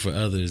do for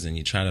others and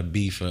you try to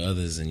be for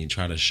others and you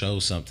try to show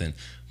something,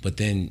 but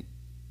then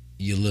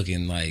you're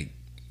looking like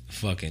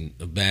fucking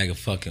a bag of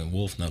fucking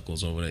wolf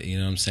knuckles over there. You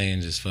know what I'm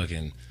saying? Just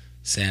fucking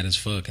sad as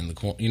fuck in the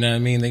corner. You know what I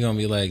mean? They're gonna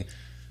be like,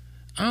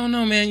 I don't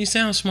know, man, you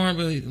sound smart,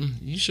 but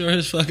you sure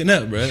is fucking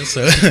up, bro.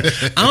 So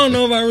I don't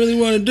know if I really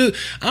want to do.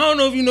 I don't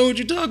know if you know what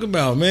you're talking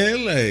about,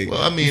 man. Like,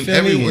 well, I mean,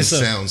 everyone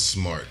sounds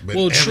smart,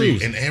 but true.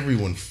 And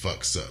everyone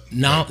fucks up.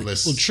 Now,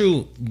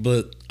 true,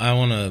 but I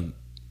want to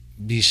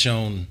be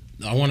shown.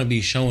 I want to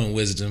be showing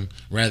wisdom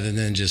rather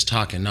than just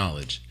talking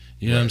knowledge.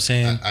 You know what I'm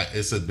saying?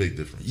 It's a big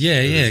difference.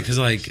 Yeah, because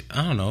like,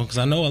 I don't know, because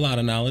I know a lot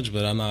of knowledge,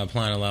 but I'm not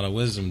applying a lot of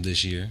wisdom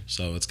this year.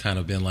 So it's kind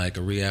of been like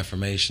a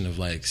reaffirmation of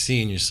like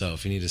seeing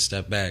yourself. You need to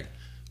step back,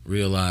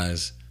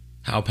 realize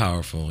how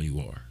powerful you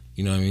are.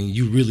 You know what I mean?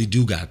 You really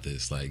do got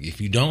this. Like,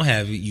 if you don't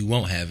have it, you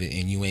won't have it,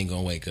 and you ain't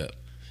gonna wake up.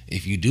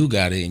 If you do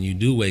got it and you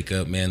do wake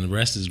up, man, the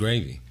rest is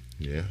gravy.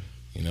 Yeah.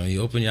 You know,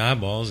 you open your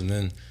eyeballs and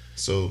then.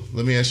 So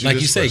let me ask you, like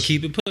this you say,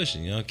 question. keep it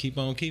pushing. You know, keep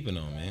on keeping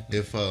on, man.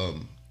 If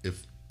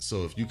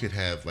you could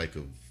have like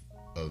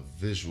a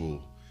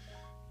visual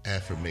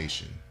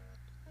affirmation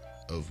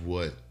of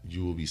what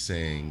you will be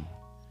saying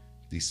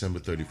December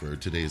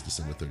 31st. Today is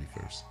December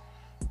 31st.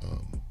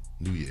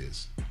 New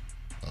Year's.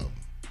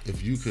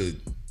 If you could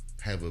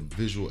have a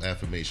visual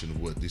affirmation of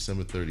what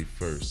December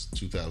 31st,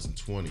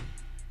 2020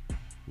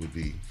 would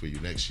be for you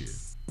next year,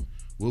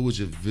 what would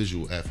your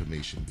visual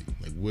affirmation be?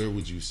 Like, where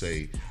would you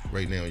say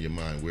right now in your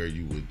mind where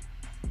you would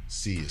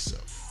see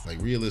yourself?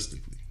 Like,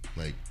 realistically,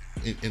 like,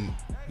 and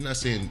I'm not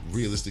saying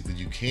realistically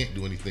you can't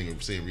do anything, or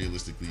saying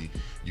realistically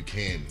you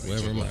can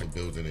jump off a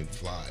building and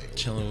fly.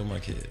 Chilling with my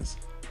kids.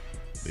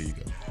 There you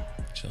go.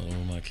 Chilling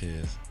with my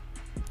kids.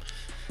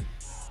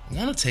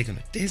 I want to take them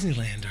to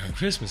Disneyland during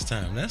Christmas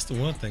time. That's the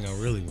one thing I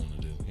really want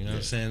to do. You know what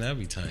I'm saying? That'd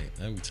be tight.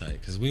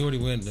 Because we already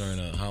went during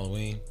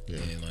Halloween. Yeah.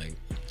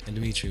 And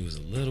Dimitri was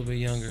a little bit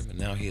younger, but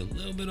now he a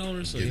little bit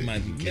older, so he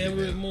might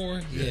remember it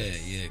more. Yeah.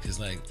 Because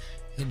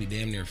he'll be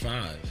damn near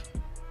 5.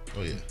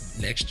 Oh yeah.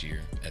 Next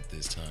year at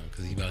this time,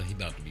 because he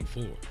about to be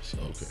 4. So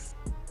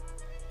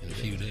in a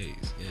few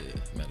days. Yeah.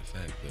 Matter of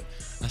fact, but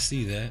I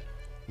see that.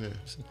 Yeah.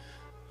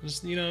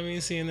 Just, you know what I mean?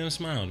 Seeing them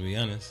smile, to be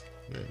honest.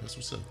 Yeah, that's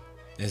what's up.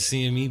 And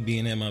seeing me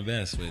being at my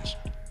best, which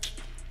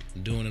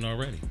I'm doing it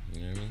already.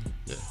 You know what I mean?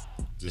 Yeah.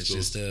 It's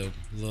just a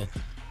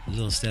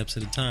little steps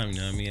at a time.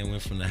 You know what I mean? I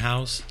went from the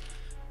house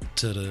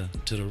to the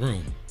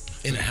room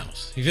in the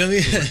house. You feel me?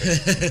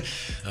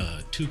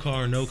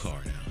 2-car, no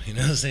car now. You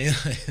know what I'm saying?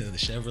 The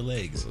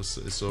Chevrolets.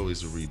 Well, it's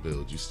always a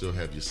rebuild. You still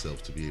have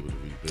yourself to be able to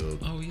rebuild.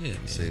 Oh yeah,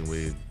 man. Same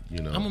way,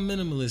 you know. I'm a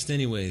minimalist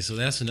anyway, so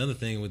that's another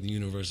thing with the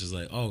universe is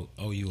like, oh,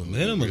 you a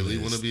minimalist? You really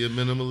want to be a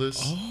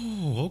minimalist?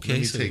 Oh, okay.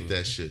 Let me take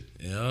that shit.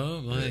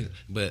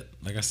 But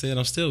like I said,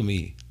 I'm still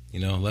me. You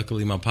know,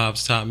 luckily my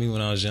pops taught me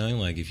when I was young,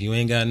 like if you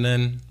ain't got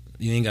nothing,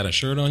 you ain't got a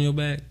shirt on your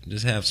back,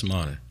 just have some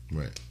honor.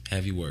 Right.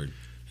 Have your word.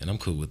 And I'm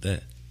cool with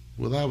that.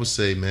 Well, I would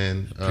say,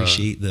 man,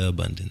 appreciate the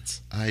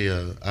abundance. I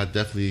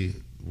definitely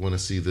want to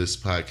see this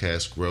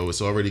podcast grow.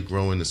 It's already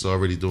growing. It's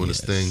already doing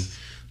its thing.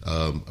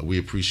 We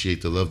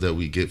appreciate the love that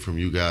we get from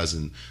you guys,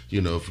 and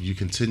you know, if you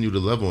continue to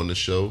love on the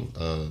show,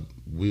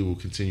 we will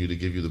continue to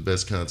give you the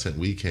best content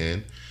we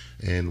can.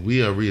 And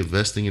we are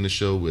reinvesting in the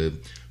show. We're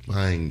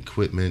buying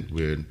equipment.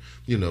 We're,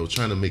 you know,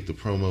 trying to make the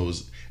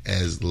promos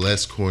as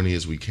less corny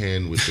as we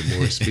can with the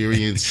more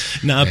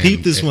experience. Nah,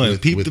 peep this one.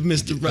 Peep the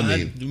Mr.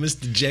 Rod, the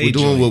Mr. J. We're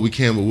doing what we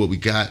can with what we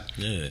got.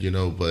 Yeah. You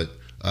know, but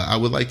I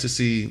would like to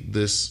see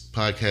this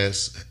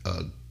podcast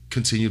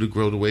continue to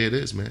grow the way it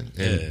is, man.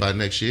 And by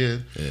next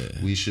year,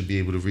 we should be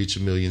able to reach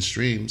 1 million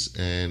streams,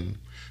 and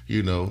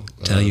you know,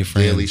 tell your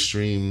friends. Daily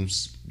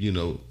streams. You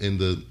know, in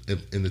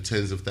the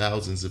tens of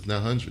thousands, if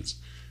not hundreds.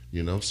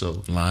 You know,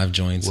 so live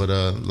joints.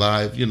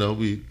 Live? You know,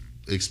 we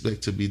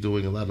expect to be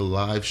doing a lot of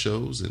live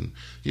shows, and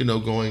you know,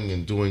 going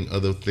and doing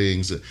other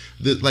things.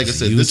 Like I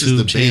said, this is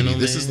the baby. Channel,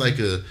 this is like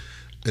a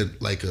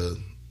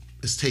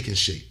it's taking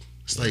shape.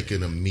 It's like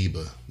an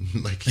amoeba,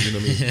 like, you know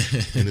what I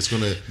mean. And it's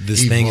gonna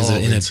this thing is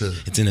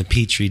it's in a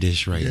petri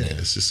dish right now.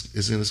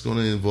 It's going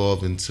to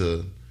evolve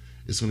into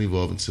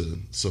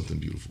something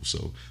beautiful.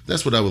 So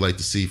that's what I would like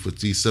to see for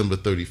December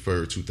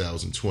 31st,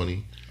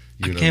 2020.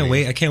 I can't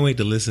wait. I can't wait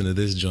to listen to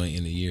this joint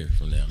in a year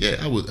from now. Yeah,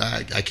 I would.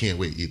 I can't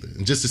wait either,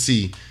 and just to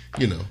see,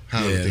 you know,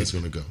 how everything's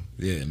gonna go.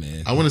 Yeah,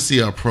 man. I want to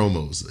see our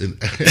promos in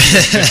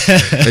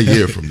a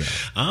year from now.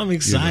 I'm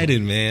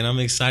excited, man. I'm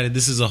excited.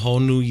 This is a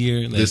whole new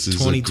year. This is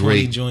 2020 a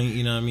great joint.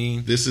 You know what I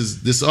mean?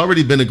 This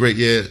already been a great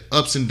year.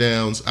 Ups and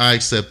downs. I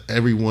accept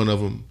every one of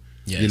them.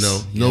 Yes, you know,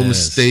 no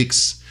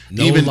mistakes.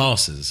 No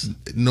losses.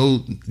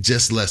 No,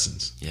 just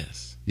lessons.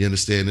 Yes. You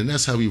understand? And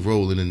that's how we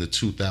rolling into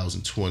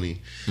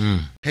 2020.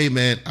 Hey,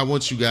 man, I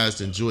want you guys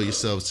to enjoy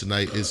yourselves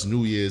tonight. It's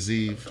New Year's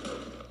Eve.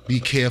 Be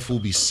careful.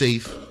 Be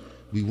safe.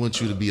 We want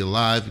you to be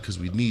alive because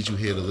we need you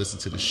here to listen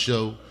to the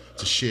show,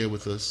 to share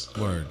with us,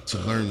 to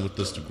learn with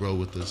us, to grow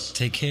with us.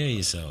 Take care of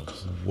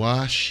yourselves.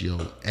 Wash your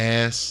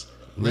ass.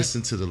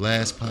 Listen to the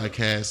last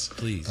podcast.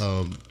 Please.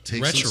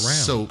 Take some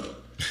soap.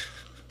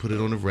 Put it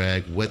on the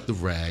rag. Wet the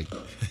rag.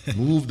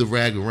 Move the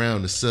rag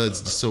around to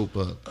suds the soap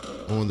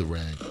up on the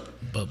rag.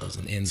 Bubbles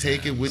and enzymes.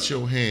 Take it with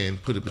your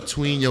hand, put it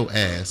between your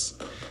ass,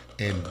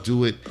 and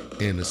do it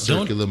in a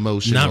circular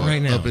motion. Not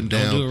right now. Up and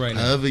down. Don't do it right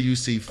now. However you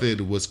see fit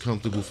or what's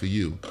comfortable for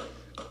you.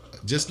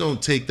 Just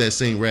don't take that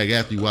same rag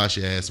after you wash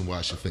your ass and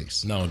wash your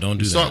face. No, don't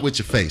do that. Start with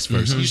your face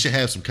first. You should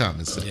have some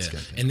common sense. Yeah.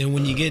 And then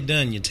when you get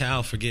done, your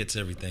towel forgets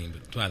everything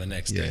by the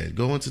next day. Yeah,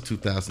 go into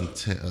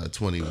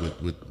 2020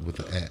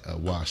 with a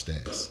washed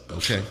ass.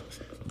 Okay?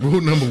 Rule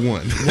number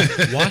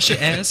 1. Wash your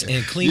ass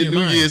and clean your mind.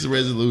 mind. New Year's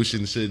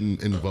resolution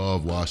shouldn't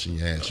involve washing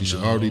your ass. You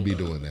should already be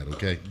doing that,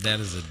 okay?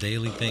 That is a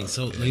daily thing.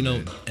 So,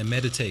 and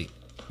meditate.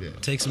 Yeah.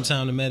 Take some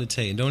time to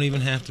meditate. Don't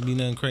even have to be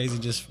nothing crazy.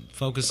 Just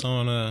focus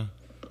on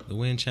the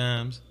wind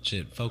chimes.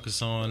 Shit,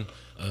 focus on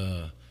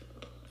a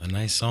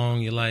nice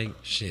song you like.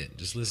 Shit,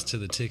 just listen to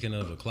the ticking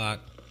of a clock.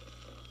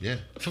 Yeah.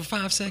 For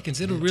 5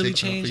 seconds, it'll really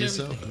change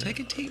everything. Man. Take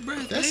a deep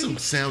breath. That's some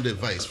sound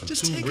advice from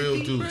just 2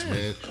 real dudes,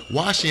 man.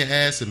 Washing your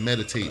ass and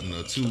meditating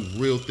are 2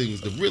 real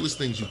things, the realest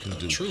things you can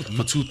do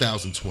for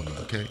 2020,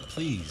 okay?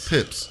 Please.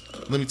 Pips,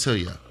 let me tell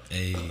you.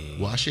 Hey.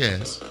 Wash your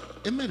ass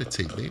and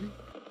meditate, baby.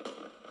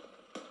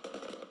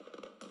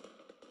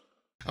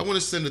 I want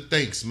to send a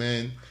thanks,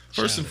 man.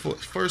 First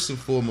and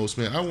foremost,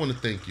 man, I want to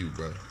thank you,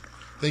 bro.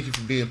 Thank you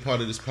for being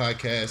part of this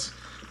podcast.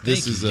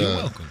 You're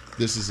welcome.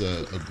 This is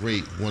a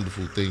great,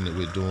 wonderful thing that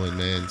we're doing,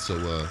 man.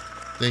 So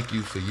thank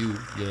you for you.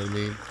 You know what I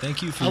mean?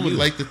 Thank you for I would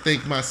like to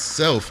thank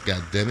myself,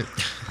 goddammit,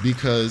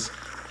 because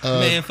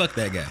man, fuck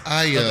that guy.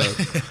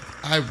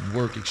 I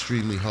work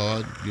extremely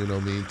hard, you know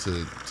what I mean,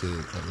 to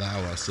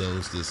allow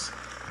ourselves this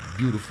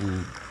beautiful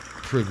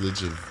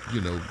privilege of,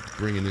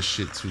 bringing this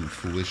shit to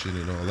fruition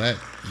and all that.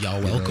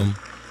 Y'all welcome.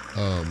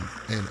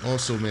 And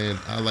also, man,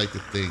 I like to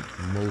thank,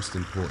 most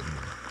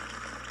importantly,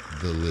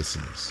 the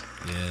listeners.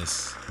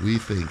 Yes. We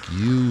thank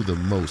you the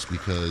most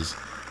because,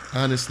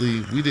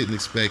 honestly, we didn't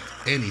expect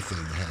anything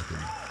to happen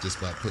just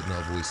by putting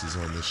our voices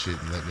on this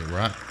shit and letting it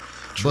rock.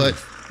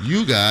 But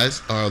you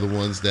guys are the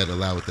ones that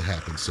allow it to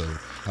happen. So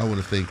I want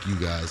to thank you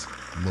guys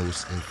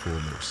most and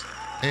foremost.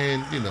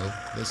 And,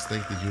 let's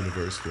thank the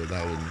universe for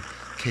allowing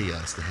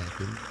chaos to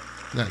happen.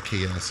 Not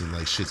chaos and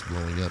like shit's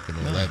blowing up and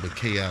all that, but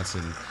chaos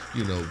and,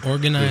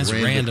 organized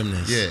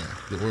randomness. Yeah,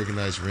 the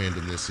organized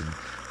randomness and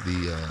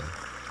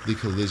the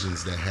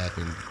collisions that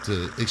happen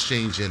to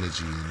exchange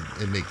energy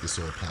and make this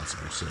all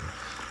possible. So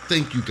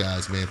thank you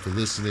guys, man, for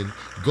listening.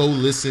 Go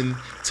listen.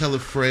 Tell a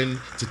friend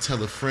to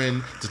tell a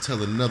friend to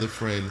tell another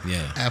friend.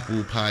 Yeah.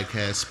 Apple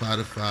Podcast,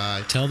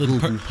 Spotify, tell the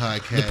Google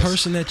Podcast, the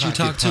person that you Pocket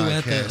talked to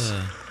Podcast,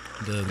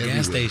 at the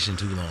gas station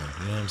too long.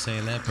 You know what I'm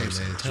saying? That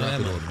person. Hey, man, tell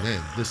drop that it on,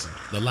 man. Listen.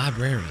 The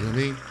librarian. You know what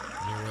I mean?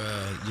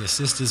 Your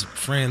sister's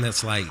friend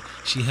that's like,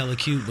 she hella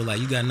cute, but like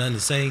you got nothing to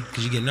say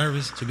because you get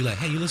nervous. So be like,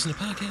 hey, you listen to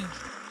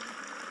podcasts?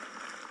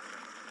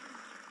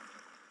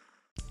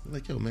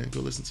 Like, yo, man,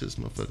 go listen to this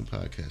motherfucking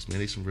podcast, man.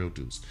 They some real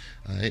dudes.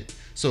 All right?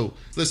 So,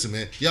 listen,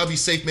 man. Y'all be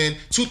safe, man.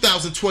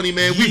 2020,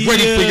 man. We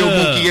ready for your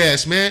monkey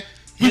ass, man.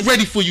 We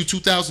ready for you,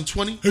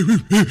 2020.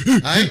 All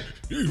right?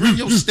 Bring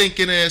your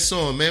stinking ass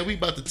on, man. We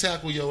about to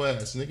tackle your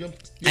ass, nigga. You know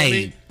what I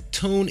mean?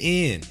 Tune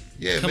in.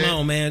 Yeah, Come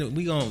on, man.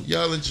 We gon'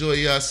 y'all enjoy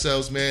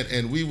yourselves, man,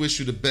 and we wish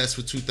you the best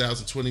for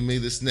 2020. May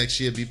this next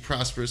year be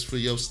prosperous for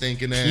your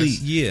stinking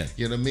ass. Yeah.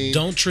 You know what I mean?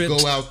 Don't trip.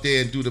 Go out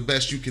there and do the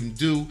best you can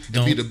do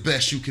and be the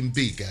best you can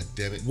be, god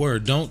damn it.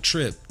 Word, don't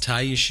trip.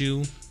 Tie your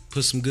shoe,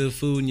 put some good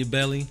food in your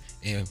belly,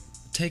 and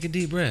take a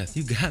deep breath.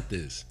 You got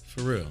this.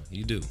 For real.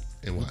 You do.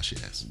 And wash your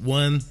ass.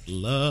 One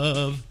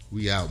love.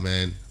 We out,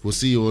 man. We'll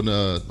see you on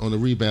the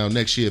rebound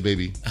next year,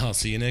 baby. I'll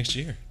see you next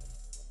year.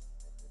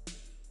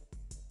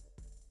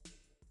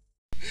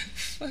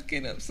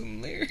 Fucking up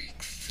some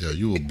lyrics. Yo,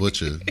 you will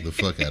butcher the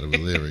fuck out of a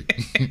lyric.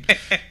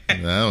 I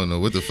don't know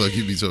what the fuck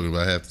you be talking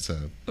about half the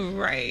time.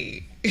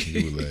 Right.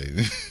 You were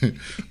like,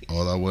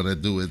 all I want to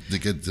do is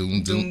get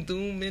doom Doom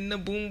doom in the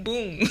boom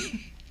boom.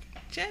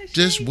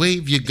 Just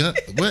wave your gun.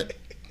 What?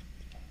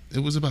 It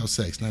was about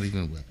sex, not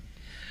even what.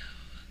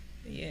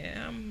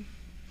 Yeah, I'm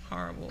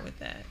horrible with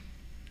that.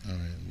 All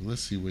right, well,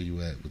 let's see where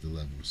you at with the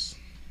levels.